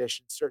certain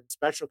conditions, certain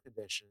special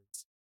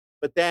conditions.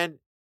 But then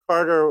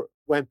Carter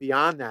went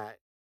beyond that.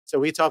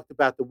 So he talked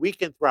about the weak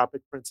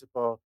anthropic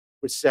principle,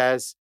 which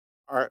says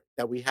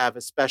that we have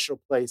a special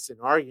place in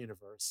our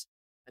universe.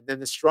 And then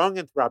the strong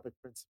anthropic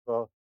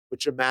principle,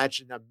 which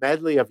imagined a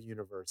medley of Mm.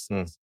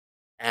 universes.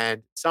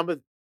 And some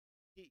of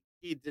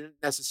he didn't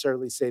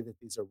necessarily say that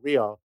these are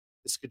real.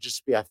 This could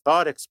just be a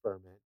thought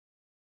experiment,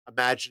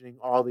 imagining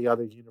all the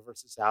other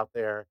universes out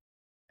there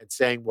and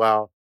saying,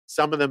 well,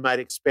 some of them might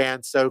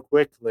expand so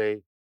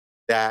quickly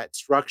that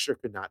structure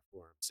could not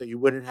form. So you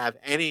wouldn't have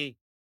any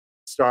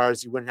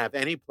stars, you wouldn't have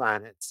any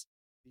planets.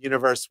 The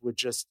universe would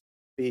just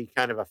be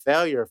kind of a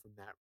failure from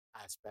that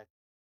aspect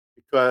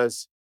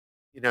because,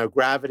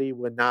 gravity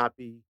would not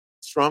be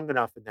strong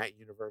enough in that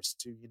universe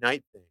to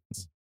unite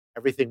things.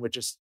 Everything would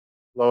just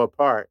blow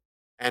apart.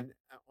 And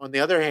on the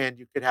other hand,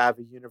 you could have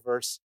a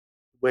universe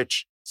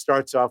which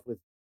starts off with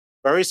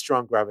very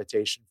strong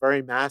gravitation,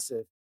 very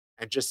massive,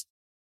 and just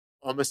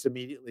almost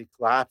immediately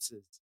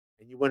collapses.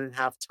 And you wouldn't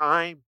have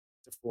time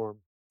to form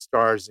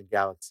stars and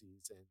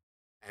galaxies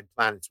and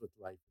planets with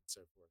life and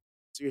so forth.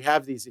 So you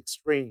have these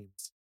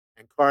extremes.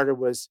 And Carter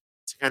was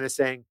kind of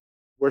saying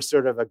we're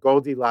sort of a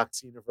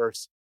Goldilocks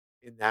universe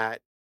in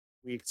that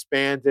we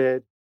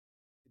expanded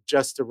at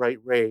just the right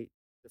rate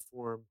to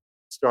form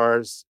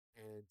stars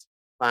and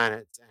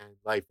planets and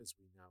life as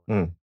we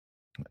know it. Mm.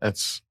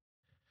 That's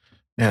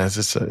Yeah,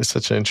 it's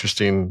such an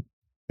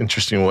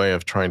interesting way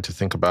of trying to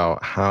think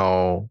about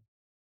how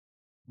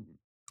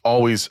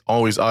always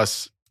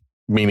us,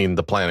 meaning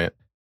the planet,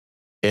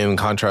 in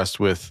contrast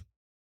with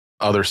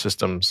other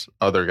systems,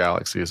 other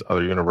galaxies,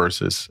 other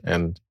universes,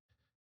 and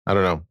I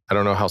don't know. I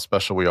don't know how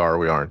special we are or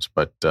we aren't,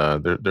 but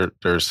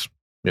there's,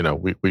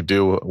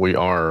 we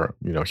are,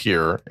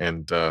 here.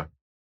 And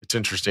it's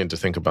interesting to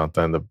think about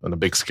that on the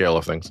big scale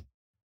of things.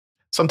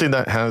 Something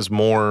that has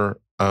more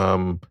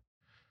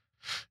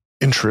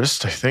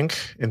interest, I think,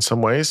 in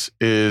some ways,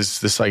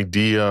 is this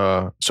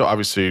idea. So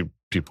obviously,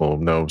 people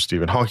know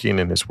Stephen Hawking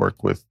and his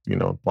work with,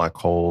 black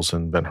holes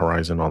and event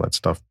horizon, all that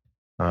stuff,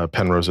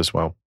 Penrose as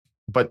well.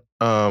 But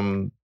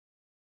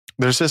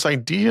there's this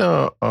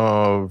idea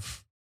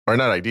of, or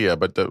not idea,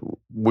 but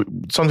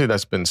something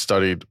that's been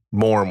studied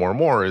more and more and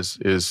more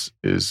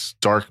is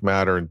dark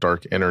matter and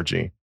dark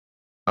energy.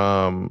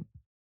 How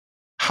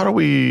do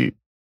we?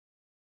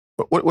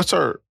 What's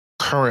our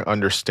current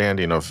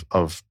understanding of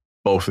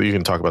both? You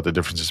can talk about the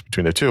differences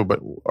between the two, but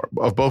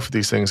of both of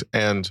these things.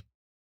 And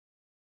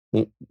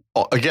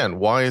again,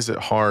 why is it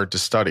hard to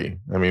study?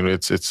 I mean,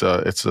 it's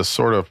a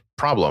sort of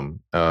problem.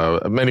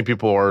 Many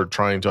people are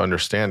trying to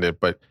understand it,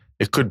 but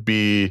it could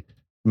be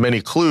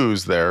many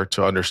clues there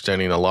to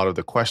understanding a lot of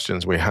the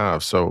questions we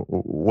have. So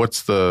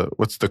what's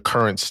the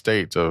current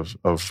state of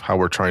how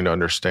we're trying to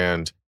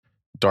understand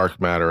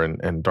dark matter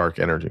and dark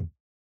energy?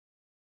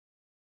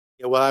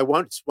 Yeah, well, I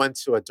once went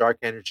to a dark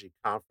energy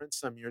conference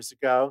some years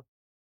ago,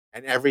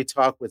 and every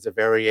talk was a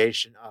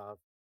variation of,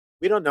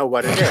 we don't know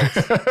what it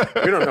is.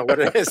 We don't know what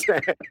it is.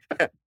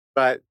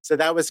 But so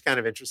that was kind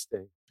of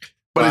interesting.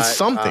 But it's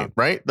something,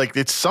 right? Like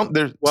there's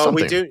something.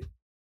 We do.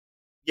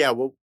 Yeah.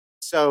 Well,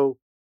 so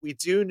we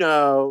do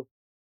know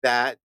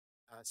that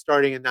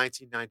starting in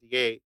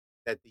 1998,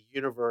 that the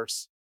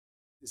universe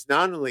is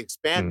not only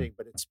expanding,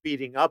 but it's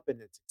speeding up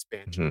in its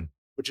expansion,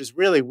 which is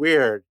really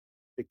weird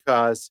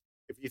because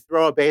if you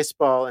throw a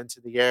baseball into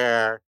the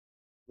air,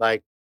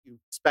 like you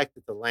expect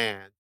it to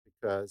land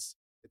because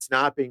it's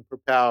not being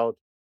propelled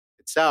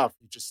itself.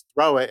 You just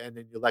throw it and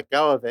then you let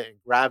go of it, and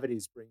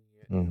gravity's bringing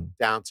it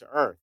down to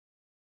Earth.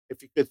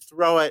 If you could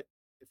throw it,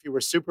 if you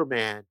were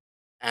Superman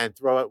and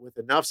throw it with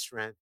enough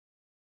strength,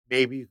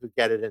 maybe you could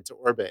get it into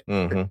orbit.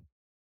 And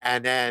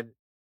then,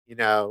 it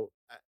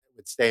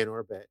would stay in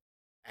orbit.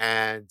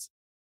 And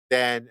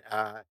then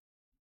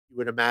you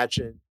would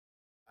imagine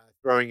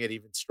throwing it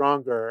even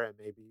stronger, and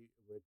maybe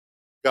it would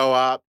go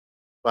up,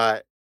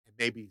 but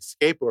maybe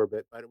escape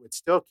orbit, but it would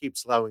still keep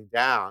slowing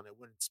down. It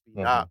wouldn't speed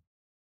up.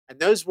 And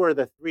those were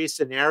the three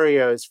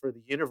scenarios for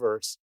the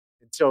universe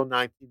until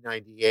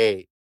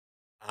 1998,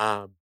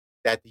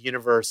 that the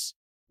universe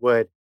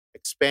would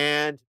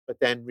expand, but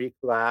then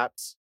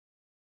recollapse,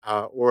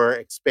 or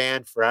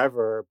expand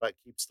forever, but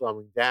keep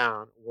slowing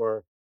down,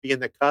 or be in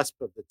the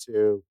cusp of the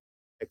two,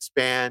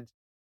 expand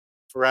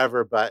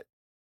forever, but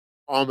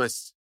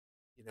almost,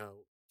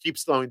 keep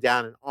slowing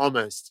down and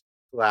almost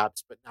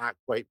collapse, but not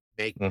quite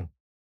make it.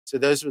 So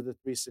those were the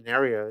three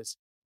scenarios.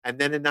 And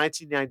then in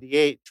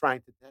 1998,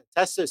 trying to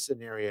test those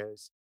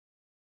scenarios,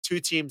 two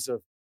teams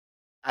of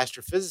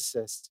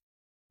astrophysicists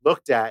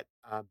looked at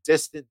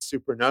distant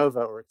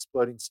supernova or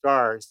exploding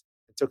stars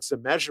and took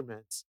some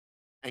measurements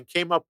and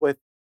came up with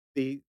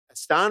the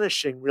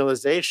astonishing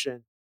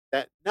realization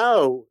that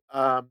no,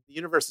 the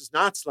universe is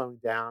not slowing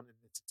down in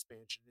its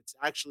expansion. It's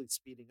actually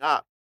speeding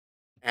up.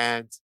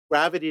 And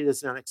gravity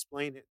does not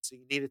explain it. So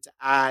you needed to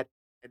add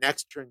an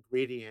extra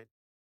ingredient,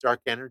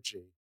 dark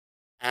energy.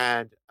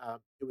 And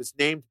it was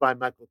named by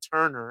Michael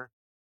Turner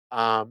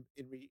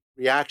in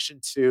reaction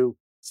to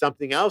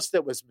something else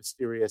that was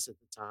mysterious at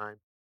the time,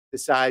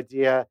 this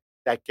idea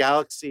that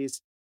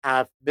galaxies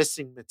have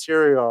missing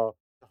material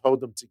to hold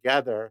them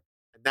together,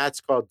 and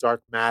that's called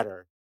dark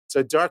matter.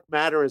 So dark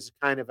matter is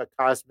a kind of a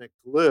cosmic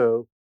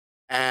glue,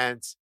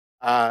 and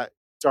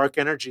dark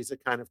energy is a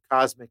kind of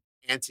cosmic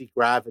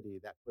anti-gravity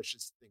that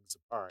pushes things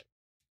apart.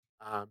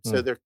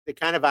 So they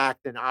kind of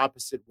act in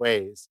opposite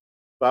ways,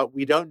 but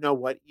we don't know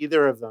what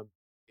either of them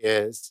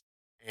is.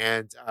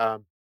 And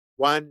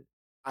one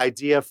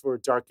idea for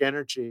dark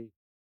energy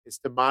is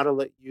to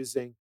model it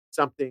using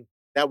something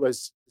that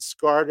was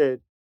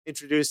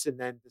introduced and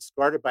then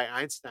discarded by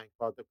Einstein,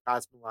 called the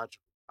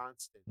cosmological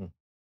constant,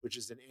 which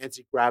is an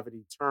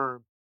anti-gravity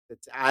term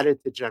that's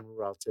added to general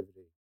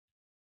relativity.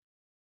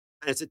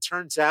 And as it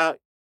turns out,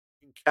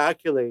 you can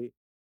calculate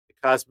the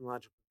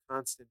cosmological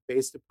constant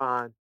based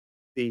upon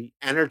the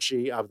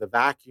energy of the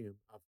vacuum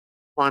of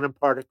quantum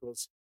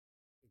particles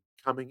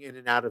coming in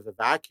and out of the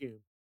vacuum,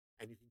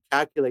 and you can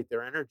calculate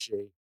their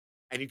energy,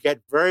 and you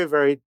get very,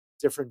 very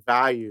different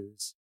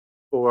values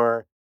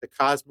for the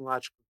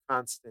cosmological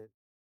constant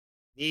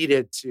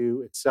needed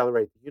to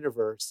accelerate the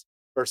universe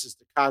versus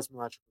the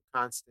cosmological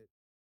constant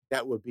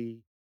that would be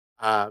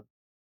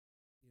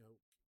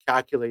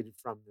calculated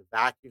from the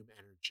vacuum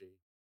energy.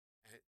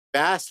 And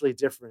vastly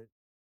different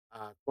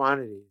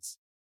quantities.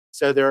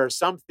 So there are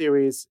some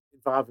theories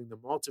involving the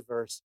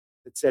multiverse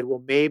that said,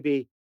 well,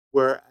 maybe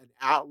we're an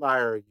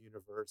outlier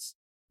universe.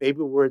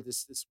 Maybe we're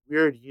this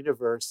weird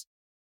universe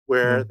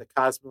where the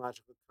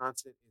cosmological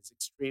constant is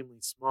extremely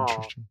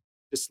small,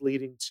 just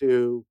leading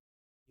to,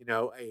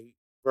 a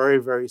very,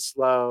 very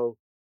slow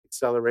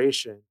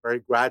acceleration, very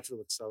gradual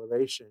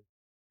acceleration.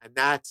 And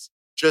that's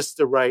just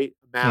the right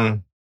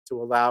amount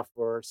to allow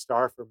for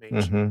star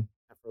formation and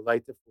for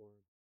light to form.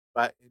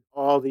 But in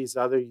all these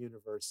other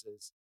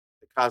universes,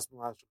 the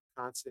cosmological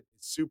constant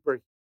is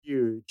super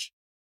huge,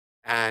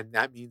 and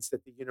that means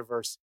that the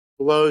universe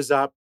blows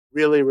up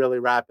really, really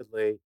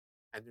rapidly,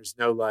 and there's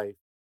no life,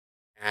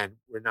 and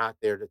we're not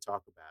there to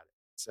talk about it.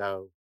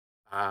 So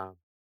um,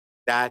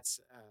 that's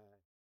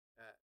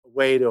a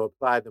way to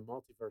apply the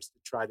multiverse to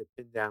try to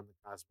pin down the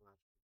cosmological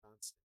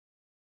constant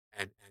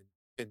and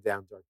pin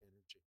down dark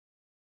energy.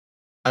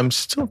 I'm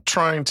still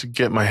trying to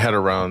get my head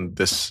around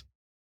this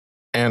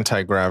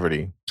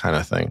anti-gravity kind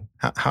of thing.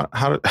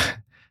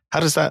 How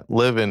does that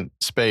live in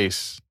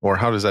space, or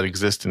how does that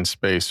exist in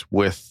space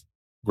with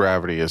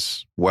gravity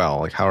as well?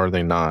 Like, how are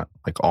they not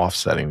like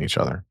offsetting each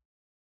other?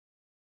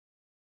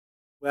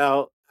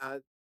 Well,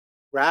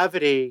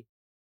 gravity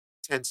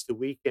tends to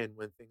weaken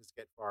when things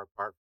get far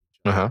apart from each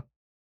other. Uh-huh.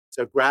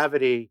 So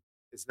gravity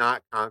is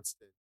not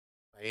constant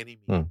by any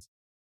Hmm. means.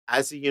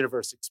 As the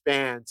universe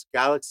expands,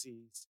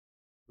 galaxies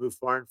move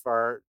far and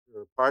far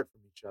apart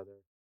from each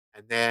other,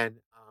 and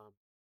then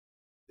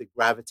the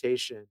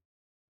gravitation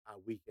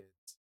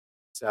weakens.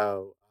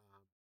 So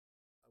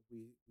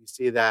we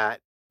see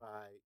that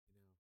by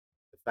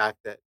the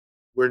fact that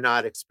we're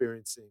not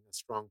experiencing a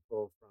strong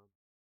pull from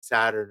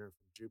Saturn or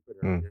from Jupiter.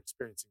 Hmm. We're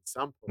experiencing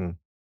some Hmm. pull,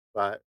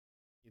 but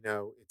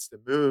it's the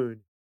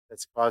moon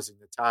that's causing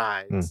the Hmm.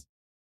 tides,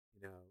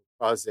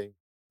 causing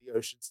the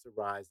oceans to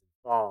rise and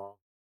fall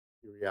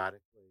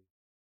periodically,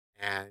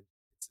 and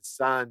it's the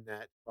sun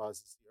that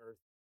causes the Earth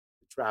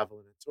to travel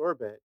in its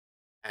orbit,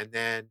 and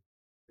then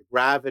the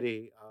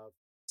gravity of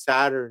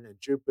Saturn and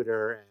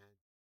Jupiter and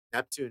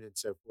Neptune and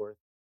so forth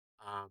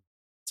um,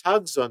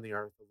 tugs on the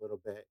Earth a little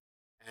bit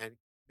and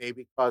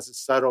maybe causes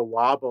subtle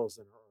wobbles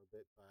in our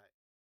orbit,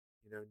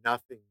 but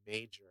nothing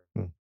major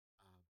Hmm.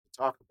 to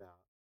talk about.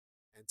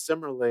 And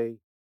similarly,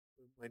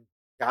 when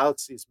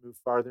galaxies move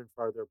farther and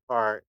farther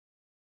apart,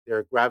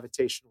 their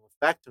gravitational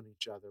effect on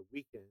each other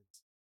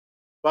weakens,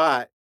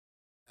 but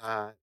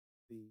uh,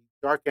 the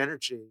dark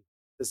energy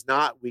does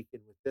not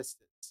weaken with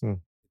distance; Hmm.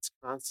 it's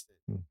constant.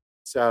 Hmm.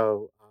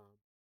 So,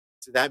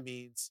 so that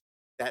means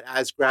that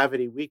as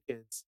gravity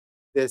weakens,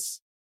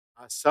 this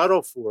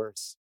subtle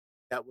force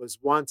that was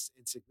once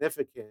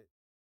insignificant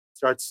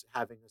starts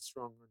having a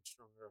stronger and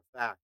stronger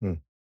effect. Hmm.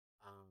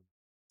 Um,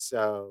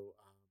 so,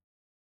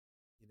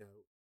 you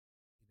know,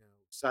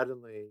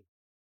 suddenly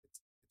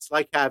it's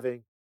like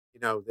having,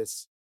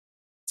 this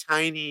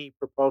tiny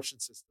propulsion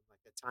system, like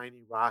a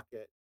tiny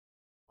rocket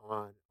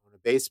on a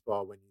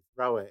baseball when you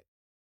throw it,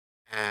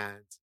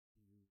 and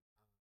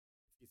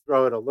if you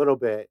throw it a little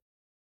bit,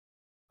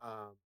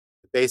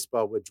 the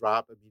baseball would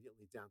drop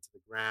immediately down to the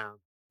ground,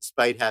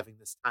 despite having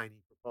this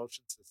tiny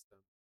propulsion system,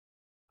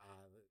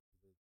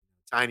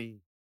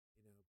 tiny,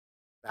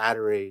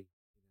 battery,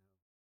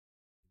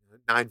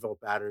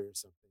 9-volt battery or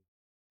something.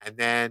 And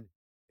then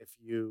if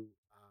you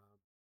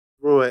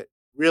threw it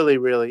really,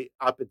 really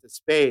up into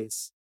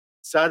space,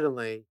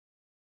 suddenly,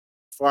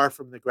 far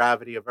from the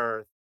gravity of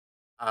Earth,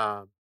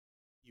 um,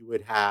 you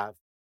would have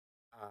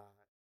uh,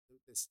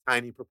 this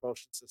tiny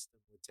propulsion system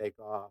would take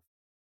off,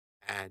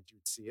 and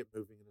you'd see it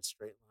moving in a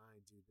straight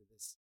line due to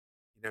this,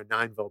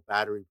 9-volt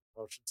battery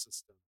propulsion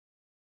system.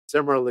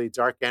 Similarly,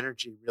 dark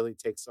energy really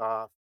takes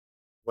off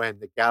when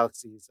the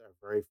galaxies are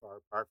very far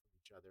apart from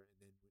each other,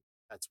 and then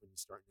that's when you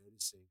start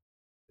noticing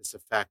this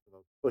effect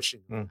of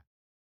pushing on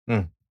Hmm.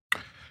 that.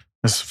 Hmm.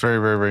 It's very,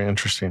 very, very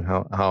interesting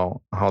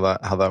how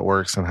that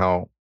works, and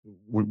how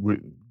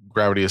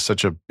gravity is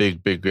such a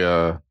big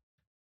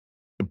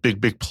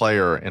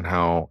player in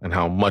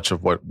how much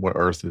of what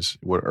Earth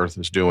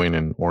is doing,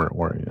 and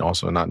or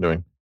also not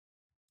doing.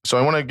 So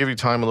I want to give you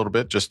time a little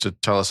bit just to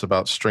tell us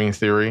about string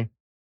theory.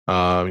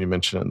 You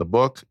mentioned it in the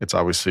book. It's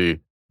obviously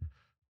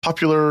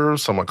popular,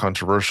 somewhat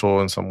controversial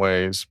in some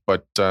ways,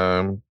 but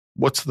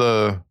what's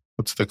the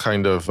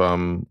kind of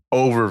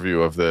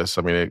overview of this?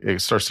 I mean,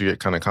 it starts to get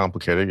kind of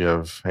complicated. You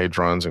have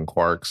hadrons and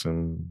quarks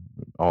and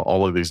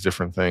all of these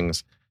different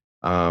things,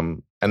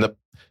 and the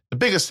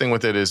biggest thing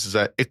with it is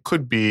that it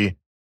could be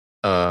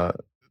uh,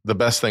 the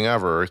best thing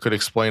ever. It could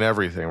explain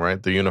everything,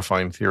 right? The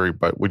unifying theory,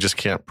 but we just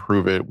can't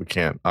prove it. We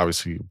can't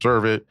obviously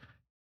observe it.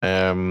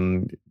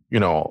 Um, you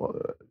know,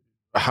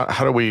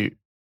 how do we?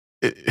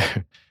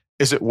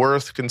 Is it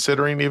worth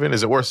considering? Even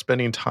is it worth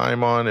spending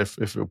time on if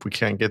we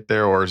can't get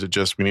there, or is it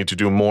just we need to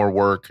do more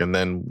work and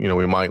then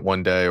we might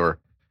one day? Or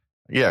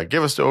yeah,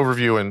 give us the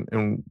overview,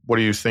 and what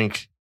do you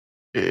think?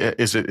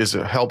 Is it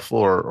helpful,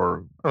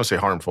 or I don't say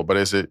harmful, but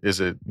is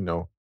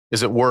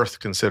it worth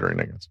considering?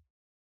 I guess.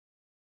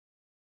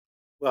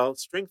 Well,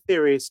 string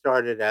theory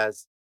started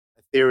as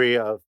a theory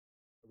of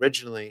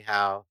originally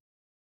how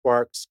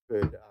quarks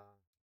could,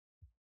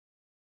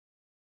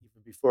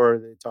 even before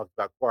they talked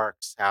about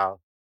quarks, how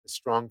the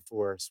strong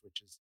force,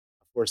 which is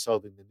a force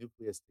holding the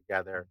nucleus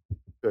together,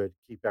 could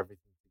keep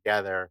everything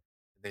together.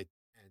 And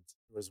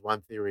there was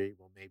one theory,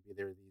 well, maybe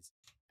there are these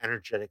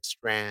energetic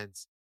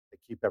strands that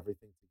keep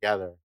everything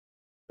together.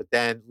 But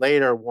then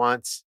later,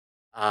 once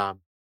the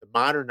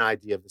modern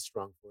idea of the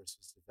strong force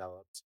was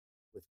developed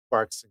with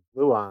quarks and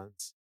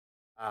gluons,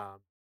 um,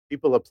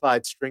 people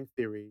applied string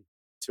theory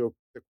to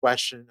the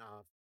question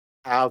of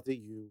how do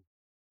you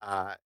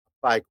uh,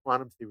 apply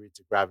quantum theory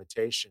to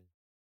gravitation,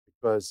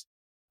 because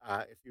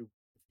if you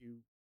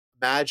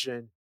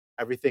imagine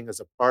everything as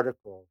a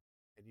particle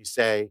and you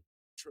say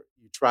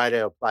you try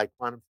to apply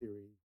quantum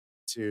theory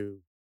to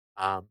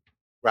um,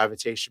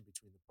 gravitation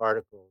between the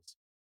particles,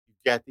 you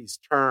get these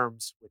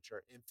terms which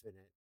are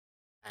infinite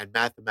and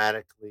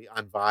mathematically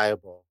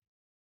unviable,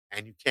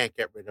 and you can't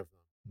get rid of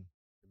them,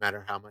 no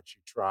matter how much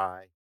you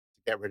try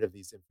to get rid of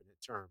these infinite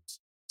terms.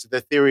 So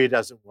the theory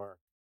doesn't work.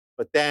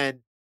 But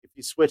then, if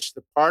you switch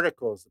the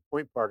particles, the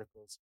point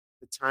particles,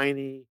 the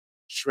tiny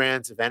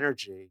strands of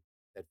energy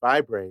that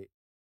vibrate,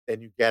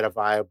 then you get a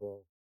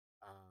viable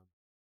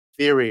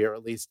theory, or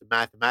at least a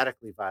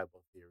mathematically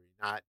viable theory,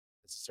 not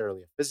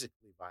necessarily a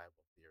physically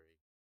viable theory.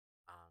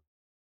 Um,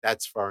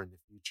 that's far in the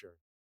future.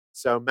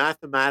 So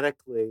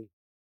mathematically,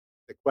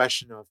 the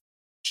question of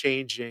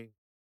changing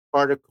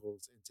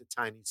particles into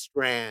tiny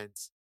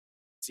strands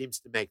seems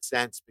to make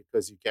sense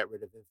because you get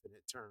rid of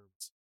infinite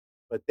terms.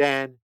 But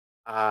then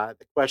the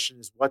question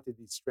is, what did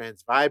these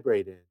strands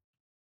vibrate in?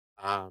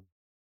 Um,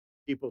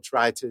 People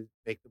tried to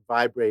make them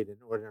vibrate in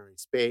ordinary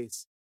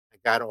space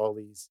and got all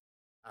these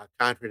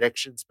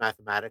contradictions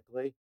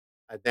mathematically.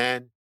 And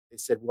then they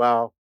said,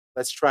 well,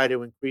 let's try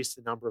to increase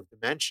the number of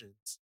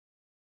dimensions.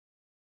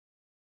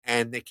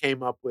 And they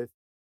came up with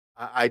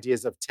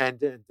ideas of 10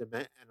 and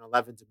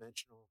 11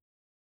 dimensional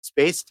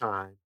space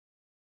time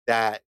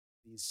that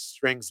these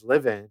strings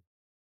live in.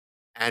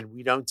 And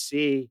we don't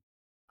see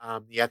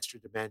the extra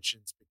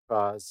dimensions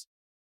because,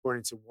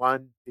 according to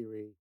one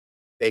theory,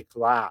 they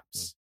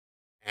collapse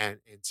and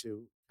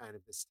into kind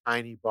of this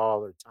tiny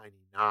ball or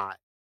tiny knot,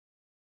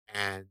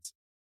 and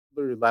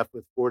literally left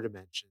with four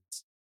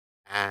dimensions.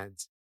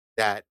 And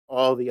that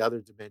all the other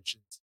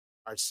dimensions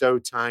are so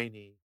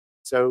tiny,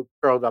 so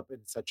curled up in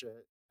such a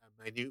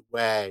minute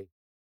way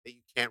that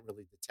you can't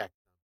really detect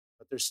them.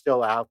 But they're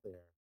still out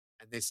there,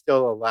 and they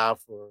still allow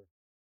for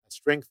a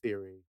string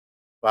theory,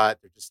 but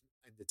they're just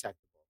undetectable.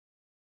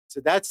 So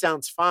that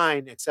sounds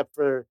fine, except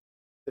for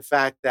the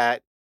fact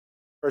that,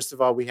 first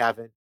of all, we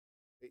haven't,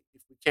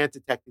 if we can't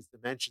detect these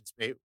dimensions,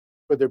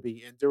 could there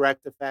be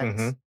indirect Mm-hmm.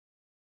 effects?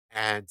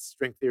 And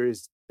string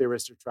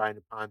theorists are trying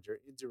to ponder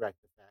indirect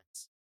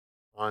effects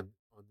on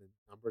the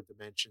number of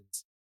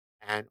dimensions,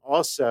 and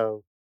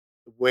also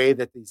the way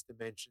that these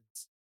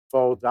dimensions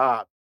fold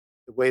up,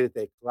 the way that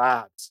they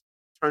collapse.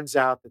 Turns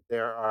out that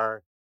there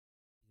are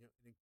an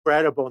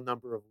incredible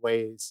number of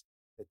ways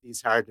that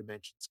these higher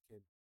dimensions can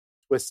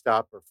twist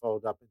up or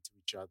fold up into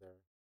each other,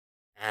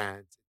 and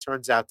it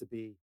turns out to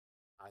be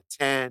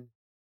 10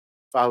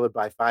 followed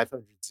by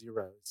 500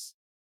 zeros,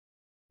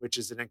 which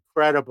is an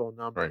incredible Right.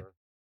 number,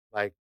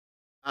 like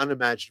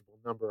unimaginable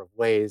number of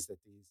ways that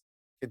these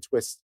can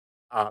twist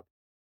up.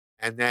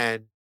 And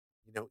then,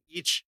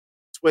 each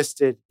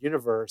twisted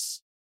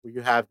universe where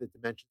you have the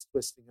dimensions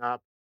twisting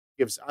up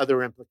gives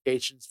other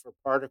implications for Mm.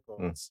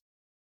 particles.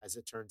 As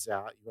it turns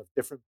out, you have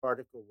different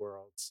particle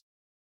worlds.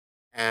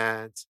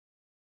 And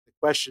the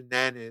question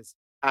then is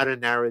how to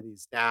narrow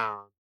these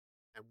down.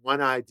 And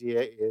one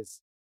idea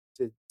is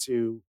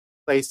to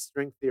place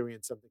string theory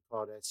in something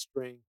called a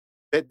string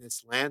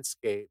fitness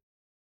landscape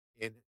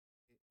in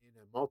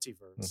a Mm.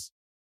 multiverse,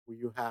 where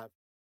you have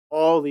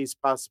all these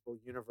possible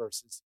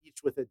universes,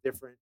 each with a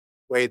different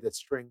way that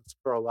strings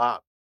curl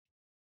up,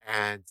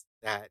 and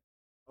that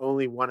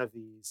only one of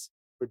these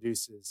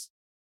produces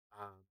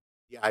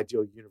the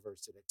ideal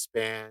universe that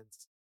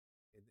expands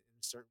in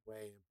a certain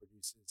way and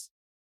produces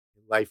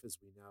life as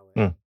we know it.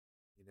 Mm.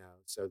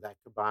 So that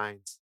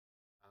combines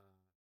uh,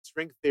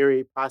 string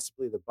theory,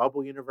 possibly the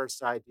bubble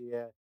universe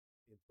idea,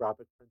 the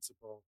anthropic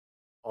principle,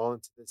 all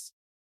into this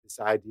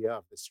idea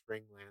of the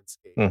string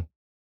landscape. Mm.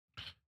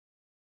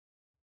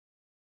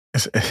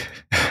 It's,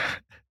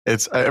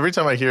 it's every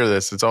time I hear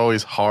this, it's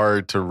always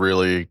hard to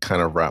really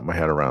kind of wrap my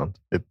head around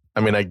it.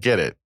 I mean, I get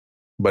it,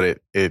 but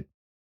it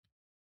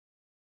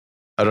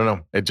I don't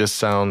know. It just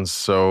sounds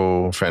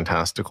so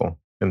fantastical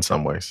in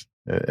some ways.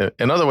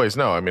 In other ways,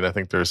 no. I mean, I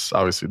think there's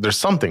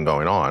something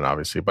going on,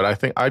 obviously, but I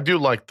think I do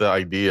like the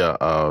idea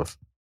of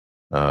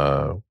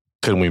uh,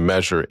 can we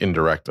measure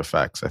indirect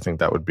effects? I think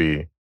that would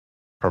be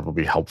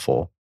probably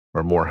helpful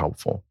or more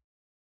helpful.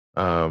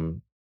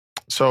 Um,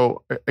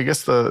 so I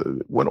guess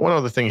the one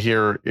other thing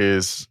here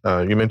is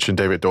you mentioned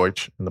David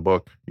Deutsch in the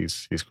book.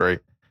 He's great,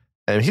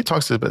 and he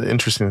talks about the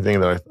interesting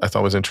thing that I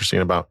thought was interesting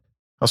about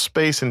how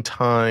space and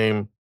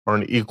time are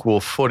an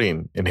equal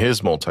footing in his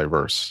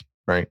multiverse,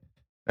 right?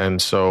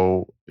 And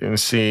so you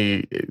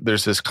see,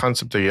 there's this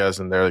concept that he has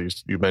in there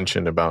that you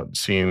mentioned about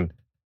seeing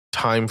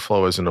time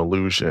flow as an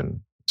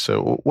illusion.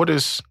 So what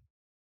is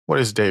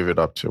David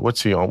up to?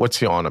 What's he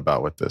on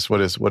about with this?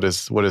 What is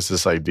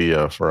this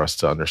idea for us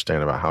to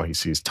understand about how he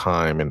sees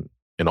time and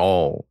in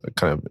all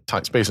kind of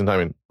time, space and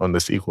time on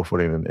this equal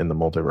footing in the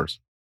multiverse?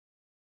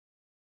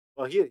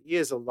 Well, he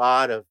has a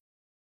lot of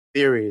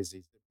theories.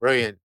 He's a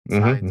brilliant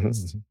Mm-hmm,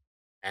 scientist mm-hmm,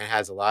 and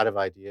has a lot of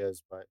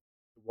ideas. But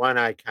the one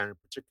I kind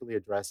of particularly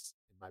address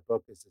in my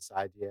book is this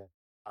idea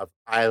of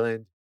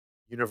island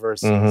mm-hmm,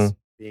 universes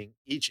being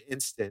each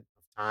instant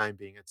of time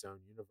being its own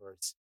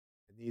universe,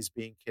 and these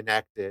being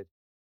connected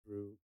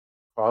through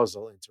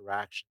causal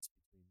interactions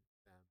between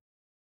them.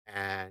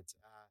 And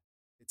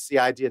it's the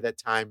idea that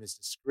time is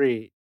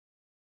discrete,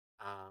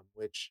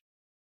 which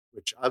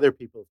other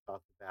people have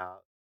talked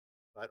about,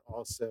 but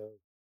also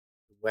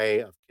the way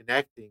of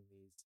connecting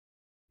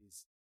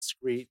these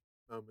discrete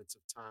moments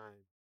of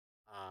time,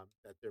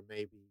 that there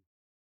may be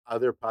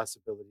other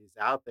possibilities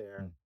out there,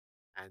 Mm.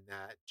 and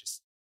that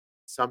just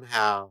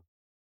somehow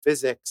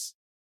physics,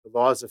 the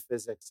laws of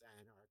physics,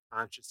 and our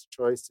conscious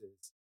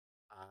choices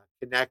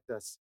connect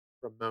us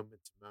from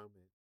moment to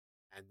moment,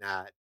 and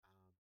that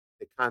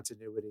the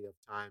continuity of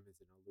time is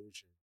an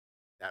illusion.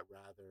 That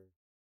rather,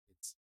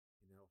 it's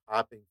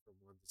hopping from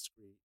one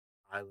discrete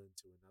island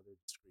to another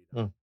discrete Mm.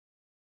 island,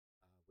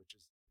 which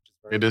is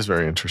very It is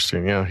very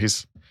interesting. Yeah,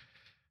 he's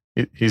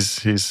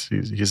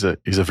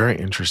a very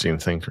interesting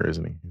thinker,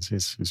 isn't he?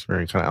 He's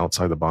very kind of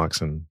outside the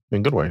box and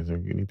in good ways. You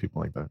need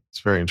people like that.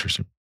 It's very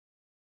interesting.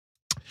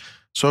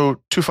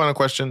 So, two final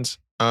questions.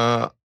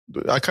 I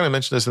kind of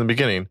mentioned this in the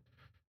beginning.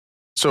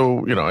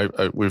 So, you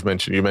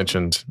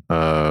mentioned,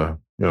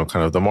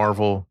 kind of the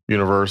Marvel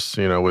universe,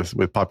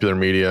 with popular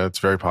media. It's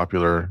very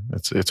popular.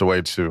 It's a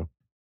way to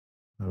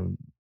um,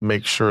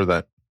 make sure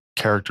that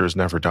characters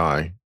never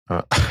die.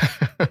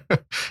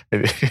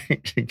 And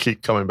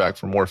keep coming back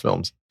for more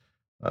films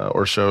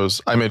or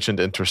shows. I mentioned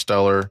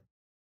Interstellar,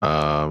 so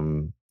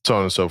on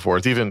and so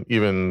forth.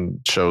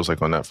 Even shows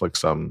like on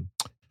Netflix,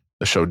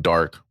 the show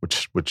Dark,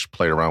 which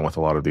played around with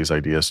a lot of these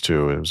ideas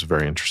too. It was a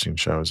very interesting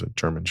show. It was a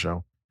German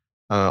show.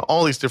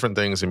 All these different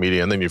things in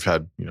media, and then you've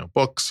had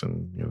books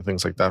and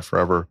things like that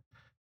forever.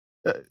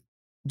 Uh,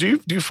 do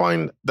you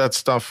find that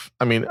stuff?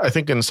 I mean, I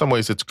think in some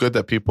ways it's good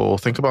that people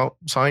think about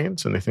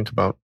science and they think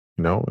about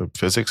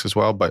physics as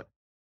well, but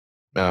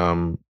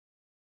um,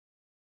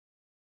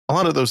 a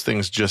lot of those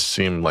things just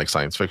seem like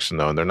science fiction,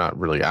 though, and they're not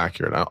really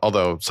accurate.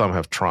 Although some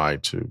have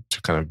tried to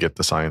kind of get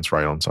the science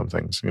right on some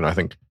things. I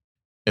think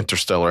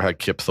Interstellar had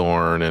Kip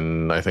Thorne,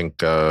 and I think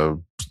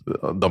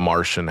The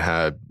Martian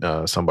had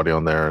somebody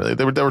on there.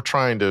 They were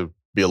trying to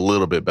be a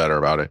little bit better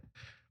about it.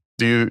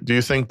 Do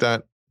you think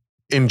that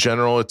in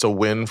general it's a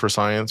win for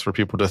science for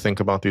people to think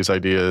about these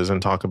ideas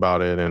and talk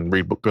about it and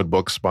read good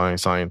books by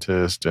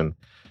scientists and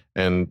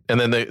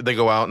then they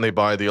go out and they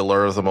buy the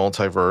allure of the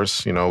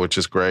multiverse, which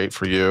is great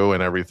for you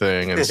and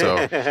everything. And so,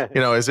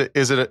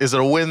 is it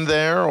a win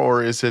there,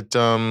 or is it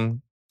do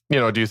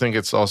you think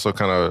it's also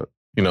kind of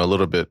a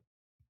little bit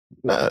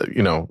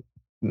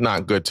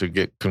not good to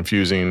get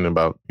confusing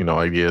about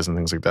ideas and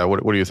things like that?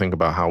 What do you think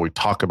about how we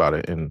talk about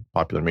it in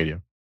popular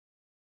media?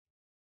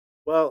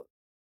 Well,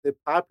 the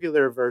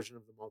popular version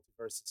of the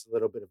multiverse is a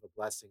little bit of a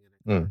blessing and a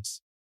Mm.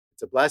 curse.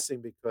 It's a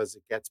blessing because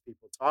it gets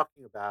people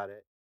talking about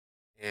it.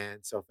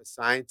 And so if a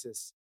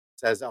scientist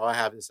says, "Oh, I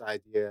have this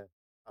idea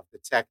of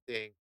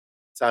detecting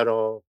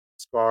subtle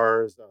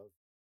scars of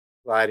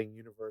colliding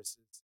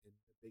universes in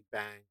the Big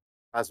Bang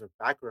cosmic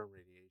background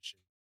radiation,"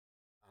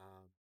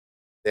 um,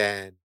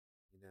 then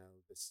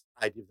this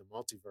idea of the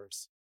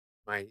multiverse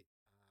might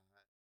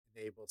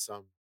enable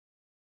some,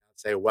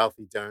 say, a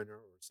wealthy donor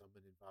or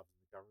someone involved in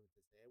the government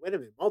to say, "Hey, wait a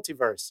minute,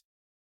 multiverse.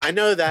 I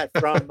know that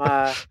from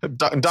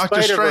Doctor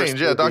Spider Verse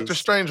Strange, yeah, Doctor movies.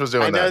 Strange was I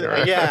doing know, that,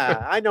 right?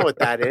 yeah, I know what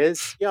that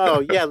is.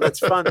 Yo, yeah, let's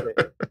fund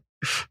it."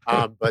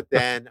 But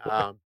then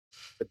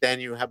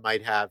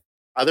might have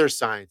other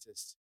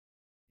scientists,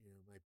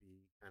 might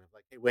be kind of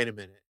like, "Hey, wait a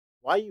minute,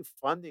 why are you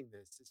funding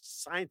this? It's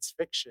science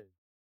fiction,"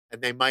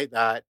 and they might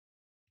not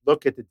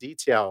look at the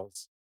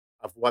details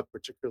of what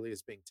particularly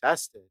is being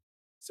tested.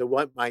 So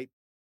what might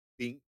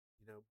be,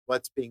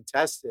 what's being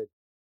tested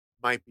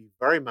might be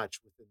very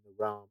much within the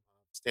realm of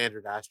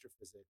standard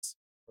astrophysics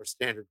or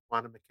standard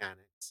quantum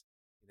mechanics,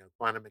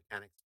 quantum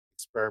mechanics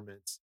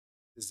experiments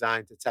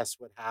designed to test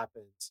what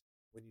happens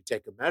when you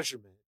take a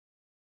measurement.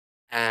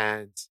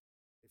 And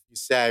if you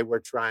say we're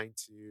trying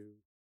to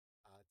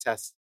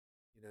test,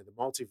 the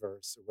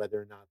multiverse, or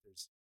whether or not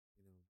there's,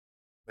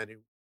 many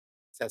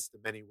test the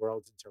many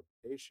worlds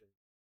interpretation,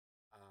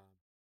 um,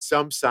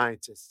 some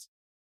scientists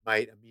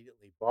might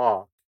immediately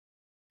balk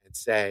and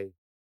say,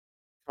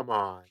 "Come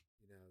on,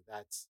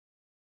 that's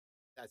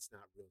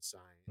not real Mm.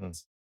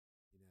 science.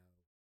 You know,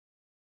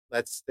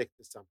 let's stick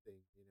to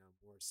something,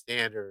 more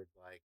standard,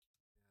 like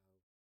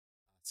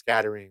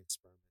scattering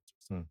experiments or Mm.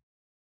 something."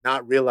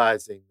 Not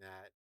realizing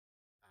that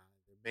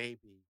there may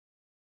be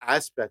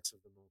aspects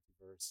of the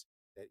multiverse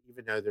that,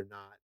 even though they're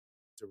not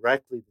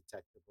directly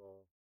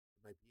detectable,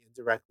 they might be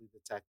indirectly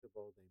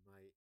detectable. They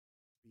might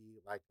be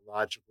like a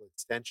logical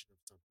extension of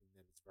something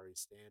that is very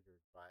standard,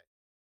 but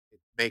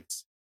it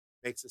makes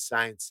the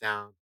science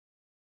sound,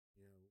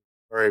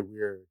 very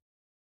weird.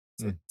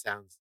 Mm. It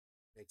sounds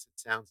makes it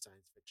sound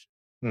science fiction.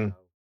 Mm.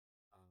 So,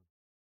 um,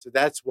 so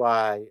that's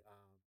why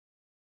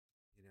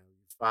you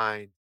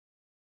find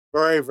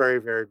very, very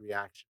varied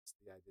reactions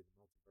to the idea of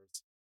the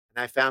multiverse.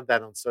 And I found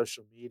that on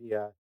social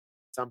media,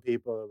 some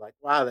people are like,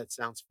 "Wow, that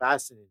sounds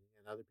fascinating,"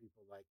 and other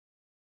people are like,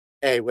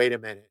 "Hey, wait a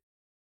minute,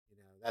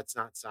 that's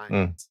not Mm.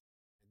 science,"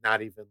 and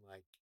not even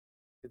like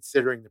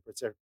considering the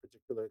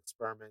particular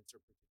experiments or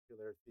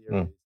molecular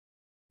theories,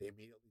 they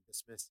immediately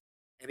dismiss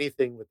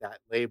anything with that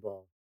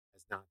label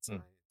as not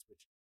science, which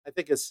I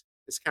think is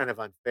kind of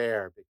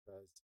unfair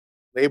because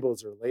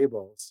labels are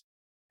labels.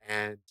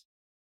 And,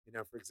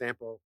 for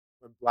example,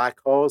 when black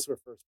holes were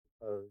first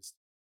proposed,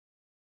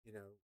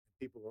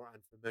 people were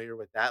unfamiliar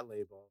with that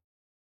label.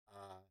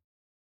 Uh,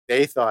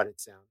 they thought it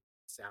sounded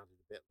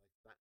a bit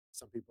like,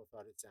 some people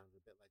thought it sounded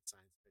a bit like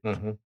science fiction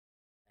Mm-hmm.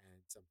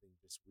 and something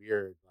just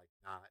weird, like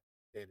not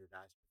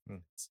standardized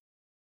Mm. physics.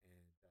 And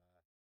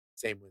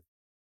same with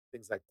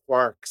things like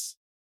quarks.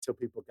 Until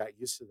people got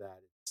used to that,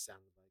 it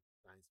sounded like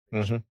science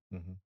fiction. Mm-hmm.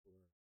 Mm-hmm.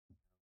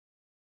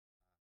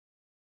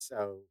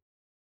 So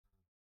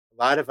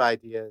a lot of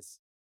ideas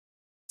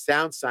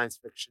sound science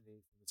fiction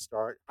from the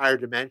start. Higher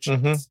Mm-hmm.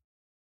 dimensions,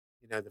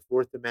 the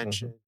fourth Mm-hmm.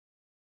 dimension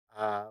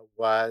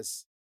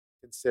was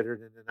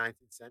considered in the 19th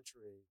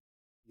century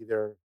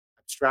either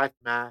abstract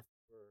math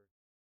or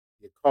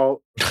the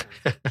occult or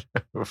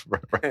science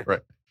Right, fiction. right.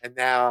 and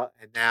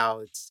now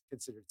it's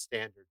considered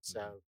standard.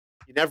 So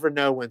you never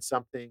know when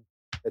something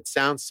that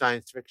sounds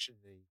science fiction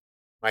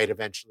might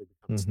eventually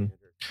become Mm-hmm.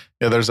 standard.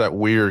 Yeah, there's that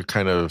weird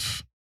kind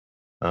of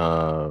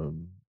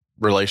um,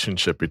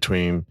 relationship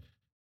between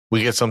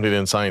we get something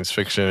in science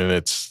fiction and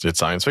it's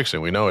science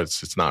fiction. We know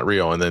it's not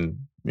real. And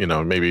then,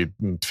 maybe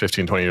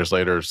 15, 20 years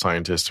later,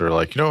 scientists are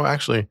like,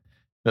 actually,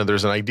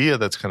 there's an idea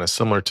that's kind of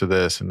similar to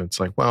this. And it's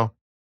like, well,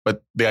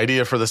 but the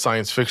idea for the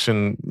science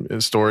fiction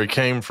story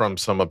came from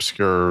some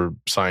obscure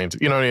science.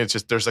 It's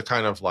just, there's a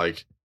kind of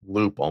like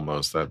loop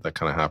almost that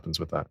kind of happens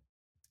with that.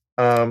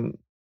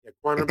 Yeah,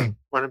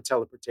 quantum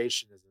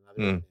teleportation is another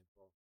mm,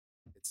 example.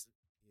 It's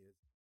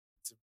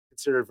it's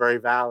considered very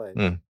valid.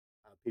 mm,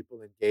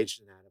 People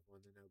engaged in that have won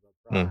the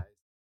Nobel mm. Prize,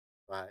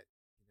 but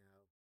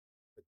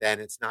but then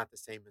it's not the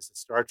same as the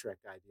Star Trek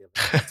idea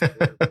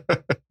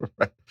of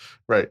Right.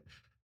 Right.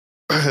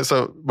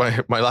 So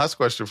my last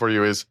question for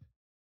you is,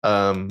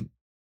 kind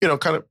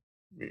of,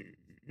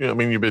 I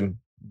mean, you've been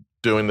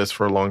doing this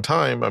for a long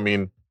time. I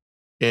mean,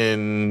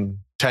 in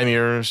 10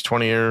 years,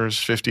 20 years,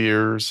 50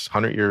 years,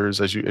 100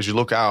 years, as you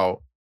look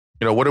out,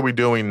 what are we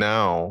doing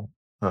now?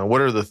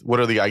 What are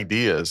the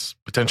ideas,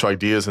 potential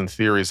ideas and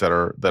theories that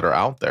are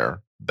out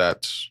there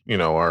that,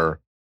 are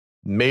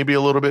maybe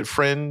a little bit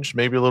fringe,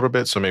 maybe a little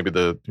bit. So maybe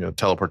the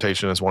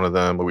teleportation is one of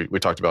them. We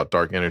talked about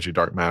dark energy,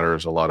 dark matter.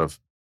 There's a lot of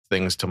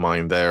things to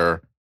mine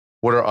there.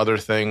 What are other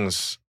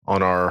things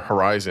on our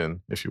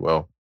horizon, if you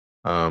will,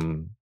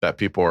 that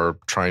people are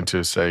trying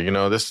to say,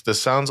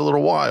 this sounds a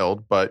little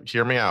wild, but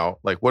hear me out.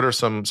 Like, what are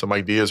some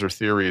ideas or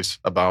theories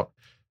about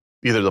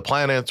either the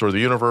planets or the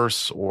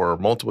universe or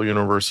multiple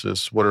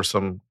universes? What are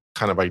some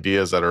kind of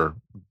ideas that are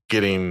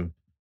getting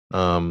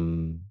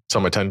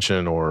some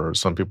attention or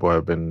some people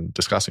have been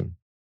discussing?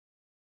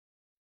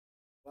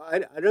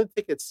 Well, I don't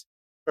think it's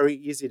very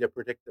easy to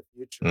predict the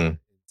future Mm, in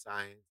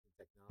science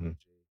and mm. technology.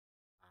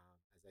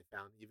 As I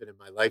found, even in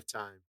my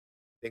lifetime,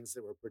 things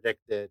that were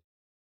predicted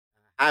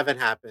haven't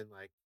happened.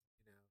 Like,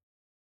 you know,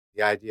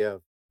 the idea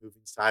of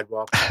moving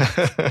sidewalks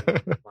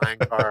eventually, flying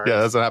Yeah, that cars.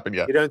 hasn't happened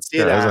yet. You don't see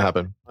Yeah, it hasn't that.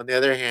 happened. On the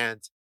other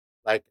hand,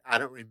 like I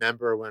don't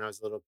remember when I was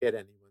a little kid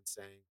anyone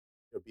saying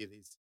there'll be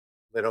these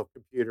little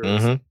computers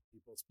Mm-hmm. in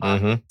people's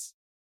Mm-hmm. pockets.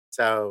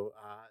 So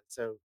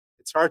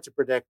it's hard to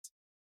predict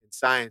in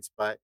science,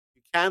 but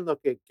you can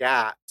look at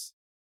gaps.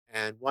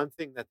 And one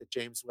thing that the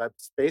James Webb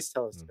Space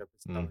Telescope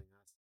is Mm-hmm. telling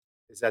us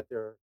is that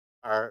there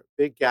are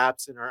big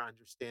gaps in our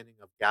understanding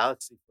of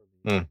galaxy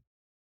formation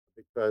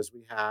because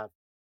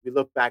we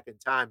look back in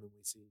time and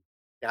we see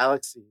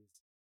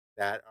galaxies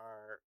that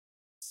are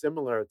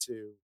similar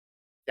to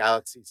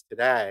galaxies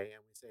today,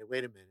 and we say,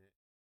 wait a minute,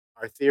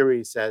 our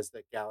theory says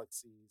that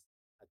galaxies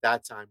at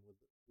that time would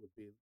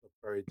look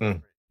very Mm-hmm.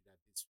 different. You have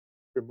these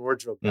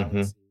primordial Mm-hmm.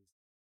 galaxies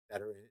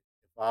that are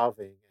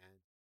evolving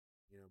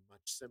and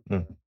much Mm-hmm.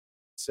 simpler.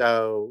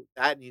 So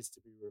that needs to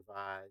be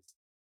revised,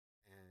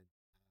 and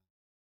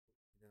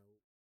you know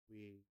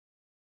we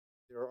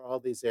there are all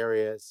these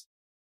areas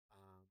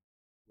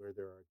where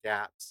there are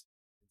gaps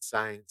in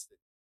science that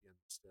need to be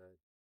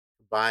understood.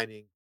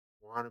 Combining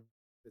quantum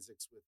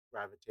physics with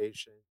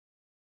gravitation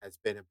has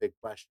been a big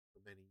question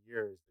for many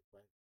years. The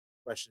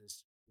question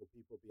is, will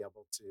people be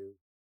able to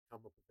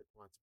come up with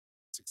a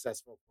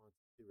successful quantum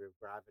theory of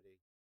gravity?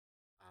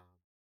 Um,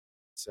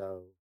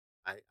 so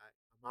I'm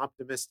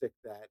optimistic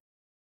that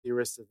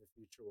theorists of the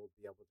future will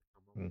be able to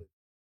come up with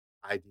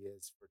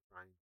ideas for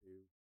trying to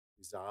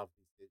resolve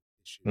these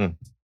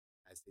issues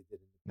as they did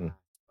in the Mm-hmm.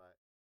 past. But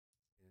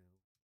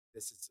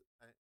this is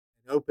an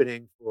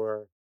opening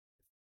for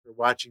if you're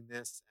watching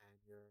this and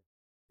you're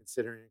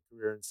considering a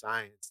career in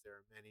science. There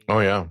are many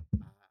Oh yeah.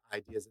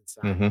 ideas in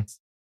Mm-hmm. science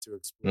to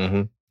explore.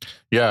 Mm-hmm.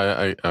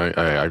 Yeah,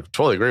 I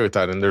totally agree with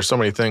that. And there's so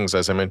many things,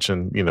 as I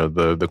mentioned,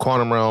 the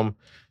quantum realm,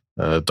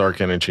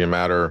 dark energy and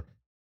matter.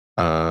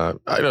 I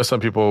know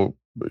some people,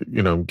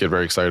 get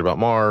very excited about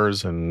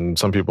Mars, and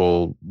some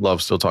people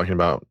love still talking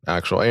about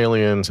actual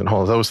aliens and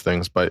all of those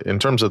things. But in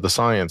terms of the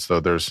science,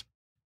 though, there's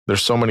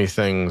so many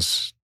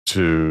things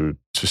to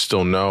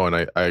still know. And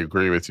I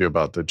agree with you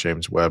about the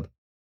James Webb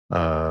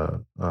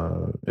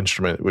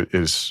instrument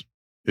is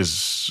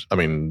is, I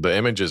mean, the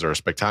images are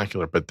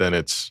spectacular, but then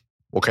it's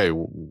okay.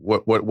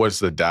 What's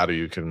the data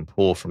you can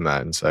pull from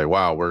that and say,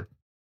 wow,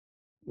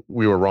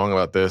 we were wrong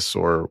about this,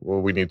 or well,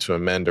 we need to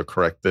amend or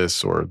correct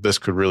this, or this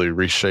could really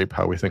reshape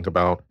how we think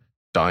about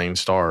dying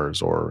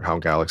stars or how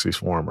galaxies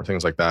form or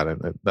things like that.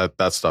 And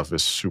that stuff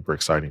is super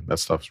exciting. That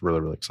stuff's really,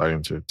 really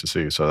exciting to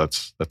see. So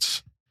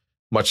that's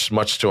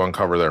much to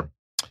uncover there.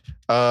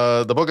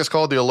 The book is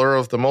called The Allure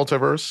of the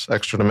Multiverse,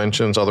 Extra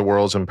Dimensions, Other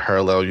Worlds, and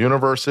Parallel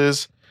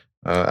Universes,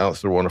 out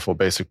through Wonderful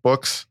Basic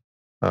Books.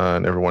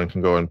 And everyone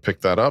can go and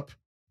pick that up.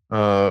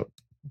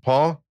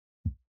 Paul,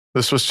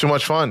 this was too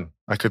much fun.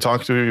 I could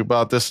talk to you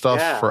about this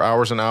stuff for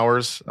hours and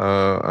hours.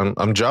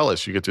 I'm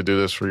jealous you get to do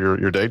this for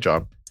your day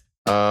job.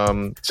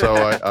 So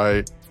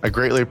I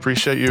greatly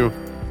appreciate you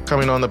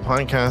coming on the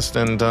podcast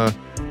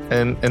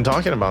and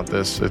talking about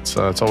this. It's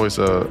always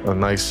a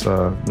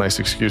nice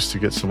excuse to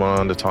get someone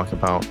on to talk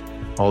about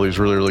all these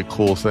really, really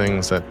cool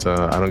things that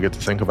I don't get to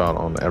think about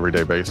on an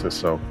everyday basis.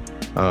 So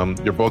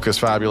your book is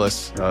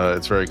fabulous.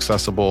 It's very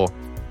accessible.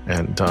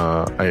 And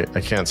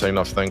I can't say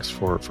enough thanks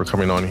for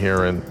coming on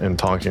here and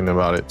talking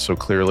about it so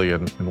clearly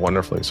and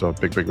wonderfully. So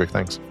big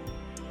thanks.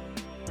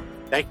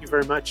 Thank you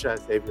very much,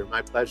 Xavier.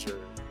 My pleasure.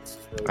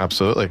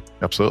 Absolutely.